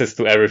had access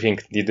to everything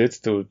needed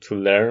to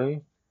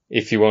learn,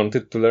 if you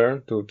wanted to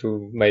learn,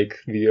 to make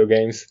video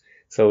games.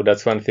 So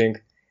that's one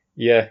thing.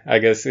 Yeah, I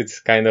guess it's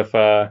kind of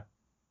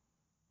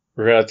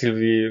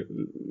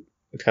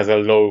it has a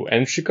low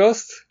entry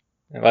cost.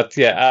 But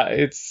yeah,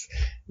 it's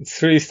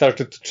really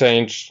started to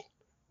change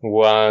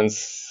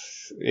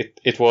once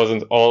it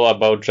wasn't all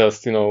about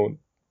just,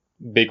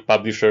 big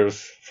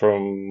publishers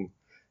from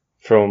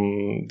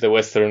the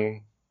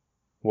Western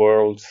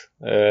world,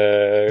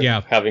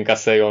 having a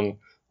say on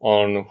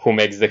who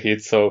makes the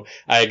hit. So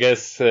I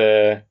guess,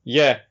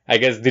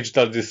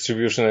 digital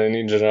distribution and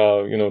in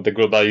general, the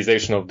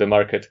globalization of the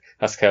market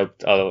has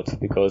helped a lot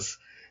because,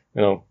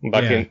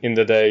 back in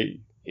the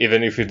day,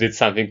 even if you did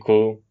something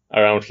cool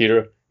around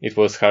here, it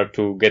was hard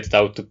to get it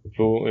out to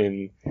people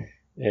in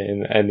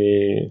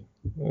any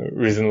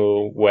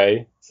reasonable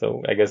way.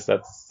 So I guess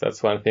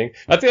that's one thing.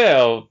 But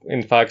yeah,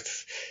 in fact,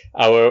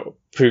 our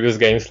previous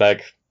games,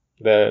 like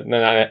the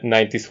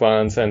 90s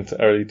ones and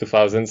early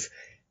 2000s,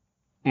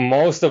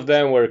 most of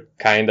them were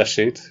kinda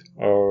shit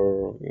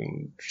or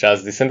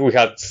just decent. We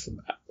had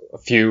a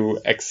few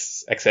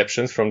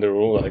exceptions from the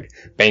rule, like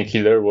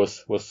Painkiller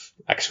was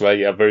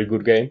actually a very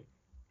good game.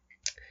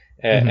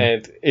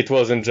 And it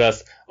wasn't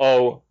just,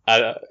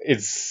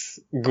 it's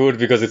good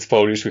because it's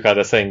Polish. We had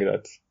a saying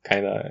that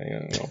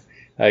kinda,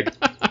 like,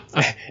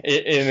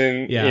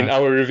 in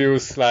our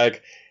reviews,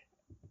 like,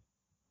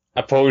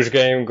 a Polish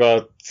game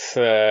got,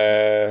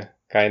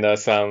 kinda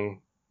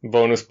some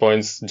bonus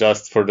points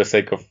just for the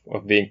sake of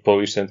being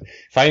Polish and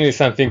finally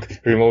something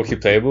remotely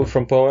playable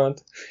from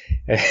Poland.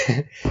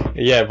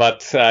 Yeah,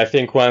 but I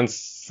think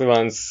once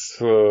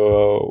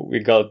we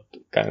got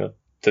kind of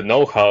the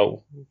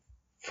know-how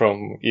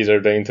from either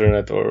the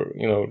internet or,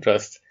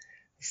 just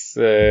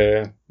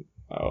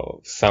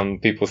some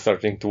people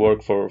starting to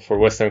work for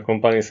Western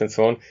companies and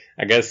so on,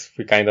 I guess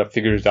we kind of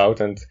figured it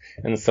out and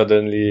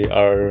suddenly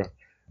are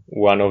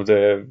one of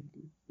the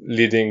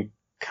leading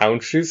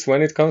countries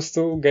when it comes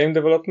to game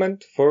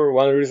development for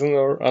one reason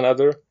or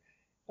another.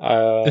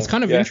 It's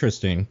kind of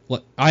interesting.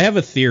 I have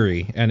a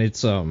theory, and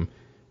it's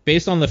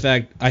based on the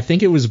fact I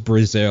think it was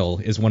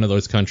Brazil is one of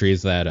those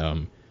countries that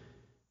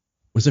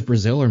was it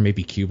Brazil or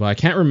maybe Cuba? I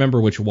can't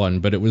remember which one,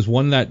 but it was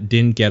one that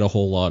didn't get a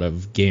whole lot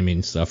of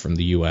gaming stuff from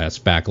the US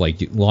back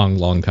like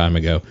long time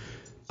ago.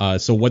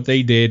 So what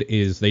they did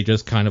is they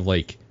just kind of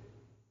like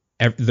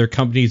their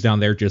companies down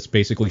there just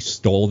basically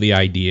stole the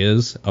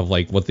ideas of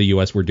like what the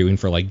US were doing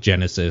for like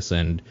Genesis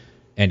and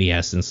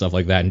NES and stuff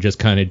like that, and just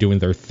kind of doing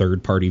their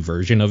third party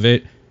version of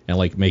it and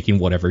like making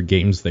whatever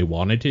games they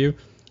wanted to.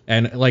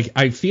 And like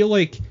I feel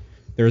like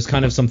there's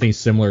kind of something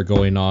similar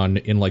going on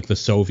in like the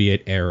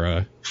Soviet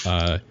era,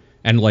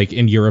 and like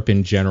in Europe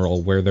in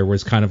general, where there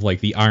was kind of like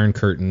the Iron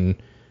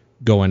Curtain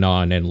going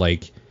on, and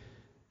like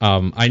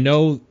I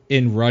know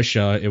in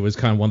Russia it was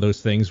kind of one of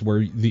those things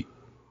where the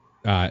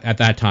at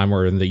that time,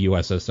 or in the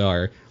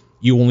USSR,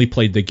 you only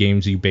played the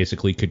games you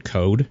basically could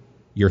code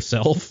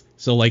yourself.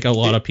 So like a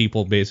lot of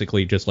people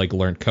basically just like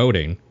learned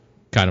coding,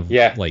 kind of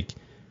like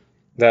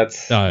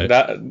that's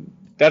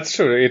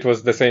true. It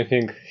was the same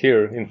thing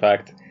here, in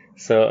fact.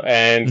 So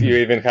and you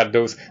even had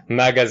those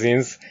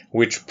magazines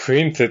which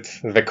printed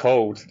the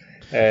code.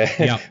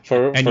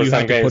 For you some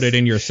had to put it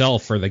in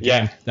yourself for the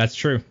game. That's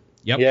true.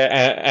 Yep. Yeah,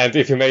 and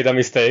if you made a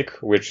mistake,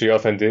 which you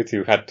often did,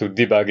 you had to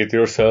debug it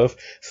yourself.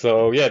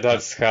 So yeah,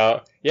 that's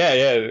how.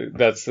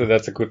 That's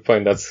a good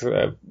point. That's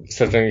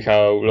certainly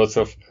how lots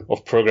of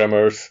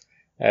programmers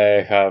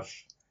have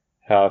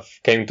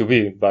came to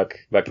be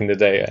back in the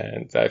day,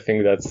 and I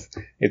think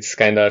it's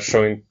kind of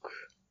showing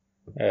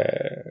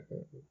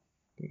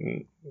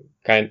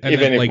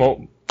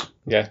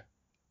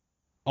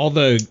all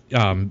the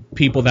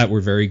people that were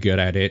very good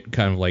at it,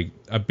 kind of like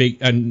a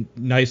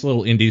nice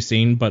little indie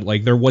scene, but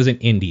like there wasn't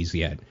indies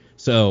yet,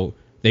 so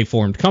they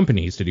formed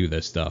companies to do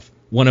this stuff.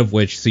 One of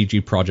which,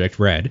 CG Project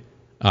Red,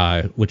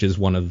 which is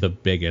one of the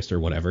biggest or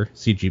whatever,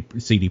 CD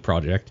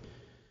Projekt.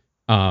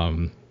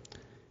 I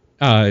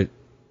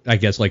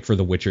guess like for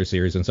the Witcher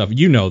series and stuff,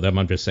 you know them.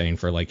 I'm just saying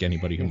for like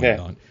anybody who might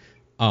not.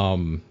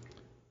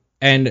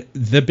 And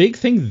the big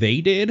thing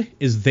they did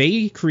is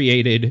they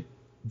created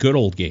Good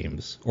Old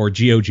Games, or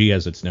GOG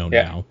as it's known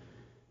now,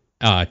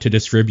 to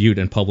distribute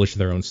and publish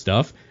their own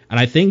stuff. And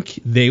I think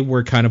they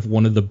were kind of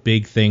one of the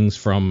big things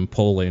from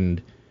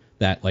Poland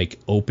that like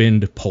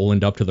opened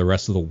Poland up to the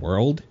rest of the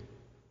world.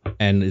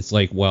 And it's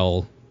like,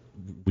 well,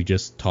 we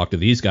just talked to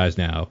these guys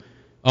now.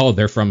 Oh,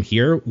 they're from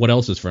here? What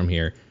else is from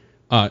here?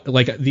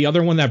 Like the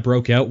other one that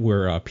broke out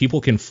where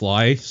People Can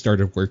Fly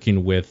started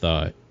working with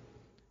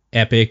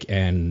Epic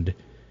and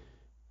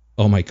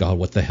oh my god,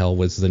 what the hell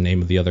was the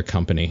name of the other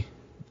company?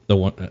 The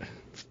one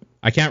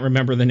I can't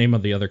remember the name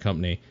of the other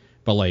company,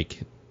 but like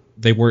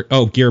they were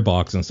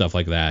Gearbox and stuff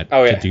like that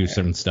to do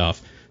some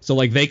stuff. So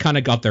like they kind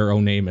of got their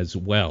own name as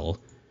well.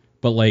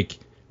 But like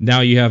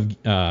now you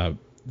have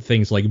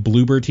things like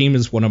Bloober Team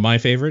is one of my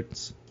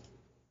favorites.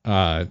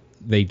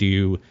 They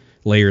do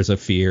Layers of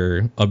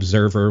Fear.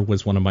 Observer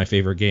was one of my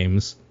favorite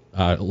games.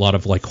 A lot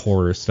of like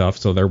horror stuff,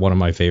 so they're one of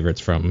my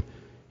favorites from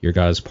your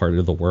guys' part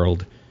of the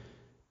world.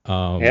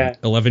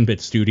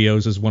 11-Bit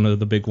Studios is one of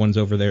the big ones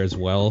over there as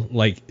well.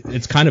 Like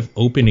it's kind of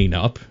opening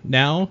up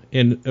now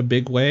in a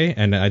big way,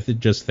 and I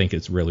just think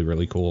it's really,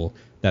 really cool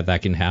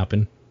that can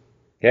happen.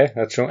 Yeah,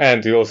 that's true.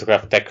 And you also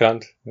have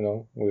Techland,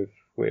 with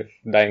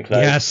Dying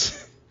Light.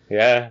 Yes.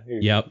 Yeah.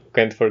 Yep.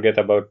 Can't forget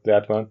about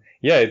that one.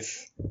 Yeah,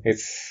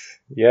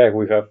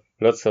 we have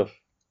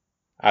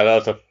a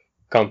lot of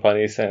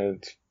companies,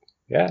 and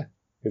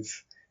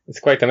it's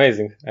quite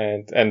amazing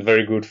and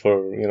very good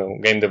for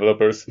game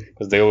developers,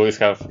 because they always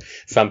have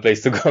some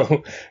place to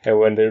go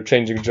when they're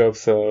changing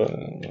jobs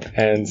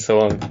and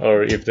so on.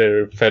 Or if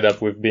they're fed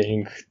up with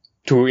being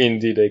too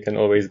indie, they can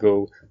always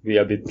go be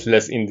a bit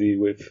less indie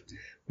with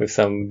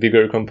some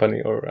bigger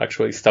company, or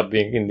actually stop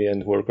being indie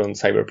and work on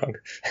Cyberpunk.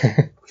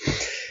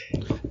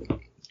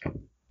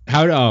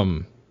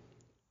 I'm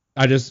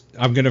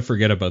gonna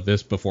forget about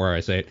this before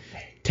I say it.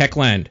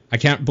 Techland. I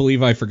can't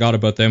believe I forgot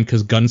about them,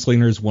 because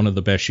Gunslinger is one of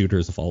the best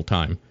shooters of all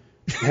time.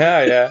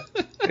 Yeah.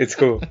 It's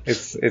cool.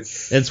 It's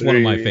really, one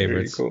of my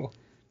favorites. Really cool.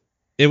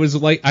 It was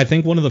like, I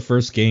think one of the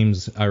first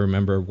games I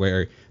remember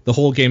where the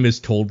whole game is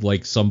told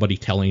like somebody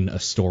telling a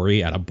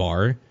story at a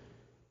bar.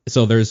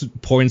 So there's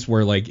points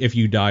where like if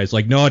you die, it's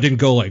like, no, it didn't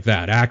go like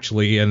that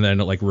actually, and then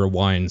it like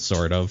rewinds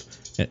sort of,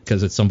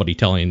 because it's somebody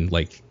telling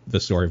like the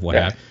story of what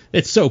happened.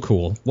 It's so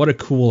cool. What a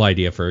cool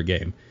idea for a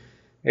game.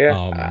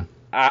 Yeah.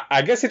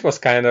 I guess it was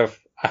kind of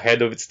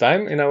ahead of its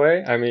time in a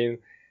way. I mean,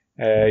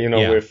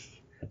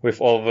 with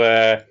all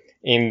the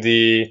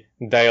indie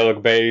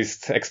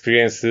dialogue-based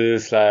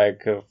experiences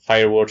like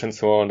Firewatch and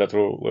so on that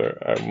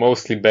are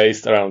mostly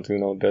based around,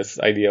 this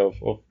idea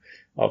of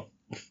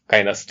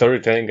kind of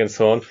storytelling and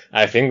so on.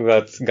 I think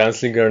that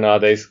Gunslinger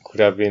nowadays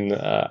could have been,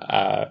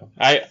 I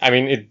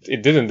mean,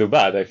 it didn't do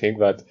bad, I think,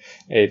 but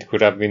it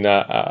could have been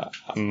a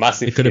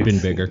massive It could have hit.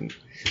 been bigger.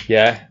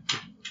 Yeah.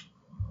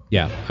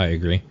 Yeah, I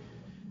agree.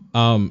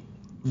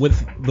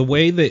 With the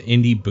way the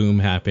indie boom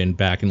happened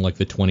back in like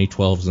the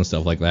 2012s and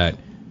stuff like that,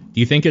 do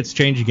you think it's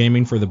changed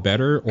gaming for the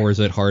better, or is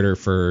it harder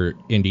for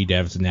indie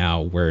devs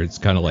now, where it's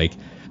kind of like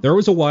there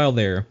was a while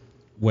there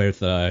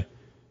with Edmund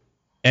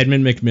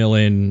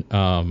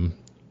McMillan,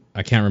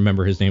 I can't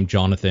remember his name,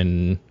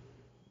 Jonathan,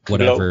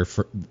 whatever.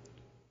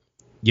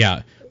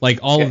 Yeah, like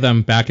all of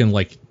them back in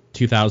like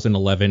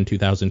 2011,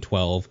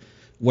 2012,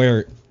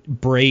 where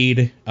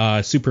Braid,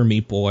 Super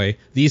Meat Boy,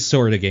 these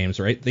sort of games,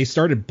 right? They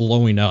started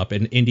blowing up,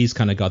 and indies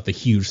kind of got the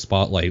huge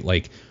spotlight.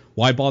 Like,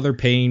 why bother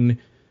paying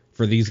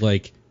for these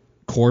like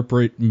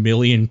corporate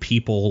million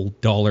people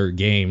dollar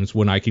games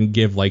when I can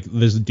give like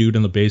this dude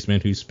in the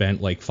basement who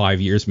spent like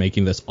 5 years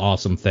making this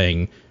awesome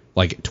thing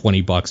like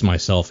 $20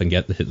 myself and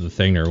get the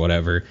thing or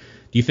whatever? Do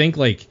you think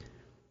like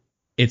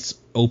it's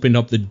opened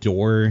up the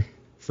door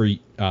for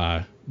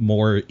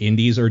more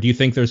indies, or do you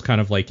think there's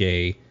kind of like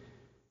a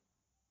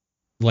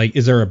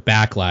is there a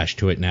backlash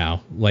to it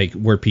now, like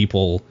where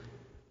people,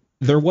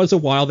 there was a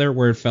while there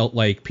where it felt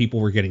like people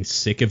were getting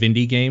sick of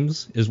indie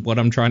games, is what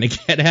I'm trying to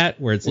get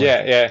at, where it's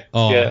like,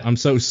 I'm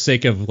so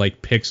sick of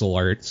like pixel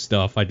art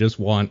stuff. I just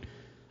want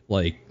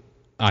like,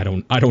 I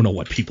don't know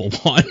what people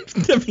want,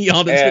 to be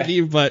honest with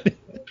you, but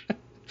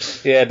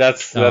yeah,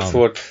 that's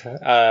what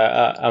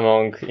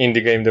among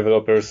indie game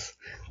developers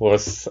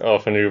was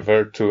often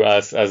referred to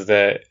as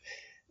the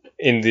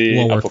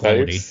indie lower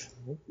apocalypse.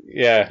 quality.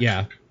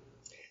 Yeah.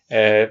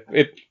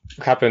 It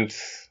happened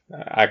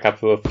a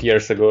couple of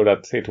years ago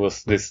that it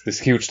was this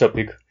huge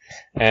topic,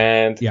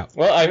 and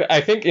well,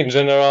 I think in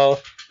general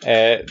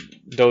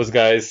those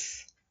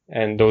guys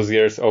and those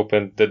years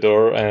opened the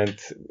door, and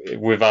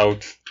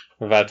without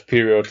that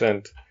period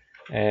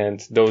and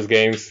those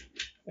games,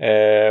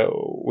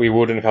 we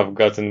wouldn't have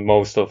gotten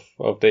most of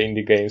the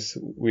indie games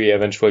we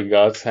eventually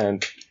got,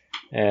 and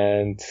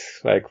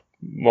like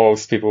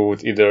most people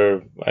would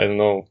either, I don't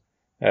know,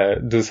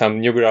 do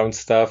some Newground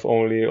stuff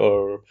only,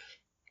 or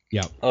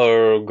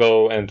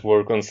go and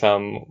work on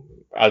some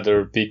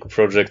other big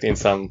project in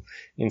some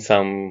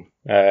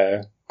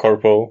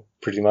corpo,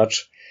 pretty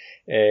much.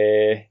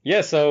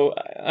 So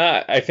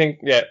I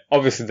think,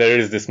 obviously there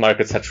is this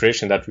market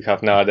saturation that we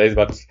have nowadays,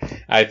 but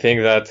I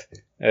think that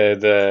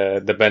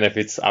the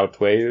benefits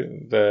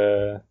outweigh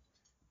the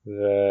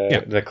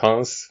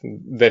cons,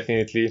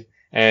 definitely.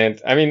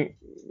 And I mean,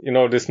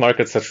 this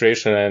market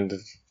saturation, and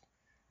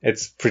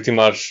it's pretty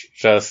much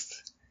just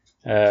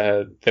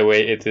the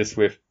way it is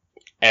with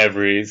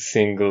every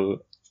single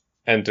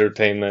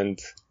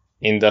entertainment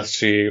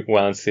industry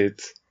once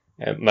it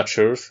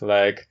matures.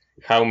 Like,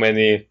 how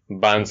many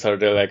bands are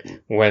there? Like,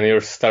 when you're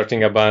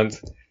starting a band,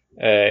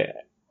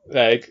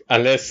 like,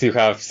 unless you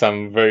have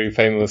some very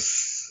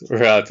famous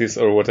relatives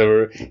or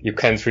whatever, you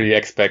can't really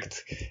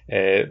expect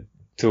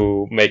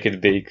to make it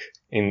big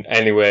in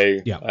any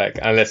way. Like,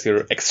 unless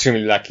you're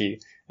extremely lucky.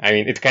 I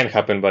mean, it can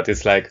happen, but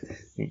it's like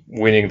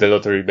winning the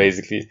lottery,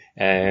 basically.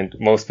 And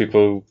most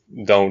people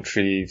don't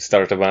really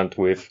start a band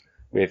with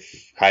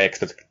high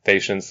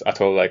expectations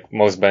at all. Like,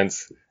 most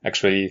bands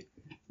actually,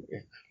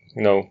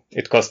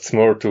 it costs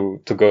more to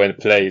go and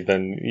play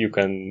than you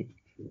can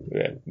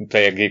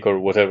play a gig or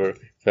whatever,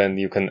 than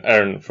you can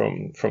earn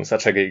from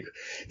such a gig.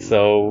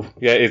 So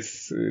yeah,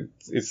 it's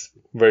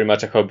very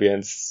much a hobby.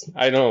 And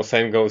I don't know,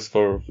 same goes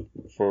for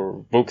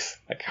books.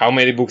 Like, how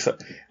many books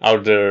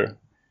out there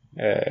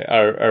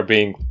are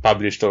being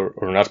published or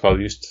not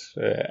published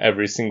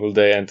every single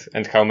day,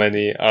 and how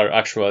many are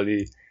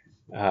actually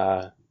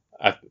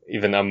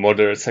even a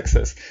moderate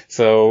success.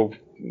 So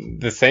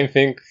the same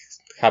thing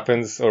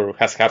happens, or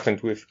has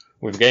happened with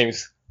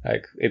games.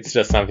 Like, it's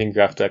just something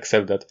you have to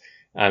accept, that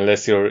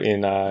unless you're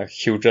in a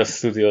huge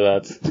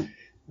studio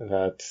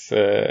that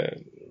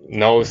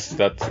knows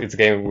that its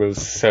game will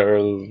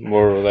sell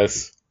more or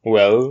less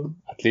well,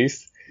 at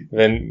least,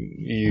 then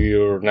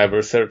you're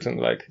never certain.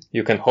 Like,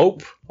 you can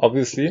hope,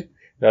 obviously,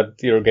 that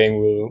your game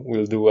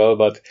will do well,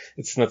 but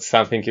it's not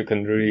something you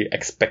can really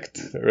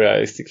expect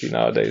realistically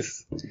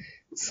nowadays.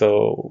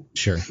 So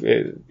sure,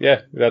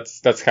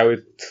 that's how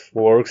it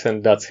works,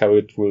 and that's how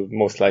it will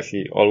most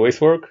likely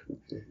always work.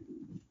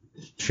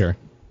 Sure.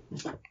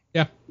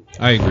 Yeah,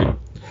 I agree.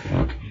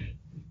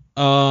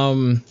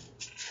 All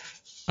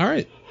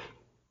right.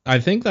 I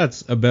think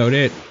that's about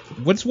it.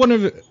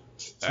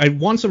 I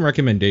want some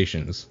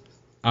recommendations.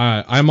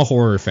 I'm a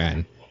horror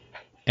fan,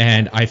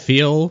 and I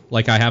feel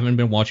like I haven't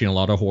been watching a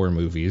lot of horror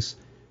movies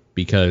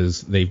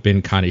because they've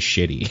been kind of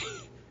shitty.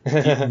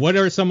 What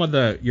are some of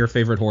your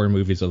favorite horror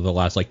movies of the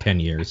last 10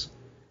 years?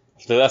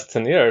 The last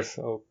 10 years?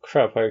 Oh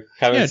crap, I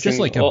haven't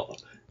seen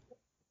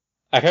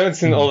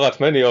all that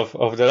many of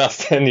the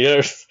last 10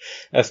 years,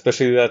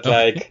 especially that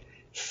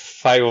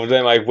 5 of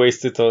them I've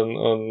wasted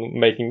on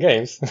making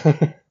games.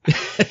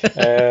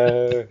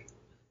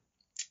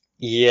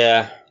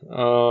 Yeah.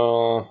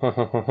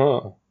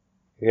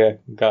 Yeah,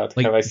 God,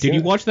 Like, have I seen did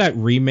you it? watch that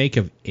remake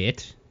of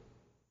It?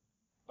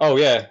 Oh,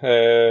 yeah,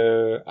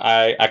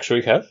 I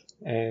actually have.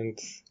 And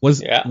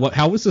yeah.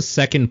 How was the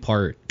second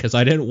part? Because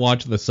I didn't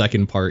watch the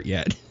second part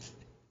yet.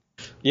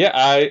 Yeah,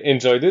 I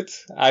enjoyed it.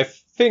 I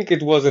think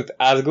it wasn't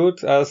as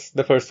good as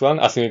the first one.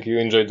 I think you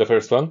enjoyed the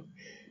first one.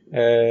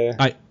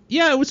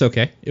 Yeah, it was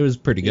okay. It was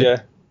pretty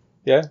good.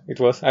 Yeah, it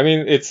was. I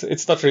mean,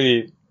 it's not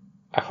really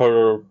a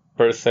horror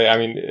per se. I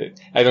mean,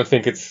 I don't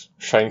think it's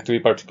trying to be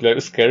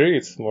particularly scary.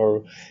 It's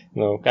more,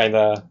 kind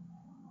of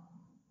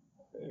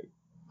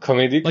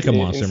comedic Like a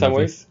monster in some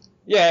movie. ways.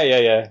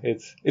 Yeah.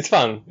 It's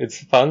fun.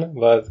 It's fun,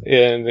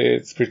 and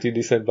it's pretty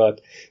decent,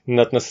 but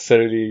not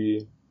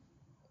necessarily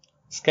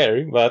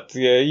scary. But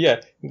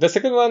yeah. The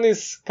second one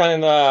is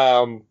kind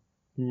of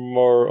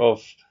more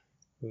of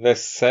the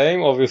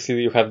same.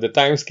 Obviously, you have the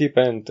time skip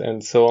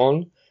and so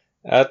on.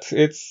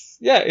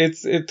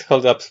 It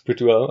holds up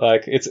pretty well.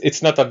 Like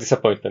it's not a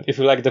disappointment. If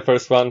you like the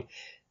first one,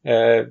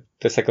 the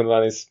second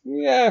one is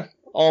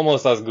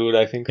almost as good,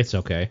 I think. It's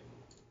okay.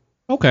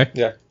 Okay.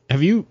 Yeah.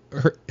 Have you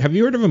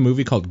heard of a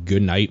movie called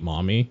Good Night,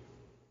 Mommy?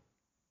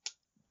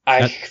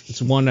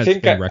 It's one that's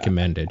been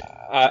recommended.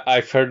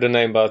 I've heard the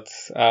name, but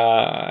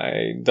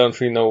I don't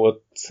really know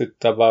what's it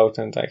about,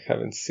 and I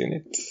haven't seen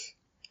it.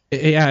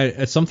 Yeah,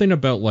 it's something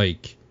about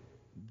like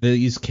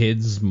these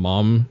kids'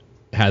 mom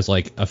has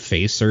like a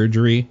face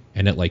surgery,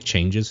 and it like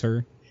changes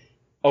her.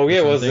 Oh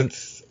yeah, was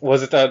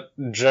it a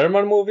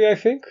German movie? I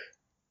think,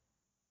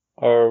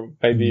 or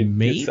maybe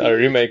it's a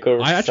remake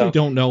or. I actually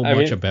don't know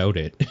much about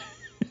it.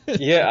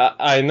 Yeah,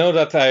 I know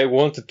that I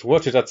wanted to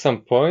watch it at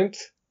some point,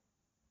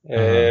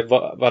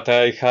 but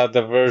I had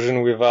a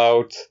version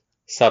without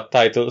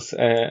subtitles,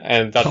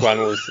 and that one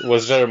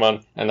was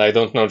German, and I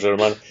don't know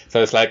German,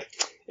 so it's like,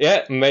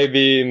 yeah,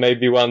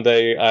 maybe one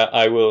day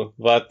I will.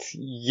 But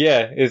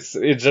yeah, it's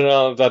in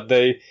general that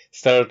they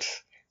start,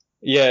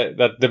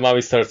 that the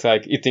mommy starts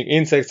like eating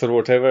insects or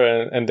whatever,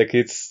 and the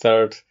kids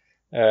start.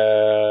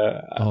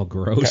 Oh,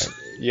 gross.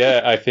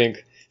 Yeah, I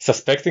think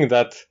suspecting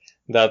that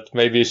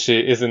maybe she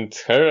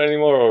isn't her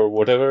anymore or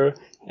whatever.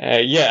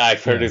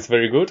 I've heard it's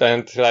very good,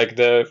 and like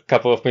the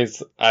couple of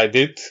minutes I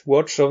did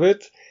watch of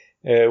it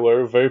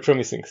were very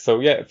promising. So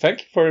yeah,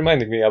 thank you for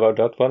reminding me about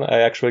that one. I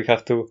actually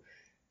have to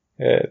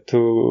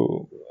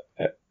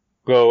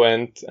go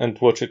and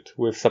watch it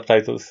with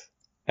subtitles.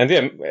 And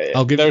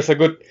there's a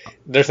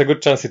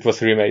good chance it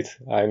was remade.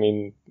 I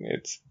mean,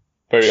 it's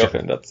very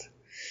often that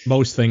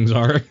most things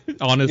are,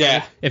 honestly.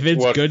 Yeah. If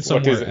it's good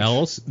somewhere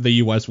else, the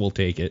US will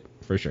take it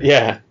for sure.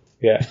 Yeah.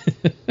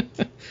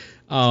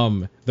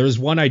 There's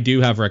one I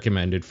do have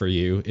recommended for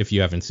you if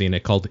you haven't seen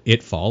it, called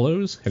It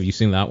Follows. Have you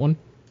seen that one?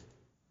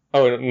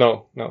 Oh,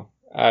 no.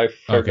 I've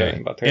heard the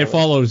name, but It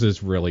Follows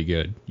is really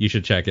good. You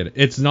should check it.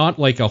 It's not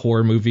like a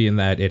horror movie in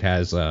that it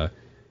has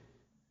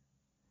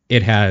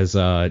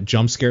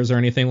jump scares or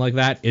anything like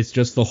that. It's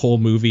just the whole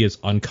movie is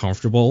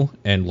uncomfortable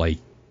and like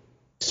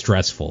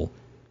stressful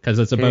because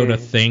it's about a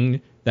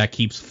thing that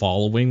keeps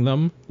following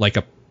them, like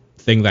a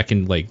thing that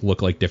can like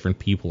look like different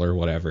people or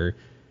whatever,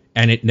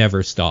 and it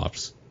never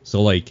stops.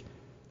 So like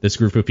this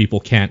group of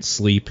people can't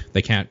sleep.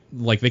 They can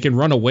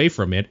run away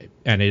from it,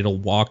 and it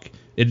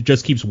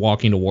just keeps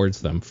walking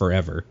towards them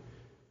forever.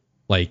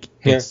 Like,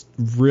 it's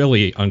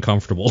really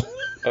uncomfortable.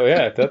 Oh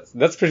yeah,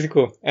 that's pretty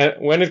cool. And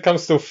when it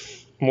comes to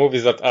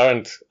movies that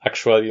aren't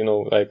actual,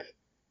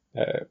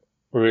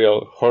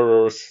 real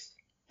horrors,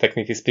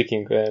 technically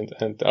speaking,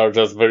 and are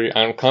just very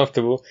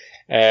uncomfortable,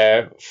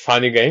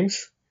 funny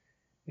games.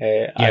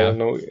 I don't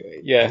know.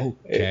 Yeah.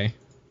 Okay.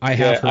 I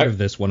have heard of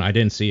this one. I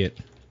didn't see it.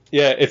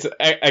 Yeah, it's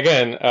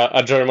again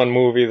a German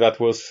movie that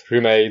was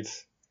remade,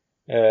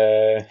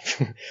 I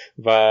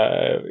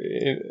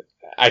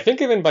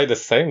think even by the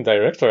same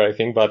director,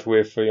 but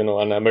with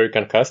an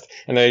American cast.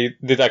 And I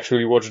did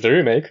actually watch the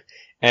remake,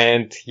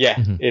 and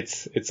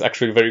it's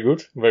actually very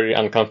good, very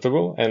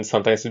uncomfortable, and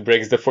sometimes it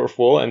breaks the fourth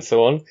wall and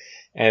so on.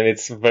 And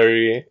it's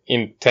very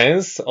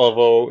intense,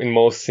 although in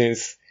most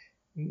scenes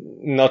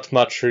not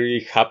much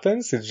really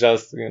happens. It's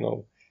just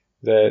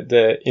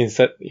the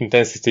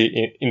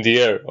intensity in the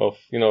air of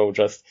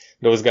just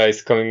those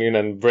guys coming in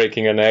and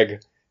breaking an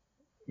egg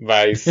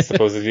by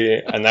supposedly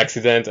an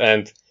accident,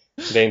 and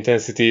the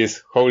intensity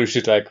is holy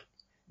shit, like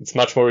it's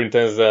much more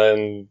intense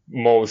than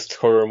most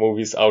horror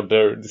movies out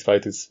there,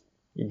 despite it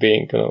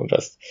being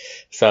just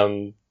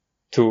some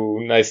two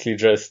nicely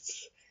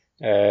dressed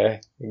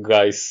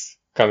guys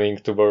coming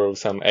to borrow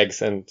some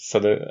eggs and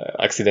supposedly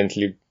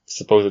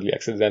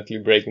accidentally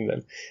breaking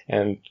them,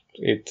 and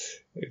it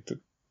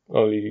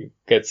only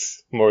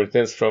gets more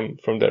intense from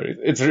there.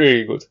 It's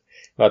really good,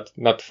 but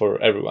not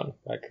for everyone,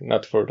 like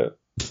not for the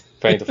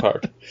faint of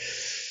heart.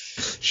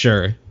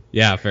 Sure.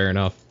 Yeah, fair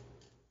enough.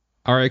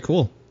 All right,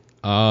 cool.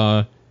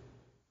 I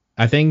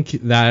think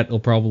that'll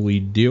probably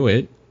do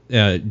it.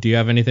 Do you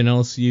have anything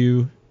else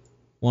you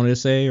wanted to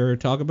say or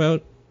talk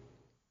about?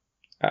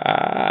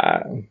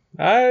 I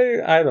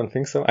I don't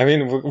think so. I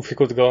mean, we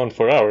could go on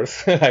for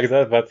hours like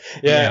that, but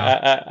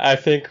I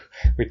think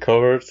we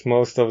covered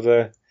most of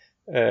the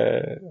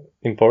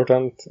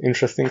important,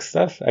 interesting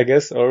stuff, I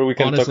guess. Or we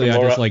can honestly, talk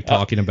more. I just like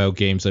talking about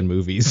games and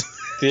movies.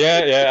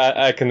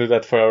 I can do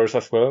that for hours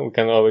as well. We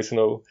can always,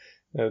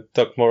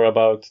 talk more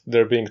about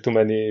there being too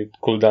many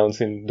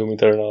cooldowns in Doom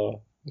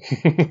Eternal.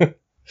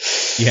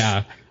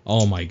 Yeah.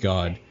 Oh my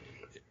god.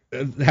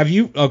 Have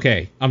you?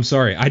 Okay, I'm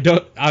sorry.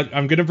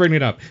 I'm gonna bring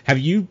it up. Have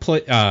you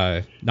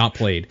not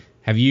played?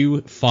 Have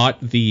you fought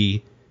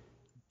the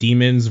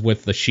demons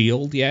with the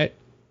shield yet?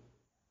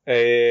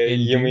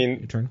 You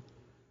mean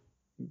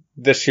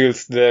the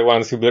shields, the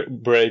ones you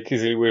break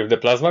easily with the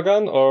plasma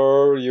gun,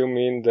 or you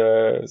mean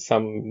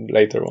some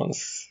later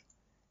ones?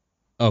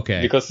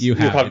 Okay, because you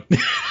have.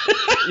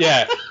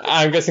 Yeah,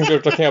 I'm guessing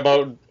you're talking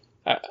about.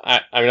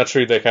 I'm not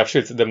sure if they have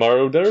shields. The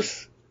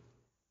Marauders.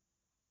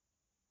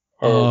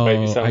 Or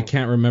maybe some. I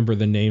can't remember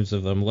the names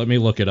of them. Let me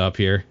look it up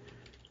here.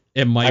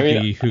 It might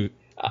be who.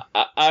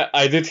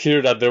 I did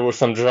hear that there was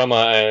some drama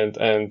and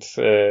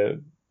the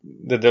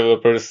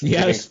developers.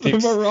 Yes, the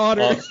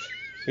Marauders.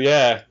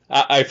 Yeah,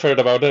 I've heard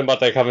about them,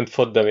 but I haven't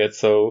fought them yet.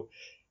 So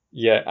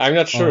yeah, I'm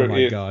not sure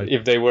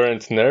if they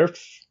weren't nerfed.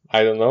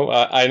 I don't know.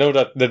 I know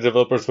that the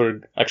developers were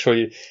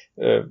actually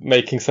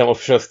making some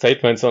official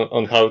statements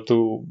on how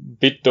to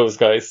beat those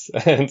guys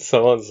and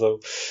so on. So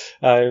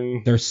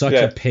they're such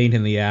a pain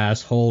in the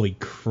ass. Holy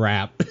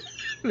crap.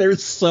 They're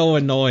so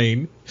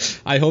annoying.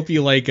 I hope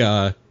you like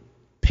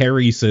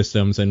parry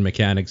systems and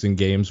mechanics in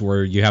games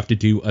where you have to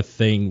do a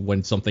thing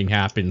when something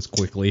happens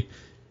quickly.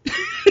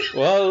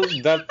 Well,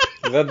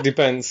 that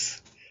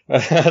depends.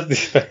 That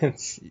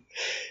depends.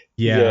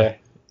 Yeah.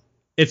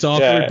 It's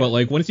awkward, but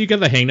like once you get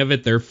the hang of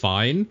it, they're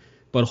fine.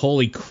 But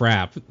holy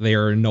crap, they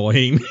are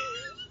annoying.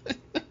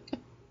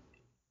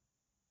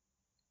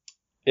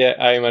 Yeah,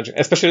 I imagine,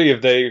 especially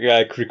if they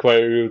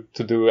require you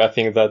to do a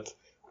thing that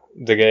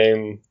the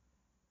game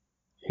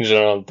in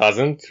general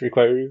doesn't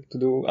require you to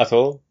do at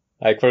all.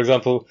 Like, for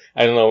example,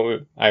 I don't know,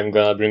 I'm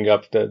gonna bring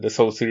up the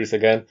Soul series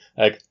again.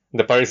 Like,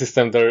 the parry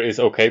system there is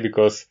okay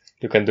because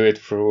you can do it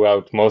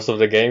throughout most of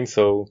the game,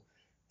 so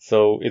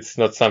it's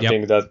not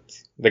something that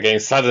the game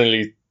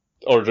suddenly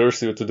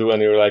orders you to do and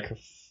you're like,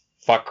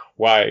 fuck,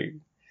 why?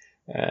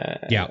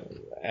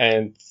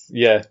 And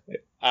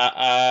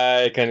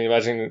I can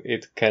imagine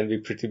it can be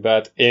pretty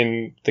bad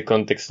in the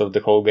context of the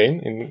whole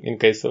game, in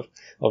case of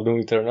Doom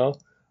Eternal.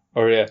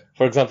 Or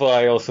for example,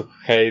 I also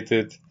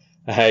hated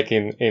like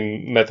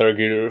in Metal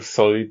Gear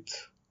Solid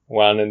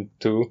 1 and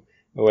 2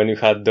 when you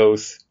had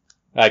those,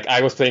 like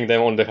I was playing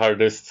them on the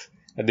hardest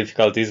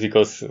difficulties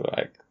because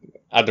like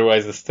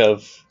otherwise the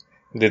stealth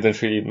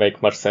didn't really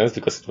make much sense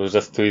because it was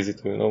just too easy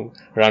to,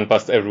 run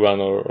past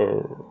everyone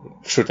or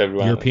shoot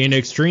everyone. European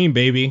Extreme,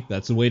 baby.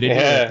 That's the way to do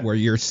it. Where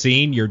you're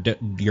seen, you're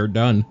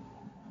done.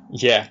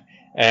 Yeah.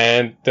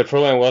 And the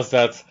problem was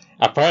that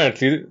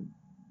apparently,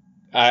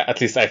 at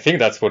least I think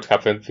that's what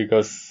happened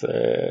because,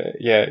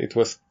 it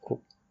was,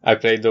 I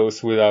played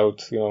those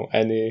without,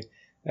 any,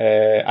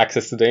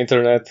 access to the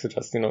internet,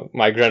 just,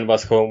 my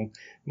grandma's home,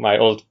 my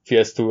old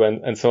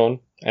PS2 and so on.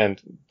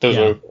 And those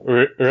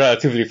were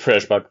relatively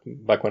fresh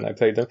back when I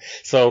played them.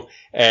 So,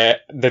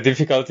 the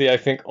difficulty, I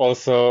think,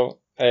 also,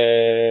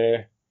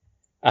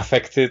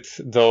 affected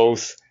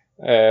those,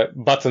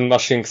 button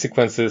mashing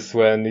sequences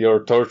when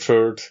you're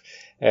tortured,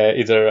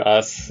 either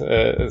as,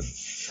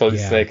 Solid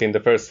Snake in the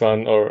first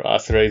one or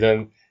as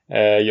Raiden,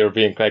 you're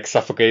being like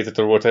suffocated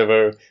or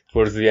whatever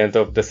towards the end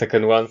of the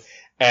second one.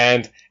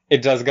 And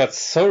it just got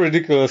so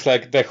ridiculous,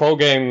 like the whole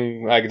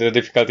game, like the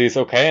difficulty is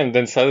okay, and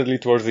then suddenly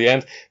towards the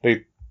end,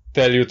 they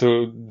tell you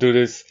to do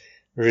this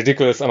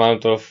ridiculous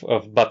amount of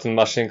button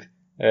mashing.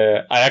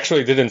 I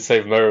actually didn't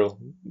save Meryl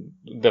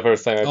the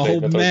first time I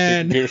played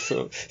Metal Gear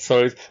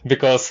Solid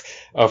because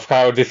of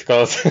how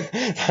difficult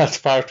that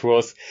part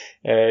was.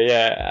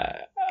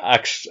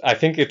 Actually, I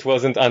think it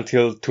wasn't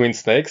until Twin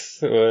Snakes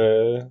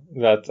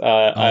that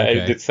I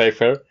did save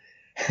her.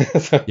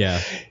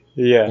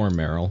 Or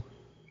Meryl.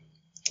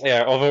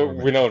 Yeah, although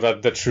we know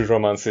that the true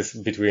romance is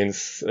between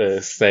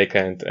Snake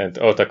and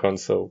Otacon,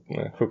 so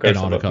who cares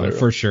about Otacon,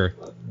 for sure.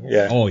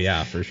 Yeah. Oh,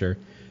 yeah, for sure.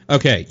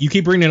 Okay, you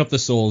keep bringing up the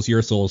Souls. You're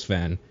a Souls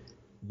fan.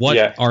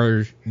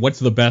 What's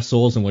the best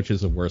Souls and which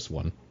is the worst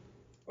one?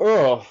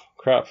 Oh,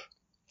 crap.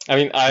 I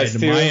mean,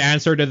 my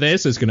answer to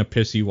this is going to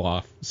piss you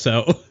off,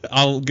 so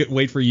I'll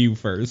wait for you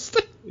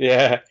first.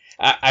 Yeah,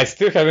 I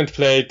still haven't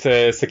played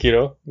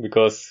Sekiro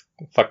because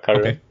fuck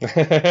Carrion.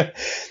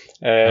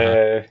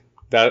 Okay.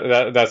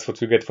 That's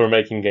what you get for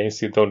making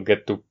games. You don't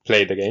get to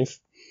play the games.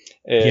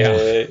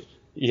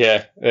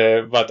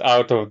 But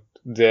out of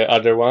the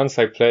other ones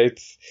I played,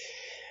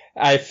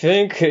 I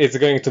think it's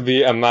going to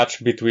be a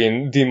match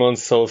between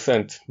Demon's Souls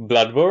and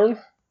Bloodborne.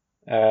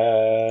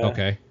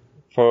 Okay.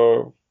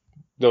 For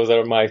those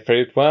are my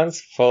favorite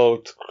ones,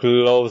 followed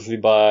closely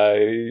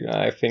by,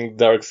 I think,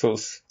 Dark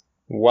Souls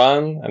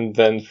 1 and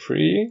then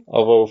 3,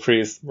 although 3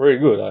 is very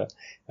good.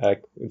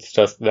 It's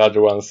just the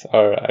other ones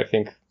are, I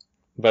think,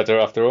 better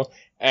after all.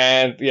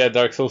 And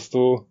Dark Souls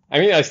 2, I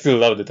mean, I still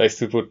loved it. I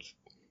still put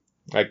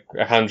like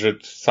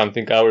 100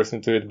 something hours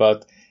into it,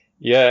 but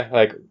yeah,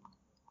 like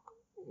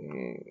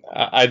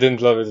I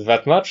didn't love it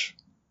that much.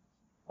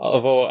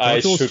 Although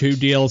Dark Souls 2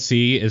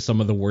 DLC is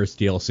some of the worst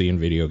DLC in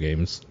video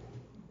games.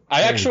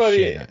 I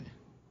actually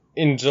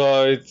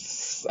enjoyed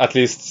at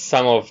least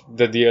some of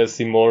the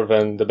DLC more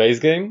than the base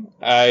game.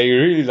 I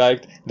really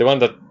liked the one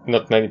that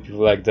not many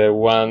people like, the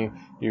one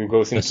you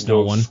go into the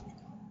snow one.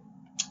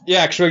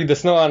 Yeah, actually, the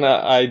snow one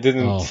I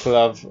didn't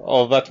love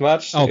all that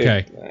much.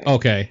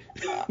 Okay.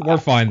 We're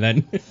fine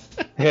then.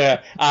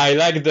 Yeah, I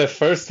liked the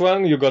first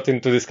one. You got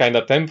into this kind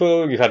of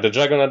temple, you had the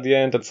dragon at the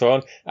end, and so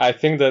on. I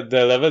think that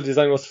the level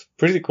design was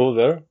pretty cool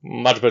there,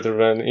 much better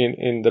than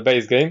in the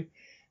base game.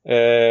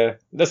 The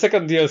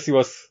second DLC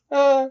was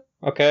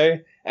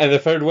okay, and the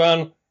third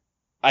one,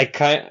 it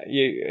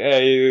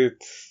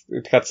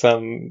had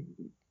some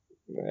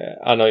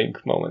annoying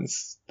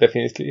moments,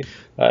 definitely.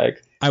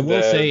 Like I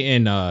will say,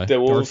 in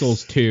Dark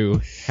Souls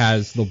 2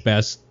 has the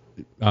best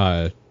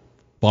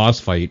boss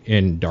fight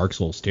in Dark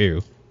Souls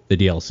 2, the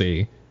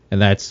DLC,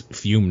 and that's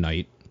Fume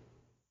Knight.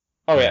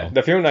 Oh yeah,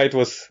 the Fume Knight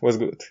was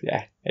good.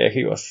 Yeah,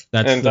 he was.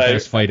 That's the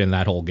best fight in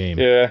that whole game.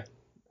 Yeah,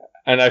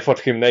 and I fought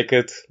him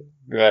naked,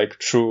 like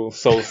true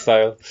Soul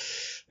style.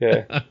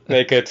 Yeah,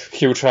 naked,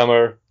 huge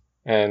hammer,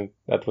 and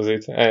that was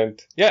it.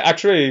 And yeah,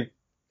 actually,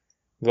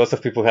 lots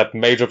of people had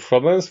major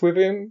problems with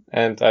him,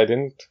 and I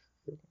didn't.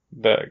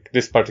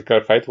 This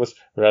particular fight was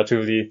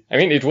relatively, I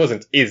mean, it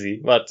wasn't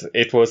easy, but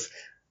it was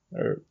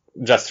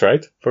just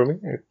right for me.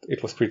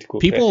 It was pretty cool.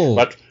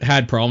 People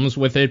had problems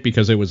with it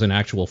because it was an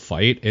actual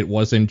fight. It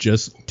wasn't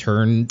just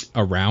turned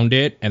around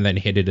it and then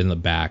hit it in the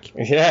back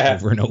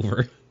over and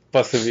over.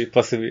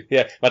 Possibly.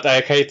 Yeah, but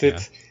I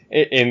hated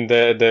in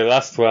the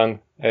last one.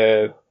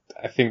 I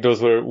think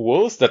those were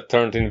wolves that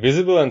turned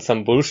invisible and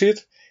some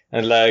bullshit.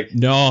 And like,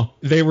 no,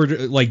 they were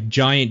like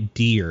giant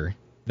deer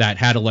that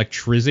had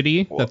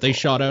electricity that they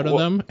shot out of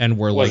them and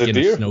were like in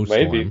a snowstorm.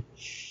 Maybe.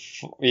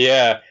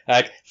 Yeah,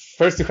 like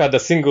first you had a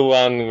single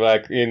one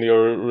like in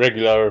your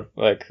regular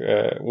like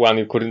one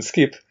you couldn't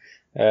skip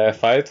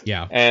fight.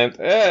 Yeah. And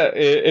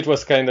it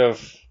was kind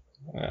of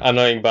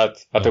annoying,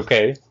 but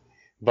okay.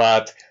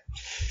 But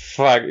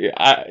fuck,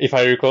 if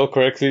I recall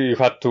correctly, you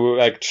had to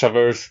like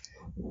traverse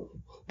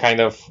kind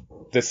of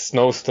the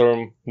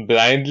snowstorm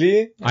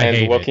blindly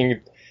and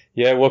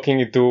walking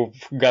into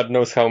God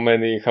knows how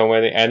many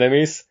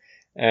enemies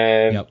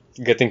and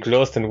getting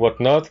lost and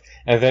whatnot.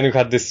 And then you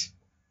had this,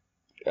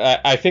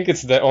 I think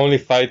it's the only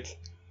fight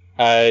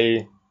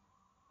I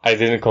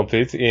didn't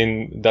complete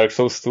in Dark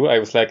Souls 2. I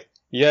was like,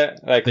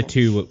 like the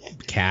two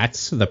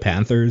cats, the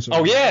panthers.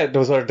 Oh yeah,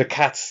 those are the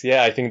cats.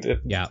 Yeah, I think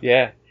that.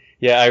 Yeah.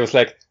 I was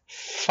like,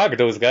 fuck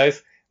those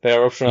guys. They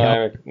are optional.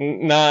 I'm like,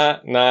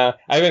 nah.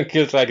 I even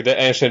killed like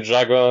the ancient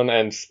dragon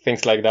and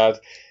things like that.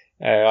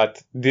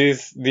 But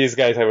these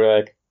guys, I were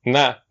like,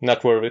 nah,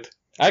 not worth it.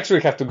 I actually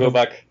have to go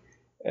back.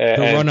 The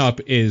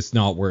run-up is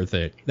not worth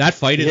it. That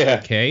fight is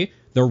okay.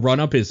 The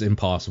run-up is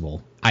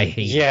impossible. I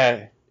hate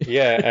it.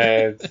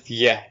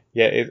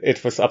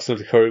 It was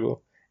absolutely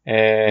horrible.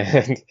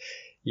 And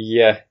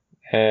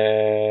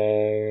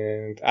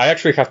and I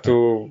actually have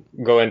to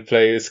go and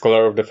play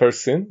Scholar of the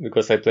First Sin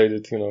because I played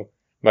it,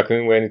 back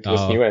when it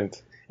was new and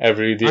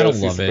every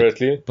DLC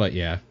separately. But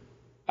yeah.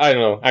 I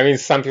don't know. I mean,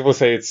 some people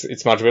say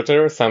it's much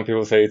better. Some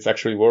people say it's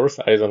actually worse.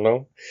 I don't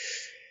know.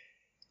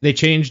 They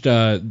changed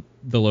the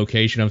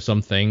location of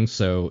some things,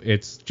 so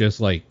it's just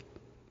like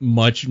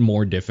much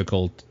more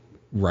difficult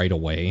right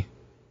away.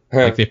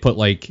 Like they put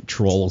like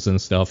trolls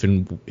and stuff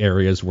in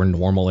areas where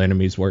normal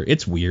enemies were.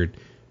 It's weird.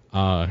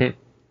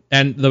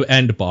 And the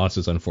end boss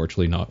is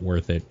unfortunately not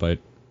worth it, but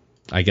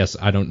I guess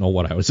I don't know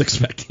what I was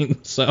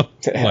expecting, so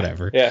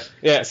whatever.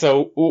 Yeah.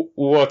 So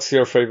what's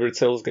your favorite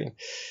Souls game?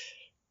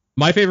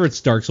 My favorite's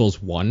Dark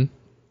Souls 1,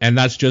 and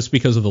that's just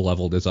because of the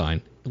level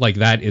design. Like,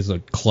 that is a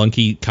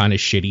clunky, kind of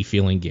shitty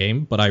feeling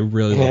game, but I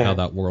really love how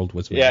that world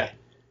was made. Yeah,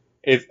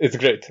 it's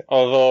great.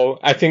 Although,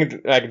 I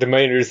think, like, the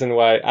main reason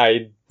why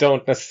I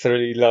don't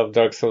necessarily love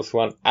Dark Souls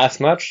 1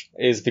 as much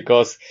is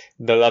because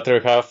the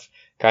latter half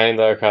kind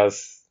of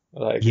has,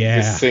 like,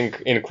 this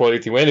sync in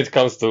quality when it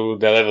comes to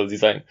the level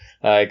design.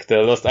 Like,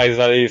 the Lost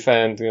Izalith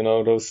and,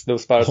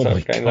 those parts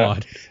are kind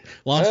of...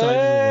 Lost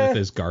Izalith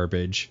is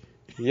garbage.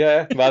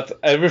 Yeah, but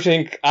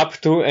everything up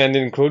to and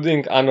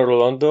including Anor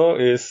Londo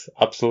is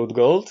absolute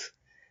gold.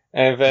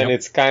 And then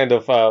it's kind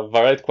of a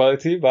varied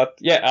quality. But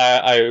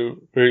yeah, I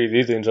really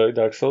did enjoy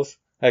Dark Souls.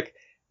 Like,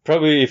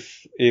 probably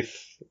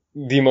if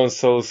Demon's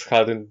Souls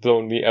hadn't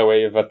blown me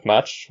away that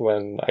much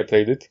when I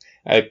played it,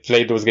 I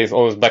played those games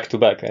almost back to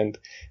back and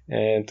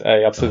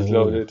I absolutely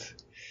loved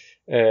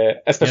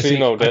it.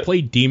 Especially, I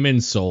played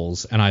Demon's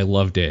Souls and I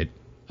loved it,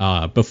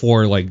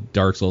 before like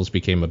Dark Souls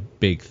became a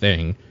big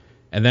thing.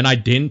 And then I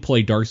didn't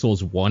play Dark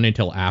Souls 1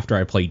 until after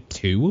I played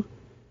 2.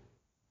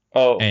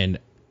 Oh. And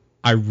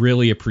I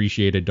really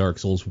appreciated Dark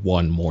Souls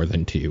 1 more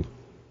than 2.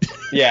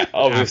 Yeah,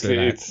 obviously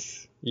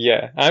it's...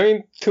 Yeah. I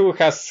mean, 2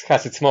 has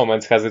its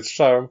moments, has its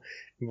charm.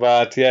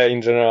 But yeah,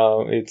 in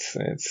general, it's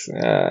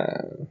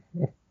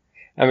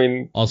I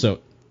mean... Also,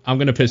 I'm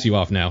going to piss you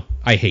off now.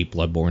 I hate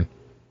Bloodborne.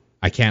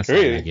 I can't stand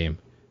Really? that game.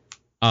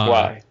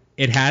 Why?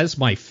 It has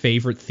my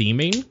favorite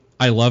theming.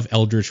 I love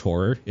Eldritch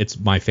horror. It's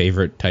my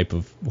favorite type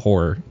of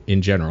horror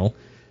in general.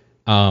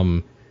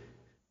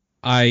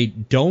 I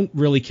don't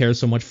really care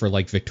so much for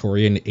like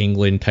Victorian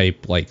England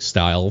type like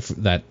style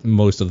that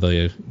most of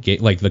the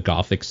like the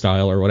Gothic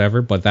style or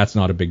whatever, but that's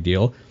not a big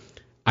deal.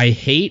 I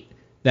hate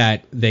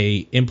that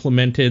they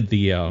implemented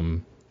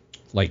the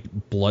like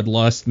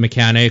bloodlust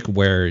mechanic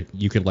where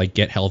you could like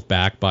get health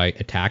back by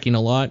attacking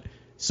a lot.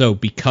 So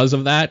because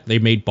of that, they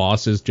made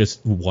bosses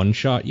just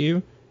one-shot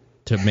you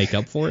to make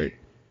up for it.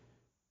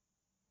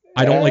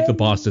 I don't like the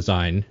boss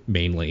design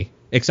mainly,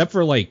 except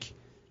for like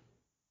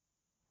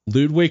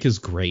Ludwig is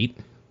great.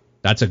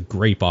 That's a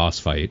great boss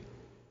fight.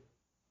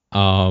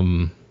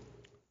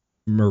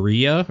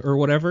 Maria or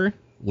whatever,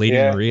 Lady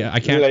Maria. I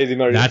can't. Lady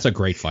Maria. That's a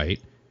great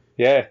fight.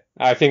 Yeah,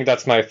 I think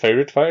that's my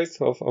favorite fight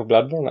of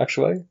Bloodborne,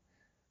 actually.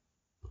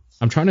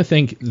 I'm trying to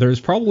think. There's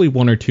probably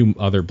one or two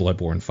other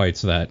Bloodborne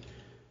fights that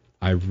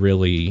I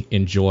really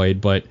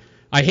enjoyed, but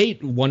I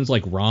hate ones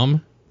like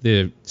Rom,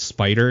 the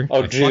spider.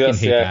 Oh, I Jesus,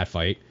 fucking hate that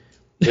fight.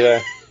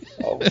 Yeah.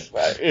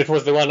 It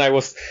was the one I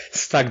was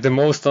stuck the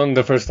most on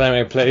the first time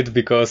I played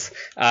because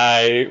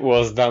I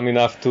was dumb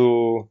enough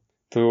to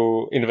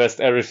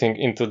invest everything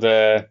into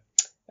the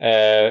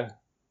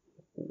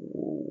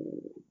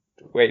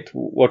wait,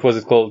 what was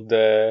it called?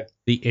 The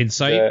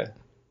insight?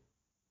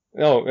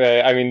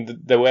 I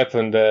mean the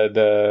weapon,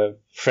 the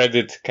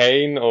threaded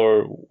cane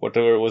or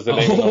whatever was the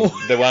name of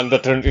the one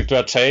that turned into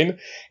a chain.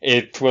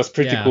 It was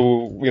pretty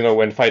cool,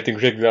 when fighting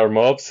regular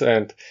mobs,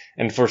 and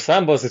for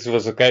some bosses it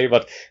was okay,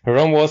 but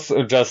Rom was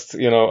just,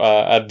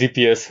 a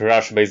DPS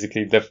rush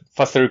basically. The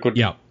faster you could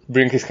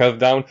bring his health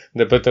down,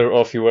 the better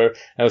off you were.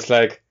 I was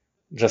like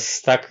just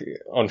stuck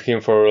on him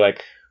for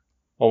like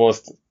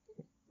almost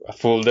a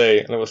full day,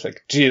 and I was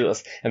like,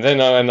 Jesus. And then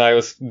when I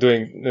was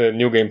doing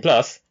New Game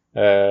Plus,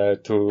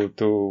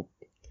 to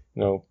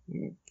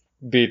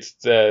beat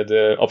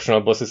the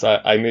optional bosses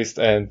I missed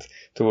and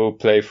to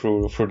play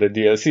through the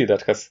DLC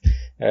that has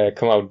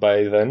come out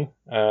by then.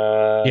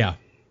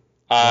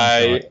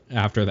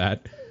 After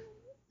that.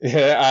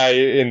 Yeah, I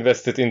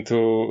invested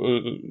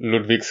into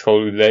Ludwig's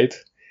Holy Blade.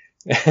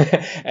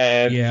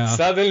 And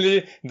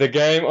suddenly the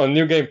game on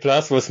New Game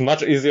Plus was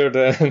much easier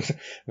than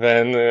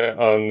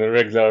on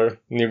regular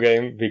New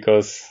Game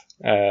because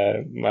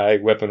my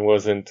weapon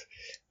wasn't.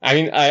 I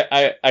mean,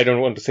 I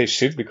don't want to say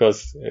shit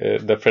because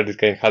the threaded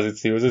cane has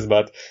its uses,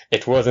 but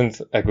it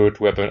wasn't a good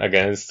weapon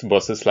against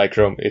bosses like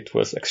Rom. It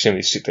was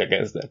extremely shit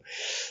against them.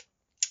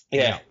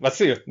 Yeah, but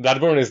still,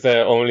 Bloodborne is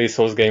the only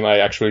Souls game I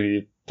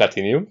actually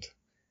platinumed.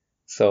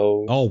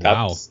 So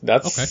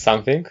that's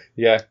something.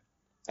 Yeah.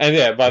 And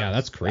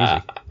that's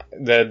crazy.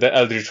 The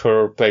Eldritch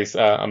horror plays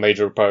a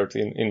major part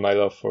in my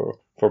love for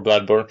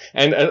Bloodborne,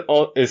 and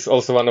is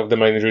also one of the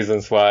main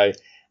reasons why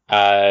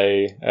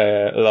I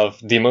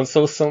love Demon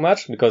Souls so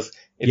much, because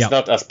it's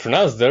not as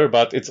pronounced there,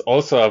 but it's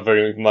also a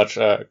very much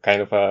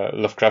kind of a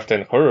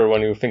Lovecraftian horror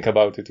when you think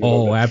about it.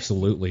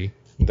 Absolutely.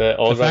 The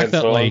fact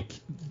that like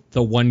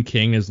the one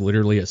king is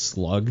literally a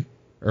slug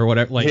or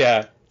whatever.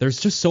 Like, there's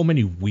just so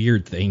many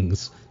weird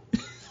things.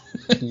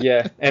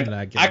 Yeah, and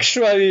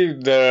actually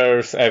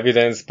there's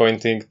evidence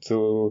pointing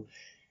to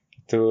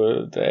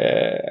the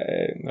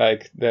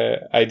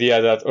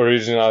idea that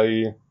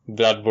originally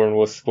Bloodborne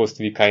was supposed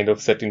to be kind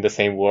of set in the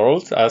same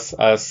world as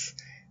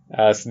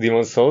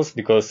Demon Souls,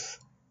 because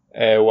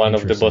one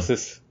of the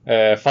bosses,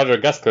 Father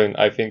Gascoigne,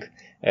 I think,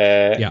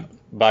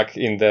 back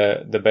in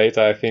the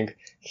beta, I think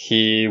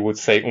he would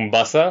say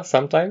Umbasa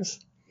sometimes,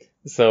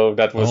 so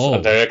that was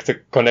a direct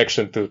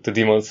connection to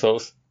Demon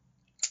Souls.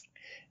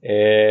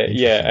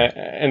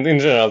 And in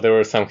general there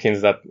were some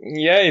hints that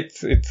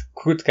it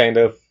could kind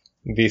of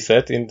be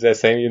set in the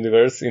same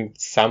universe in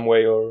some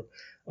way or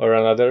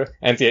another,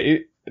 and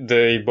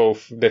they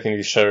both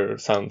definitely share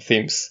some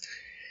themes.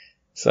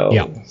 So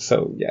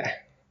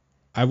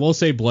I will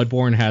say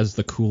Bloodborne has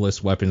the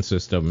coolest weapon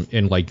system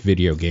in like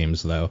video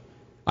games, though.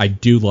 I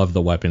do love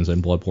the weapons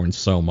in Bloodborne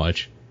so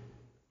much.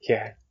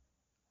 Yeah,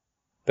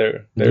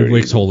 they're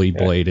Ludwig's Holy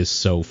Blade is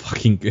so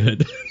fucking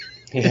good.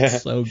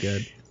 It's so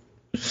good.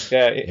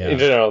 In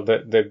general,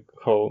 the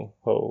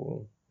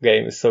whole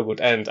game is so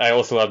good, and I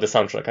also love the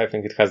soundtrack. I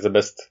think it has the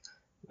best.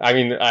 I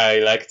mean, I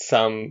like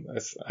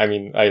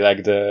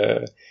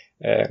the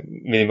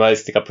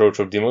minimalistic approach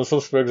of Demon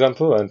Souls, for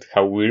example, and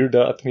how weird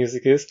that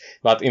music is.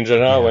 But in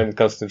general, when it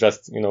comes to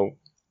just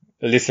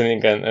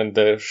listening and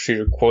the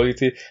sheer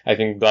quality, I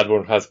think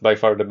Bloodborne has by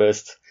far the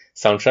best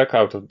soundtrack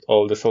out of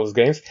all the Souls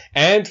games.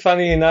 And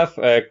funny enough,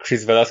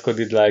 Chris Velasco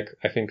did I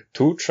think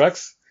 2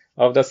 tracks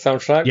of that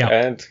soundtrack,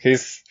 and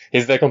he's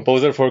the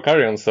composer for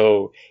Carrion,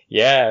 so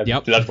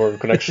Bloodborne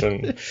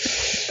connection.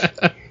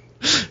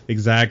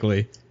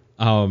 Exactly.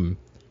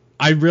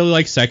 I really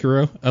like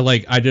Sekiro.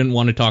 I didn't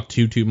want to talk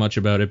too much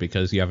about it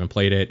because you haven't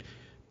played it.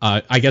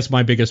 I guess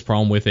my biggest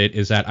problem with it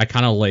is that I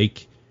kind of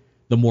like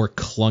the more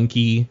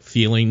clunky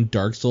feeling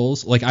Dark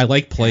Souls. I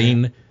like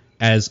playing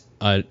as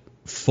a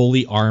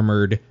fully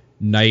armored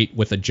knight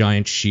with a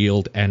giant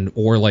shield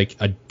or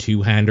a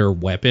two-hander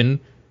weapon.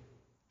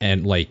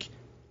 And like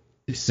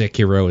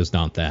Sekiro is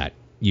not that.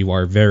 You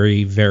are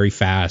very, very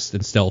fast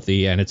and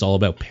stealthy, and it's all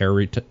about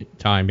parry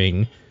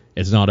timing.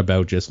 It's not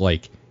about just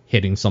like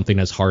hitting something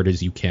as hard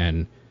as you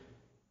can.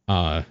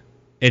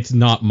 It's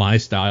not my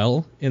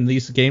style in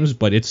these games,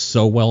 but it's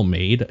so well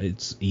made.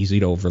 It's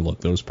easy to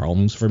overlook those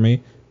problems for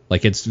me.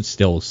 Like, it's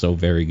still so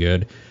very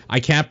good.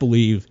 I can't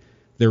believe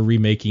they're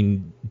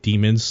remaking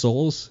Demon's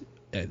Souls,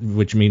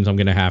 which means I'm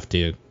gonna have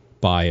to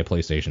buy a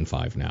PlayStation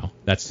 5 now.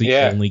 That's the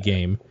only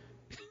game.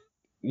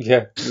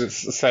 Yeah,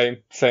 same.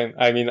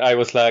 I mean, I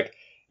was like,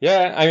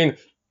 I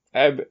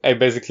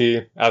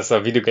basically, as a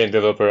video game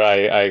developer,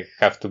 I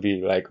have to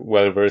be like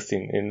well versed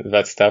in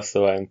that stuff.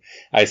 So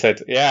I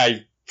said,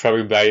 I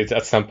probably buy it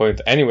at some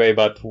point anyway.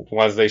 But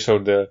once they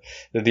showed the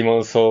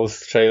Demon's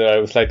Souls trailer, I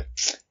was like,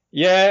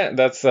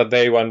 that's a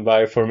day one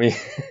buy for me.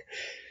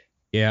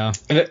 Yeah.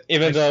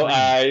 Even though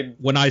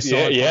when I saw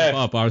it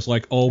pop up, I was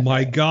like, oh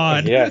my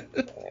god. Yeah.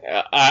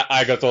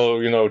 I got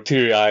all,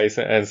 teary eyes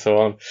and so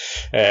on.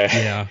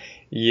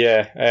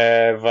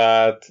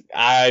 But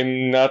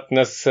I'm not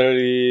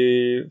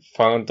necessarily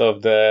fond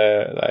of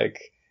the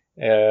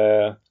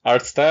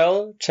art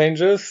style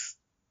changes,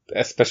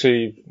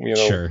 especially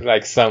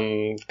like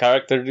some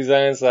character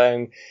designs.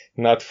 I'm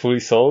not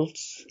fully sold,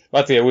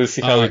 but we'll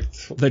see how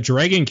the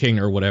Dragon King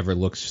or whatever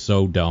looks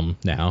so dumb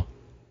now.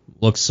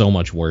 Looks so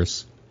much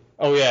worse.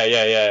 Oh yeah.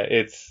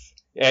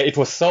 It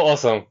was so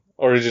awesome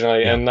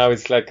originally, and now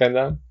it's like kind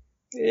of.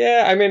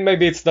 Yeah, I mean,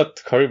 maybe it's not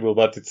horrible,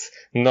 but it's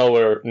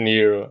nowhere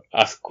near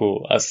as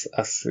cool as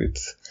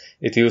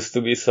it used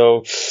to be.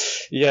 So,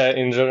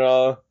 in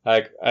general,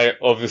 like, I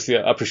obviously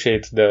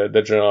appreciate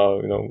the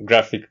general,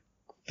 graphic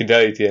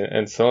fidelity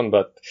and so on,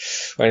 but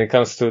when it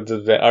comes to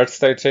the art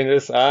style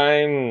changes,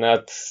 I'm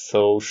not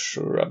so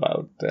sure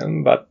about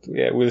them. But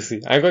we'll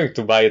see. I'm going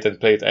to buy it and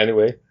play it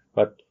anyway,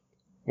 but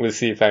we'll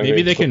see if I'm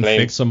maybe going they to can complain.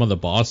 fix some of the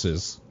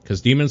bosses,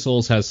 because Demon's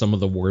Souls has some of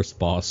the worst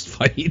boss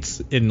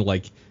fights in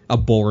like a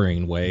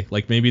boring way.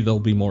 Like, maybe they'll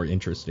be more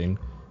interesting.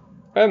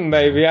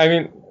 Maybe. I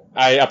mean,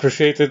 I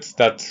appreciated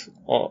that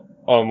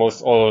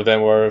almost all of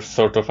them were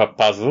sort of a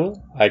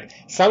puzzle. Like,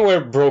 some were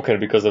broken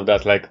because of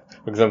that. Like,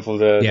 for example,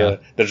 the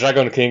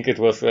Dragon King, it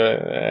was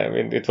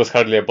it was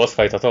hardly a boss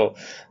fight at all.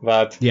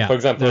 But for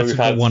example, that's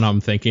the one I'm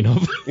thinking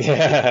of.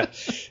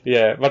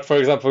 But for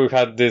example, we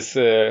had this.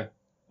 I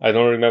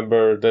don't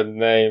remember the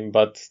name,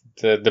 but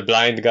the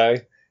blind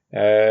guy.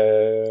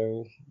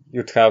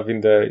 You'd have in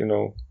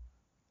the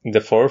in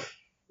the fourth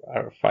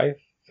or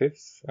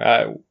fifth,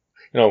 around.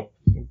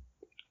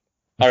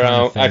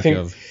 I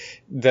think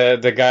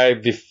the guy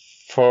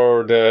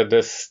before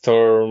the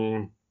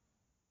storm.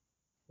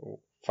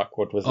 Fuck,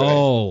 what was that?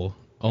 Oh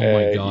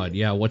my god,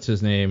 yeah. What's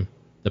his name?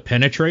 The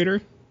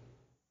Penetrator?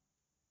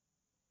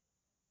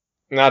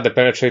 Nah, the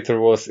Penetrator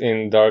was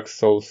in Dark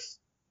Souls.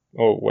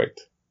 Oh wait.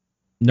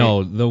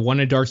 No, the one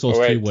in Dark Souls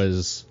 2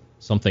 was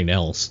something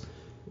else.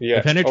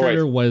 Yeah. The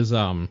Penetrator was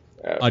a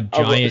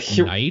giant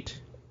knight.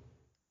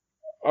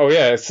 Oh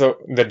yeah, so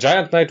the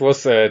giant knight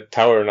was a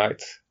tower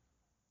knight.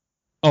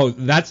 Oh,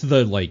 that's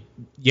the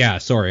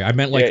sorry. I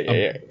meant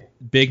a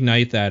big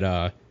knight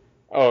that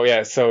oh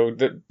yeah, so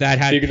that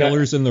had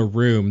pillars in the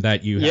room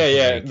that you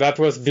had that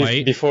was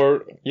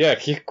before. Yeah,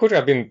 he could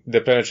have been the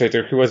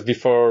Penetrator. He was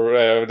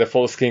before the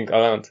False King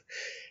around.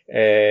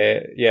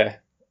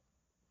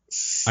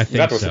 I think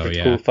that was so, a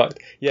pretty cool fight.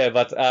 Yeah,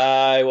 but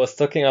I was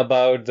talking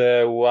about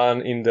the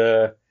one in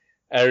the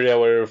area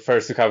where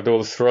first you have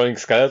those rolling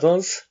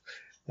skeletons,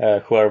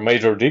 who are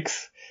major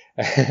dicks.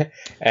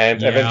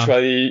 And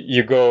eventually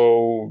you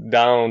go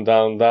down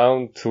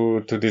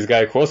to this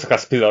guy who also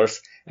has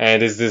pillars,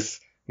 and is this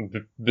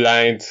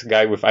blind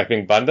guy with, I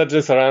think,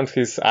 bandages around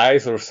his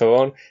eyes or so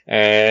on,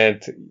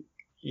 and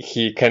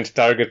he can't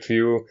target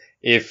you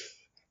if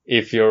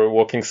you're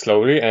walking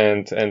slowly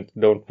and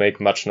don't make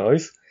much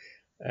noise.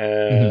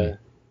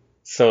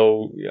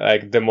 So,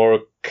 like, the more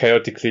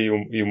chaotically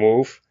you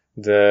move,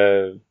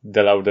 the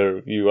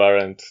louder you are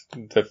and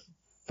the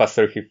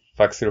faster he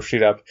fucks your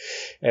shit up.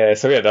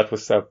 That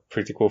was a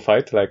pretty cool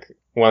fight. Like,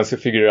 once you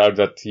figure out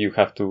that you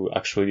have to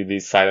actually be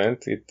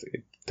silent, it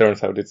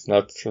turns out it's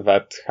not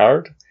that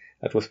hard.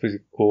 That was a pretty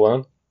cool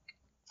one.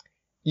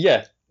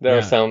 Yeah, there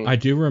are some... I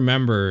do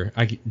remember,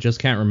 I just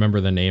can't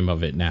remember the name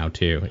of it now,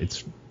 too.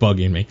 It's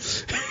bugging me.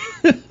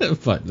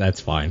 But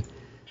that's fine.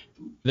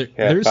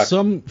 There's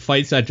some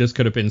fights that just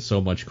could have been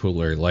so much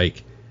cooler.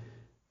 Like,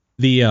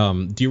 do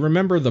you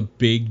remember the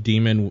big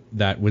demon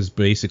that was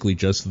basically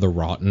just the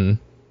rotten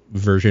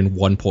version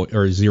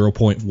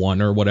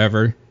 0.1 or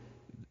whatever?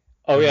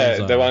 Oh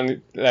yeah, the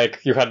one,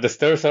 like, you had the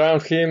stairs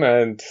around him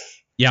and...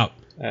 Yeah.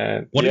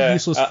 What a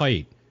useless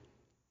fight.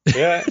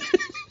 Yeah.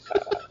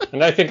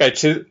 And I think I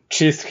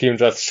cheesed him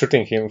just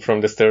shooting him from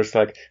the stairs,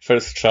 like,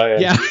 first try.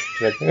 And,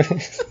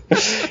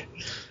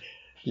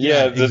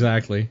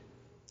 exactly.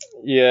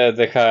 Yeah,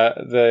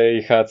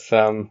 they had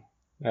some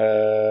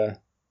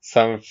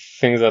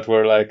things that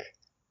were like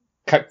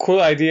cool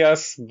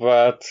ideas,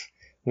 but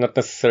not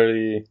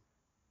necessarily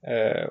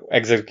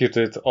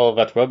executed all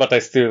that well. But I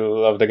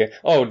still love the game.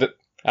 Oh,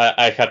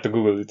 I had to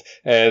Google it.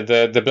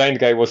 The blind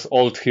guy was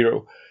Old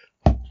Hero.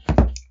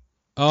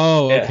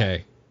 Oh,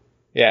 okay.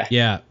 Yeah.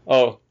 Yeah.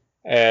 Oh,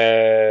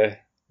 the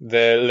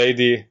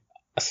Lady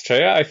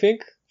Astrea, I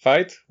think,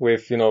 fight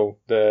with,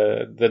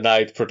 the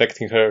knight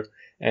protecting her,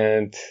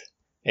 and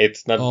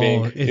it's not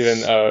being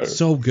even...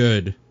 so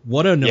good.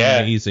 What an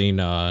amazing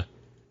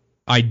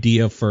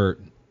idea for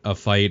a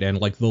fight,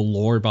 and like the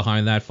lore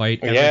behind that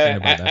fight. Everything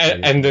about that fight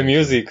and the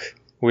music,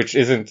 which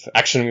isn't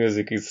action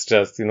music, it's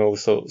just,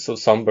 so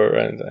somber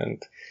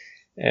and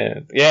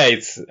yeah,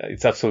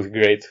 it's absolutely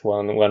great.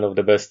 One of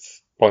the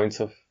best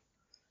points of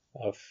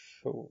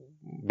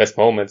best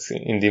moments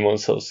in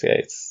Demon's Souls. Yeah,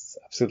 it's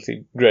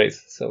absolutely great.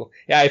 So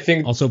yeah, I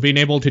think also being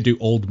able to do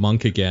Old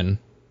Monk again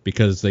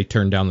because they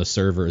turned down the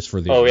servers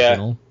for the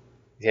original.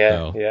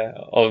 Yeah,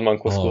 Old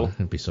Monk was cool.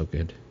 It'd be so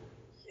good.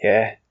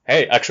 Yeah.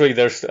 Hey, actually,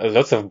 there's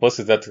lots of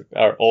bosses that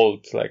are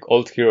old, like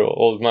Old Hero,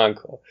 Old Monk.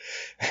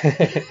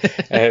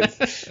 And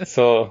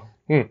so,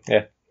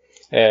 yeah.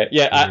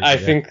 I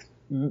think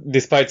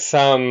despite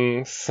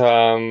some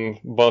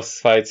boss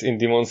fights in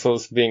Demon's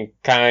Souls being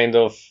kind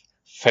of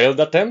failed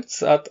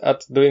attempts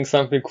at doing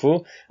something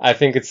cool, I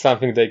think it's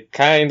something they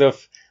kind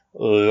of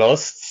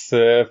lost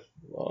with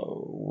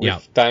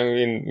time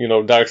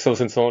in, Dark Souls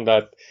and so on,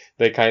 that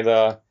they kind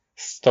of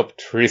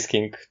stopped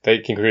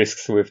taking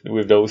risks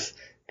with those.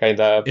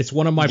 It's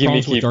one of my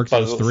problems with Dark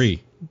Souls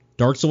 3.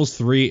 Dark Souls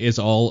 3 is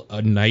all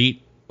a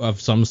knight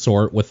of some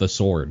sort with a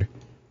sword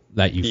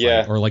that you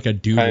fight, or like a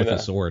dude with a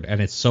sword,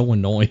 and it's so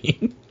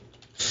annoying.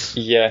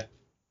 Yeah.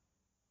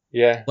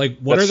 Like,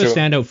 what are the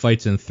standout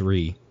fights in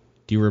 3?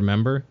 Do you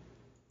remember?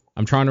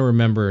 I'm trying to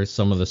remember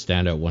some of the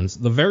standout ones.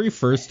 The very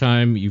first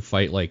time you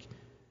fight, like,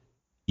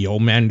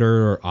 Yomander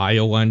or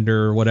Iolander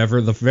or whatever,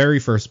 the very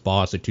first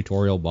boss, a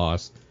tutorial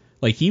boss,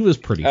 like, he was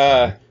pretty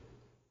fun.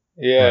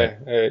 Yeah,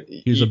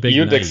 he was a big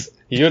Judex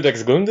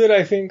Gundir,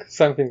 I think,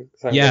 something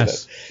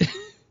yes. like that.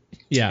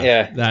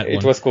 yeah, that it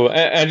one. was cool,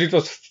 and it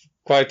was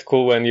quite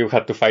cool when you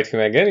had to fight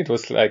him again. It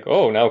was like,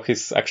 oh, now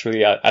he's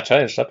actually a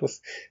challenge. That was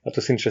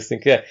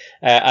interesting. Yeah,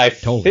 I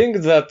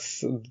think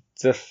that's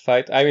the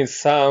fight. I mean,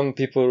 some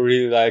people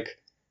really like.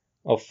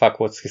 Oh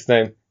fuck, what's his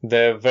name?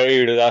 The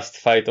very last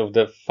fight of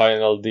the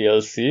final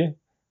DLC.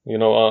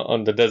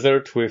 On the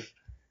desert with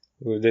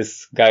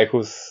this guy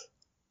who's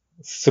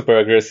super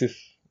aggressive.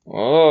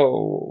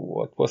 Oh,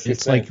 what was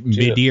his name? It's like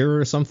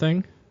Midir or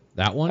something?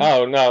 That one?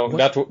 Oh, no,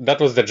 that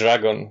was the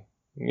dragon.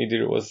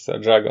 Midir was a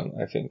dragon,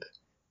 I think.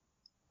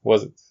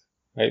 Was it?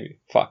 Maybe.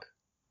 Fuck.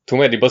 Too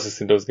many bosses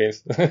in those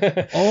games.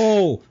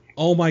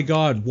 Oh my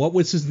god, what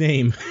was his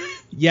name?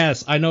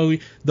 Yes, I know.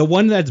 The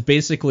one that's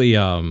basically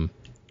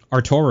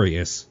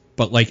Artorias,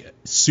 but like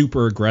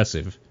super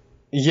aggressive.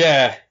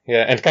 Yeah,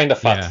 and kind of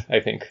fat, I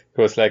think.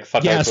 He was like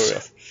fat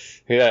Artorias.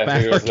 Yeah,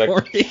 fat he was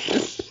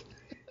Artorias.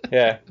 Like...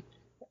 Yeah.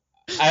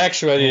 I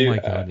actually, oh my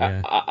God,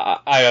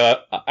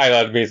 yeah.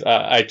 I'll admit,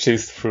 I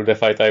cheesed through the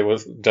fight. I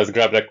was just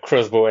grabbed a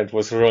crossbow and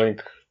was rolling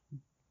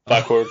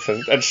backwards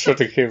and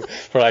shooting him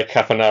for like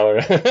half an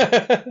hour.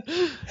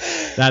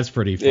 That's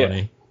pretty funny.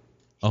 Yeah.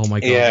 Oh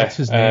my God, what's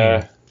his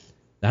name?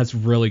 That's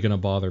really gonna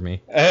bother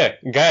me.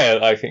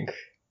 Gael, I think.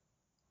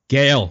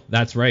 Gale,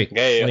 that's right.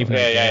 Gale,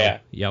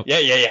 yeah. Yep.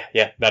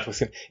 Yeah, that was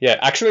him. Yeah,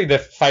 actually the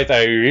fight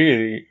I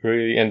really,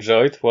 really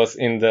enjoyed was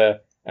in the,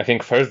 I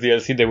think, first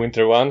DLC, the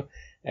winter one.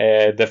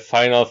 The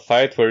final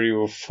fight where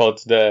you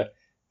fought the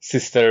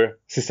Sister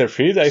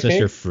Fried, I think.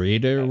 Sister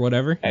Fried or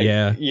whatever?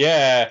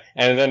 Yeah,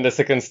 and then the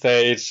second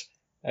stage,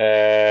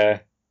 her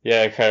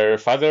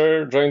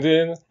father joined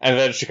in, and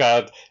then she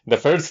had the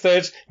third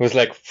stage. It was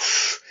like,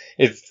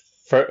 it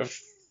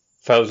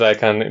felt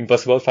like an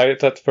impossible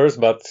fight at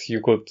first, but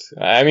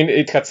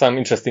it had some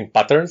interesting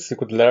patterns you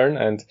could learn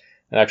and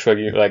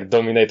actually like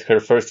dominate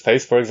her first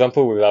phase, for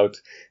example, without,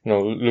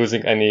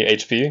 losing any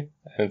HP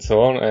and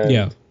so on.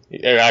 And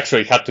I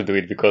actually had to do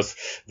it because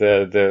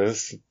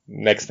the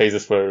next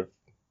phases were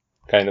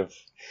kind of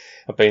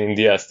a pain in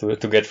the ass to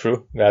get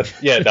through.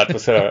 That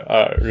was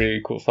a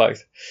really cool fight.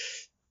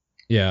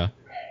 Yeah.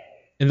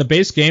 In the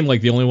base game,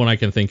 like the only one I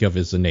can think of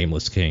is the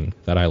Nameless King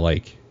that I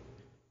like.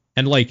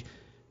 And like,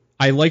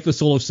 I like the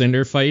Soul of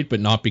Cinder fight, but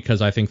not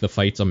because I think the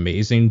fight's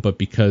amazing, but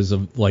because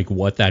of like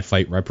what that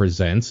fight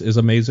represents is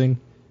amazing.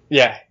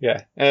 Yeah.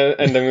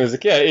 And the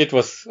music, it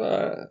was,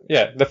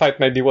 the fight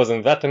maybe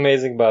wasn't that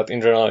amazing, but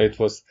in general it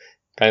was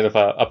kind of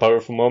a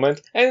powerful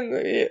moment. And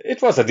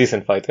it was a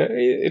decent fight.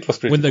 It was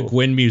pretty When cool. the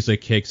Gwyn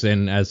music kicks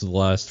in as the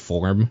last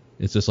form,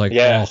 it's just like,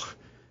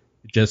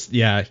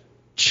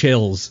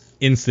 chills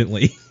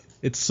instantly.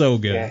 It's so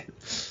good.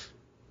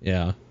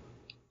 Yeah.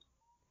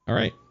 All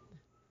right.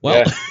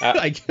 Well,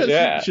 I guess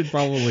we should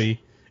probably.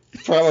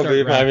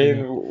 I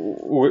mean,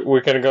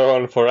 we can go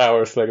on for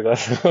hours like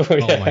that.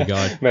 Oh my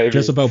God. Maybe.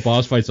 Just about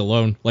boss fights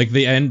alone. Like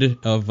the end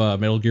of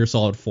Metal Gear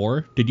Solid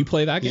 4. Did you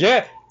play that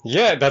game?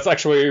 Yeah, that's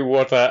actually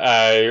what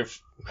I've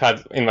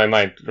had in my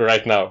mind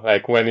right now.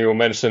 Like when you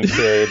mentioned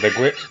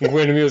the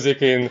Gwyn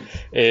music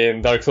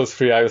in Dark Souls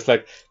 3, I was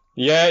like,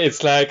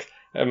 it's like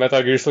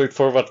Metal Gear Solid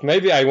 4, but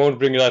maybe I won't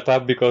bring that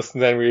up because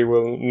then we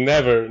will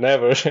never,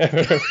 ever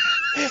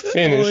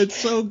finish. Oh, it's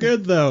so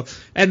good though.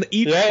 And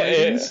each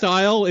fighting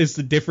style is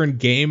the different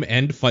game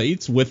and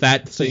fights with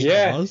that same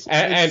boss.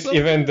 And so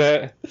even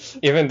the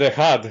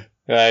HUD,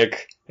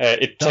 like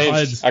it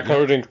changed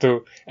according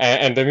to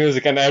and the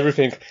music and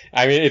everything.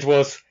 I mean, it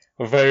was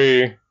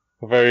very,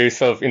 very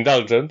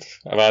self-indulgent,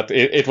 but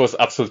it was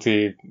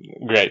absolutely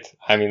great.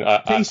 I mean,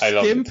 I love it.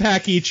 They stim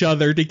pack each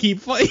other to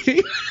keep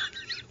fighting.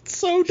 It's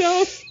so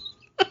dumb.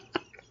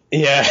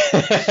 Yeah.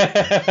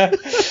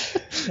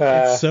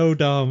 It's so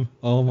dumb.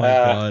 Oh my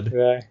god.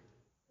 Yeah.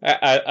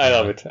 I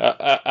love it.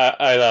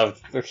 I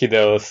love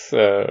Hideo's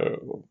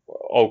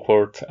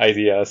awkward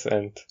ideas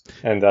and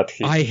that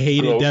he. I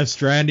hated Death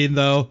Stranding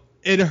though.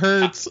 It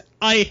hurts.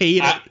 I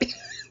hate it.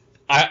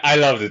 I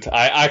loved it.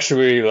 I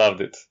actually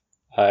loved it.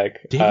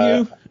 Like, did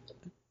you?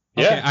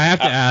 Yeah. Okay, I have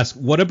to ask.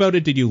 What about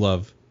it did you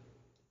love?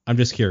 I'm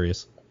just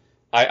curious.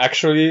 I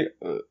actually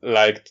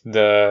liked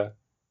the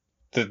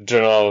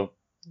general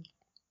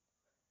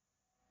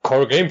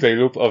core gameplay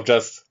loop of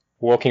just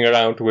walking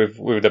around with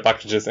the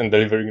packages and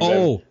delivering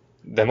them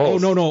all.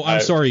 Oh, no,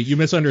 I'm sorry. You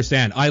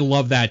misunderstand. I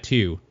love that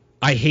too.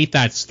 I hate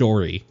that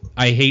story.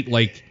 I hate,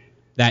 like,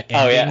 that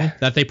ending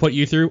that they put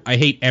you through. I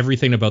hate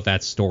everything about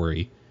that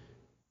story.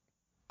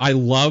 I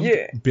love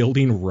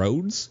building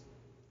roads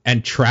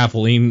and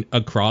traveling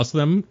across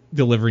them,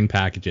 delivering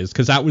packages,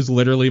 because that was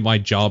literally my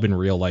job in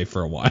real life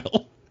for a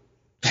while.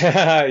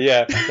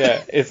 Yeah.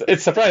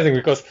 It's surprising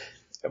because,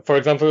 for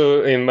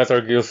example, in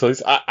Metal Gear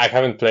Solid, I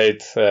haven't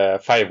played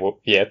 5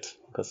 yet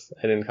because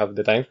I didn't have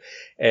the time.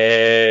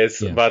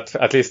 But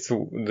at least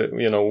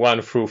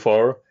 1 through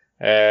 4,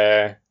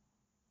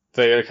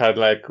 they had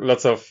like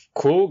lots of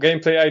cool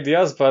gameplay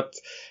ideas, but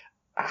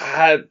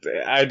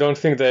I don't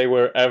think they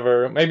were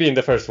ever. Maybe in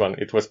the first one,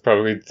 it was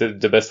probably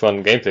the best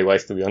one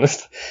gameplay-wise, to be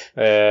honest.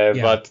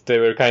 But they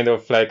were kind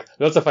of like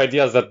lots of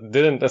ideas that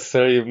didn't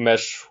necessarily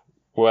mesh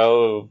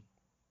all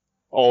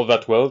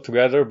that well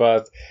together,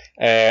 but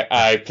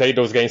I played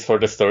those games for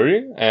the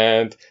story,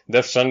 and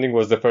Death Stranding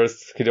was the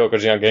first Hideo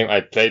Kojima game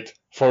I played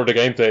for the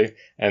gameplay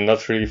and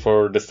not really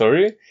for the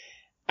story.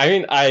 I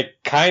mean, I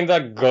kinda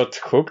got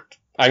hooked.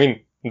 I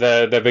mean,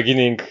 the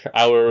beginning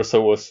hour or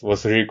so was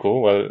really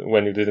cool,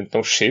 when you didn't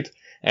know shit,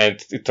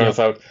 and it turns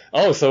out,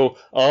 so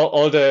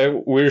all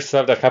the weird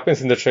stuff that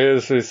happens in the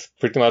trailers is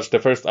pretty much the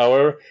first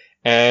hour,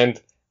 and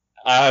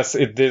as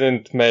it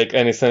didn't make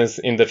any sense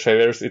in the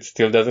trailers, it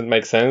still doesn't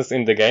make sense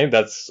in the game.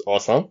 That's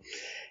awesome.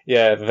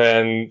 Yeah,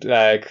 then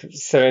like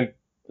 60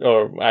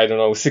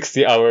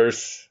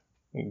 hours,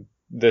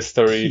 the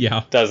story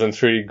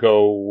doesn't really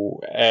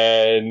go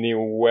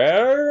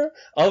anywhere.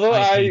 Although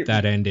I hate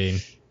that ending.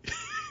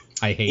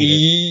 I hate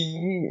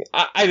it.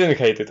 I didn't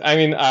hate it. I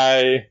mean,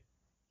 I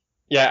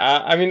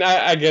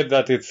get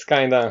that it's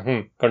kind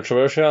of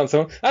controversial and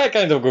so on. I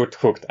kind of got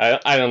hooked.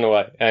 I don't know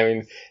why. I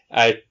mean,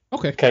 I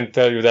can't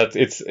tell you that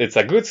it's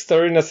a good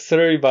story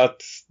necessarily,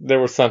 but there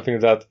was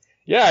something that,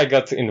 I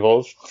got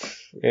involved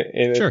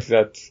in it.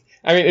 That,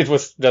 I mean, it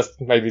was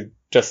maybe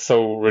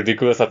so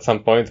ridiculous at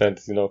some point, and,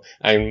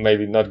 I'm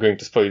maybe not going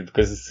to spoil it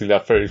because it's still a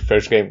very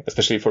fresh game,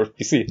 especially for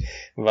PC.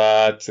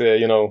 But,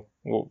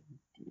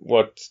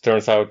 what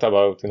turns out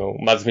about,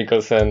 Mads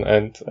Mikkelsen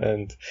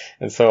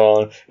and so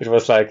on, it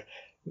was like,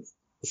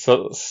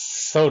 so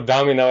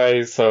dumb in a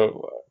way,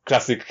 so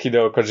classic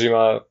Hideo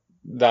Kojima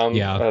dumb,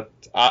 that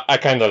I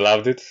kind of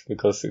loved it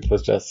because it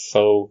was just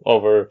so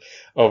over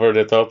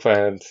the top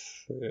and,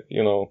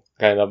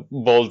 kind of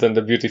bold and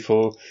the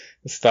beautiful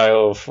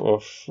style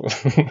of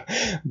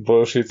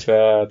bullshit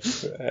that,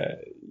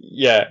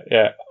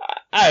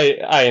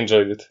 I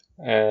enjoyed it.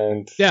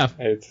 And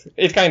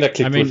it kind of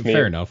clicked with me.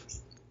 Fair enough.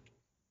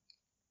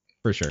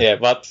 For sure. Yeah,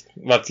 but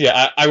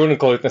I wouldn't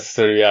call it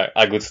necessarily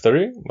a good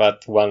story,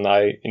 but one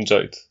I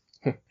enjoyed.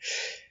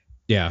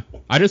 Yeah,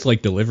 I just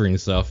like delivering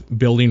stuff.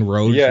 Building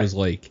roads was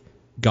like,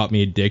 got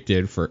me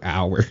addicted for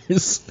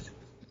hours.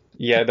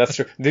 Yeah, that's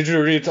true. Did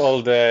you read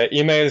all the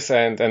emails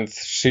and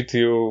shit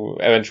you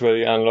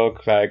eventually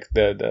unlock, like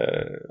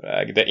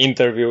the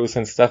interviews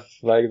and stuff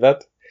like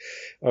that?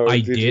 Or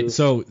I did.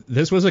 So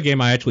this was a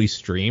game I actually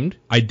streamed.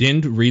 I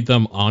didn't read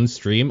them on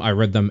stream. I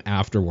read them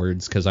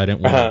afterwards because I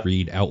didn't want to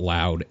read out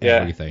loud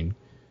everything.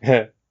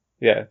 Yeah,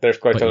 there's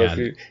quite a lot.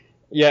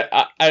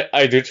 Yeah,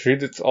 I did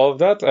read all of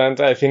that, and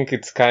I think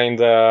it's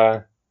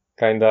kinda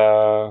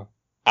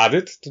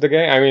added to the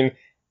game. I mean,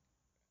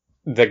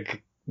 the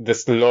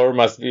lore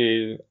must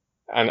be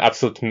an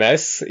absolute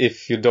mess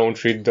if you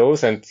don't read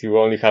those and you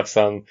only have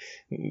some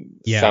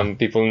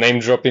people name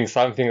dropping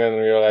something and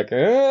you're like,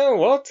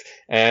 what?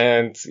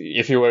 And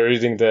if you were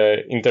reading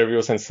the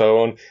interviews and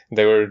so on,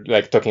 they were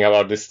like talking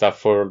about this stuff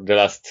for the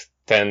last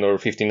 10 or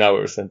 15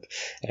 hours and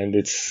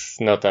it's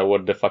not a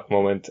what the fuck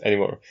moment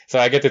anymore. So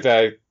I get it.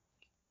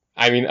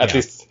 I mean, at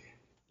least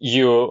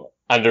you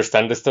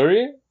understand the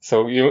story.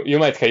 So you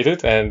might hate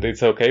it and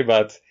it's okay,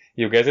 but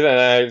you get it. And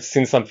I've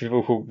seen some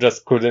people who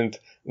just couldn't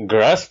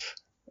grasp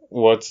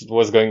what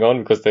was going on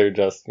because they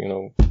just,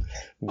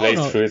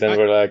 blazed through it and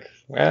were like,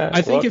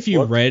 I think if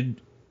you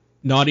read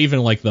not even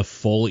like the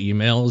full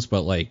emails,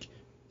 but like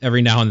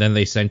every now and then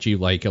they sent you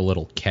like a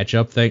little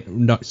catch-up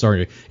thing. No,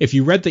 sorry, if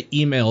you read the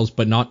emails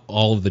but not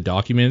all of the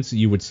documents,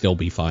 you would still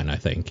be fine, I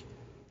think.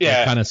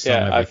 Yeah, kind of sum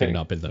yeah, everything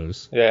up in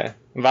those. Yeah,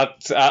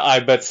 but I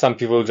bet some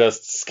people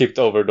just skipped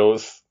over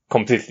those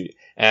completely,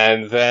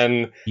 and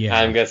then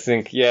I'm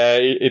guessing,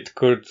 it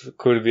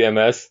could be a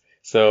mess.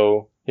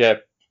 So yeah,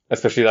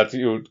 especially that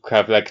you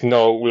have like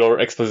no lore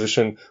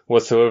exposition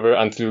whatsoever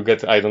until you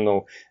get, I don't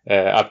know,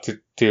 up to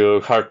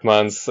till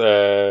Hartman's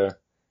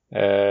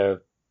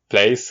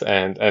place,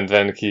 and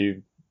then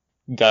he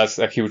does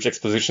a huge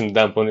exposition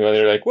dump on you, and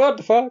you're like, what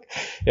the fuck?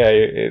 Yeah,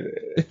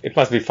 it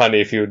must be funny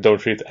if you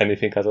don't read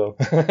anything at all.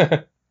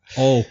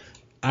 Oh,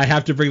 I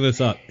have to bring this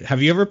up.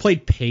 Have you ever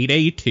played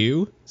Payday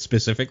 2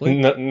 specifically?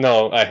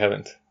 No, I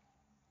haven't.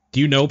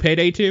 Do you know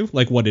Payday 2?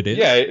 Like what it is?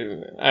 Yeah,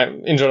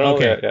 in general,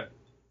 okay. Yeah.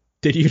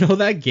 Did you know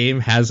that game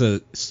has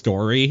a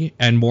story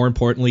and, more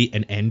importantly,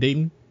 an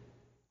ending?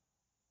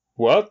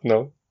 What?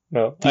 No,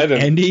 I didn't. The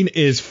ending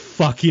is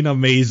fucking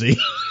amazing.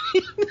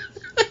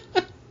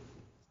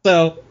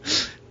 So,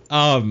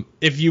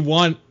 if you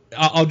want,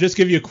 I'll just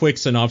give you a quick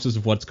synopsis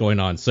of what's going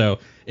on. So,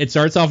 it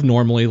starts off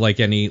normally like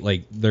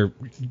they're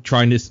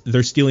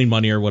stealing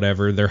money or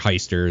whatever, they're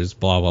heisters,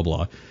 blah, blah,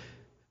 blah.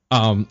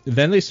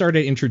 Then they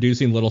started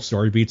introducing little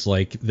story beats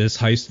like this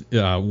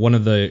heist, one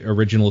of the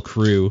original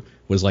crew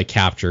was like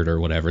captured or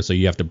whatever, so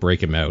you have to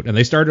break him out. And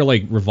they started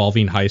like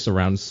revolving heists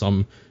around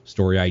some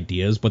story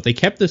ideas, but they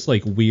kept this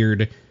like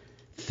weird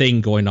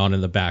thing going on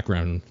in the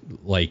background,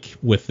 like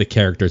with the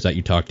characters that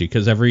you talk to,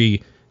 because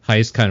every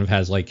heist kind of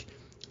has like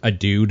a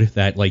dude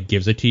that like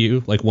gives it to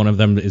you. Like one of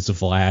them is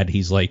Vlad.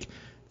 He's like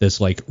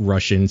this like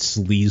Russian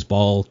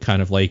sleazeball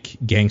kind of like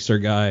gangster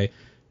guy.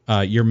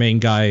 Your main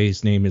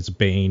guy's name is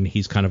Bane.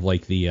 He's kind of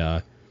like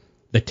the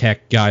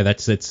tech guy that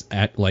sits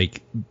at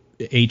like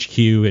HQ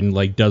and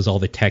like does all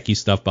the techie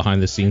stuff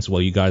behind the scenes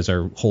while you guys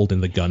are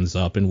holding the guns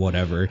up and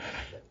whatever.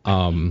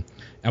 And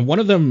one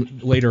of them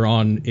later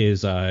on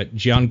is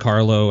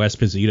Giancarlo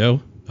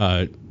Esposito,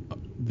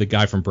 the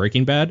guy from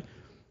Breaking Bad,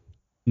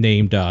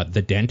 named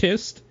the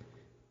Dentist.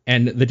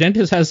 And the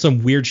Dentist has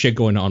some weird shit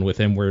going on with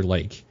him where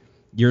like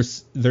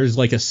there's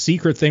like a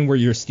secret thing where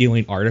you're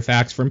stealing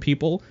artifacts from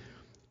people.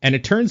 And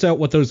it turns out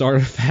what those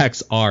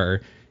artifacts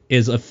are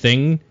is a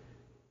thing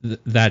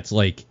that's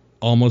like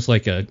almost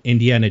like a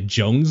Indiana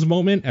Jones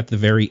moment at the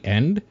very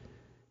end.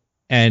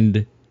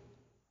 And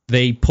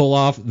they pull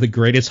off the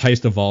greatest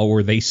heist of all,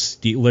 where they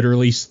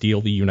literally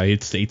steal the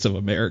United States of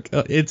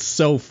America. It's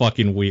so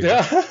fucking weird.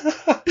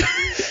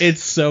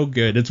 It's so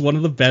good. It's one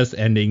of the best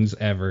endings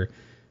ever.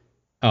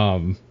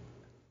 That's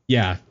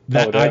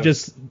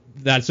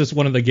just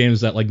one of the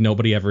games that like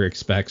nobody ever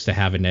expects to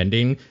have an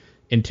ending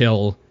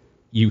until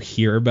you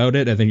hear about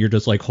it, and then you're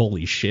just like,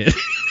 holy shit.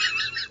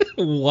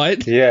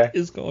 What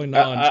is going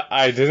on?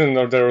 I didn't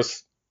know there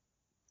was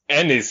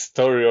any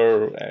story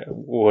or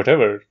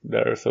whatever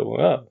there,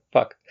 so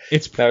fuck.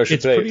 It's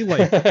pretty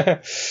like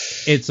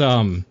it's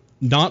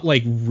not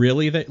like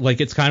really that,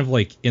 like it's kind of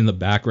like in the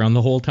background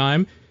the whole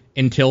time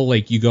until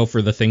like you go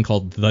for the thing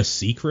called The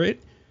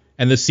Secret,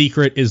 and The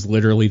Secret is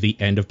literally the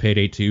end of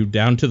Payday 2,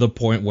 down to the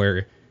point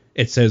where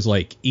it says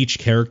like each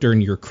character in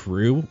your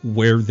crew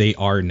where they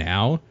are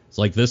now. It's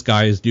like this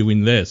guy is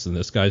doing this and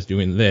this guy's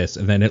doing this,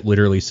 and then it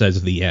literally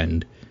says the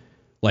end.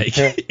 Like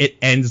it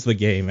ends the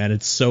game, and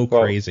it's so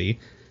crazy.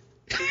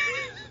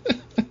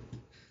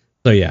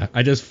 So yeah,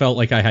 I just felt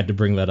like I had to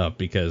bring that up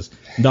because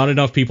not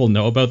enough people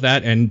know about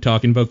that, and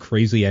talking about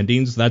crazy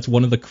endings, that's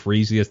one of the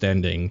craziest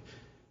ending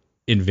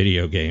in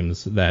video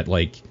games that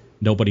like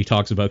nobody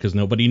talks about because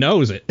nobody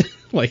knows it.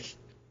 Like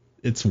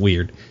it's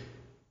weird.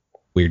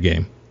 Weird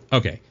game.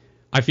 Okay.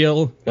 I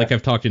feel like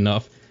I've talked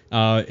enough.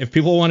 If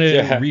people want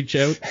to reach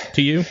out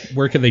to you,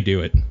 where can they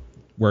do it?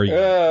 Where are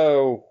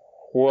you?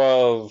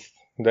 Well,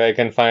 they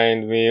can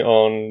find me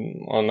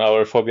on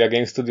our Phobia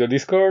Game Studio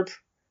Discord,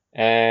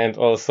 and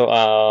also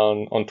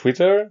on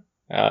Twitter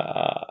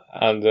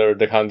under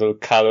the handle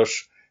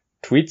Kalosh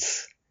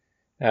Tweets.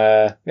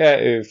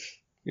 If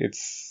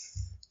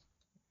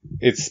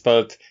it's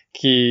spelled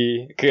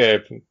KHALOSH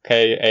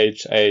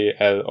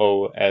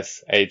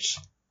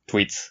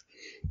Tweets.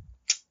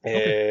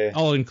 Okay.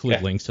 I'll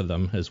include links to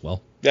them as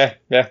well. Yeah.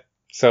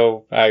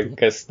 So I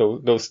guess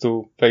those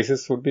two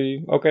places would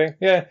be okay.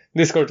 Yeah,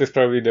 Discord is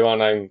probably the one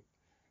I'm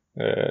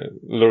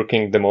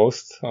lurking the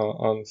most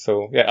on.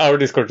 So yeah, our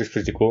Discord is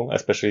pretty cool,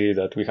 especially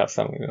that we have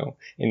some,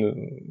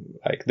 in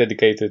like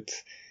dedicated,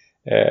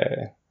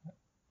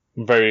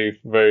 very,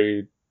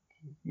 very,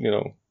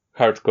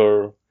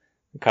 hardcore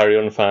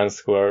Carrion fans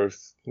who are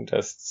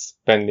just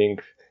spending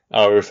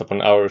hours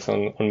upon hours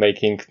on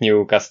making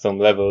new custom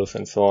levels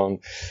and so on.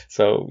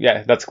 So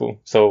yeah, that's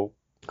cool. So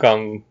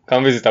come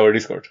visit our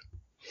Discord.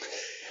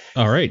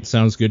 All right,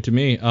 sounds good to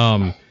me.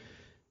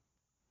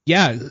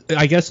 Yeah,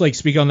 I guess like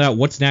speak on that.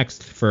 What's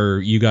next for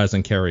you guys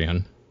on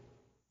Carrion?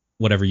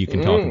 Whatever you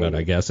can talk about,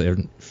 I guess,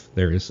 if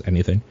there is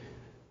anything.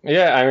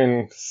 Yeah, I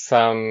mean,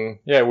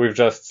 we've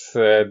just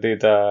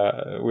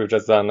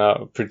done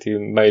a pretty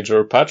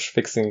major patch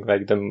fixing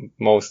like the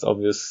most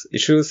obvious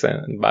issues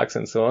and bugs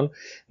and so on.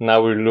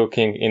 Now we're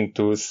looking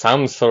into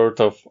some sort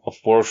of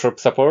workshop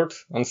support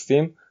on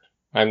Steam.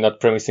 I'm not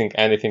promising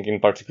anything in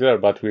particular,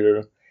 but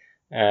we're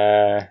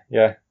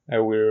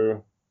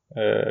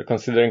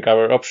considering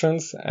our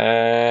options,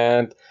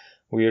 and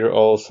we're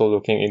also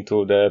looking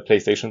into the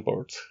PlayStation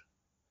port.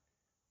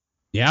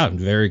 Yeah,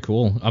 very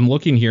cool. I'm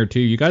looking here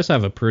too. You guys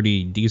have a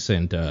pretty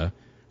decent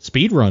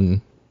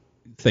speedrun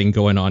thing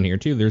going on here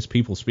too. There's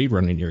people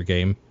speedrunning your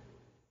game.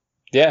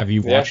 Yeah. Have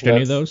you watched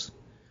any of those?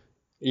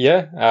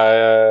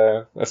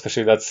 Yeah,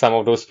 especially that some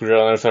of those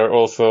speedrunners are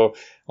also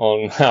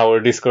on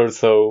our Discord,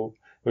 so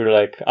we're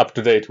like up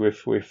to date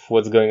with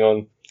what's going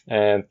on.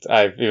 And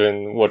I've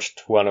even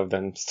watched one of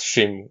them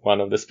stream one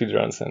of the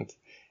speedruns, and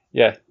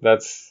yeah,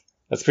 that's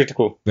pretty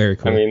cool. Very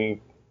cool. I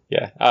mean,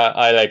 yeah,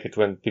 I like it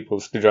when people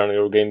speedrun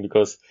your game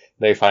because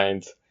they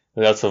find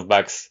lots of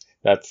bugs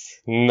that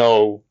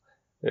no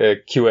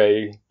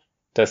QA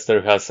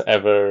tester has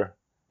ever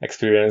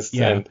experienced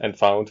and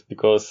found,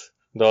 because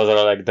those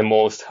are like the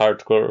most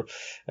hardcore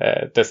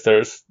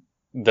testers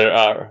there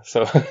are.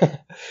 So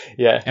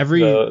yeah, every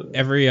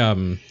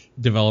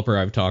developer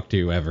I've talked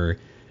to ever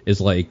is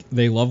like,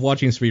 they love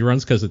watching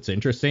speedruns because it's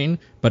interesting,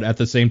 but at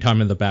the same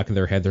time in the back of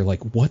their head they're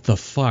like, what the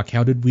fuck,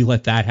 how did we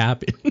let that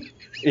happen?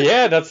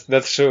 Yeah,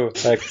 that's true.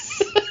 Like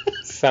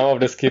some of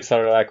the skips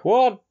are like,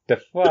 what the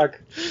fuck?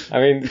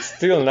 I mean, it's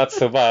still not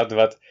so bad,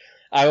 but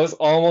I was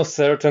almost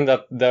certain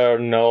that there are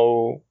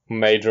no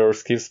major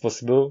skips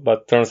possible,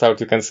 but turns out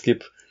you can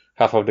skip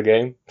half of the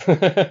game.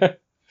 Oh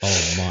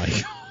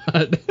my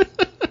god.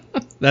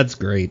 That's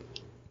great.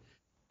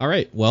 All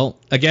right. Well,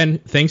 again,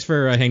 thanks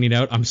for hanging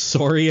out. I'm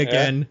sorry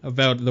again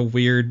about the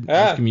weird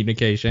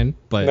communication,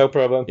 but no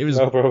problem. It was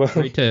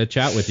great to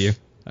chat with you.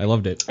 I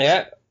loved it.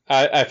 Yeah,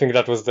 I think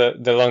that was the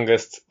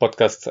longest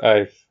podcast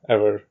I've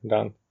ever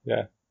done.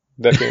 Yeah,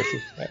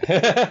 definitely.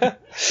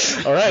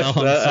 All right. No,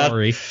 I'm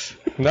sorry.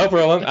 No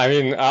problem. I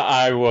mean,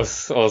 I'm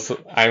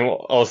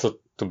also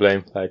to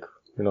blame, like,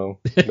 you know,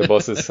 the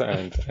bosses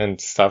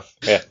and stuff.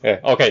 Yeah.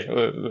 Okay.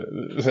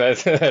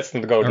 Let's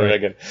not go there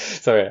again.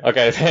 So yeah.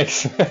 Okay.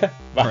 Thanks. Bye.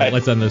 All right.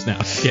 Let's end this now.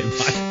 Okay,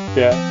 bye.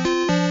 Yeah.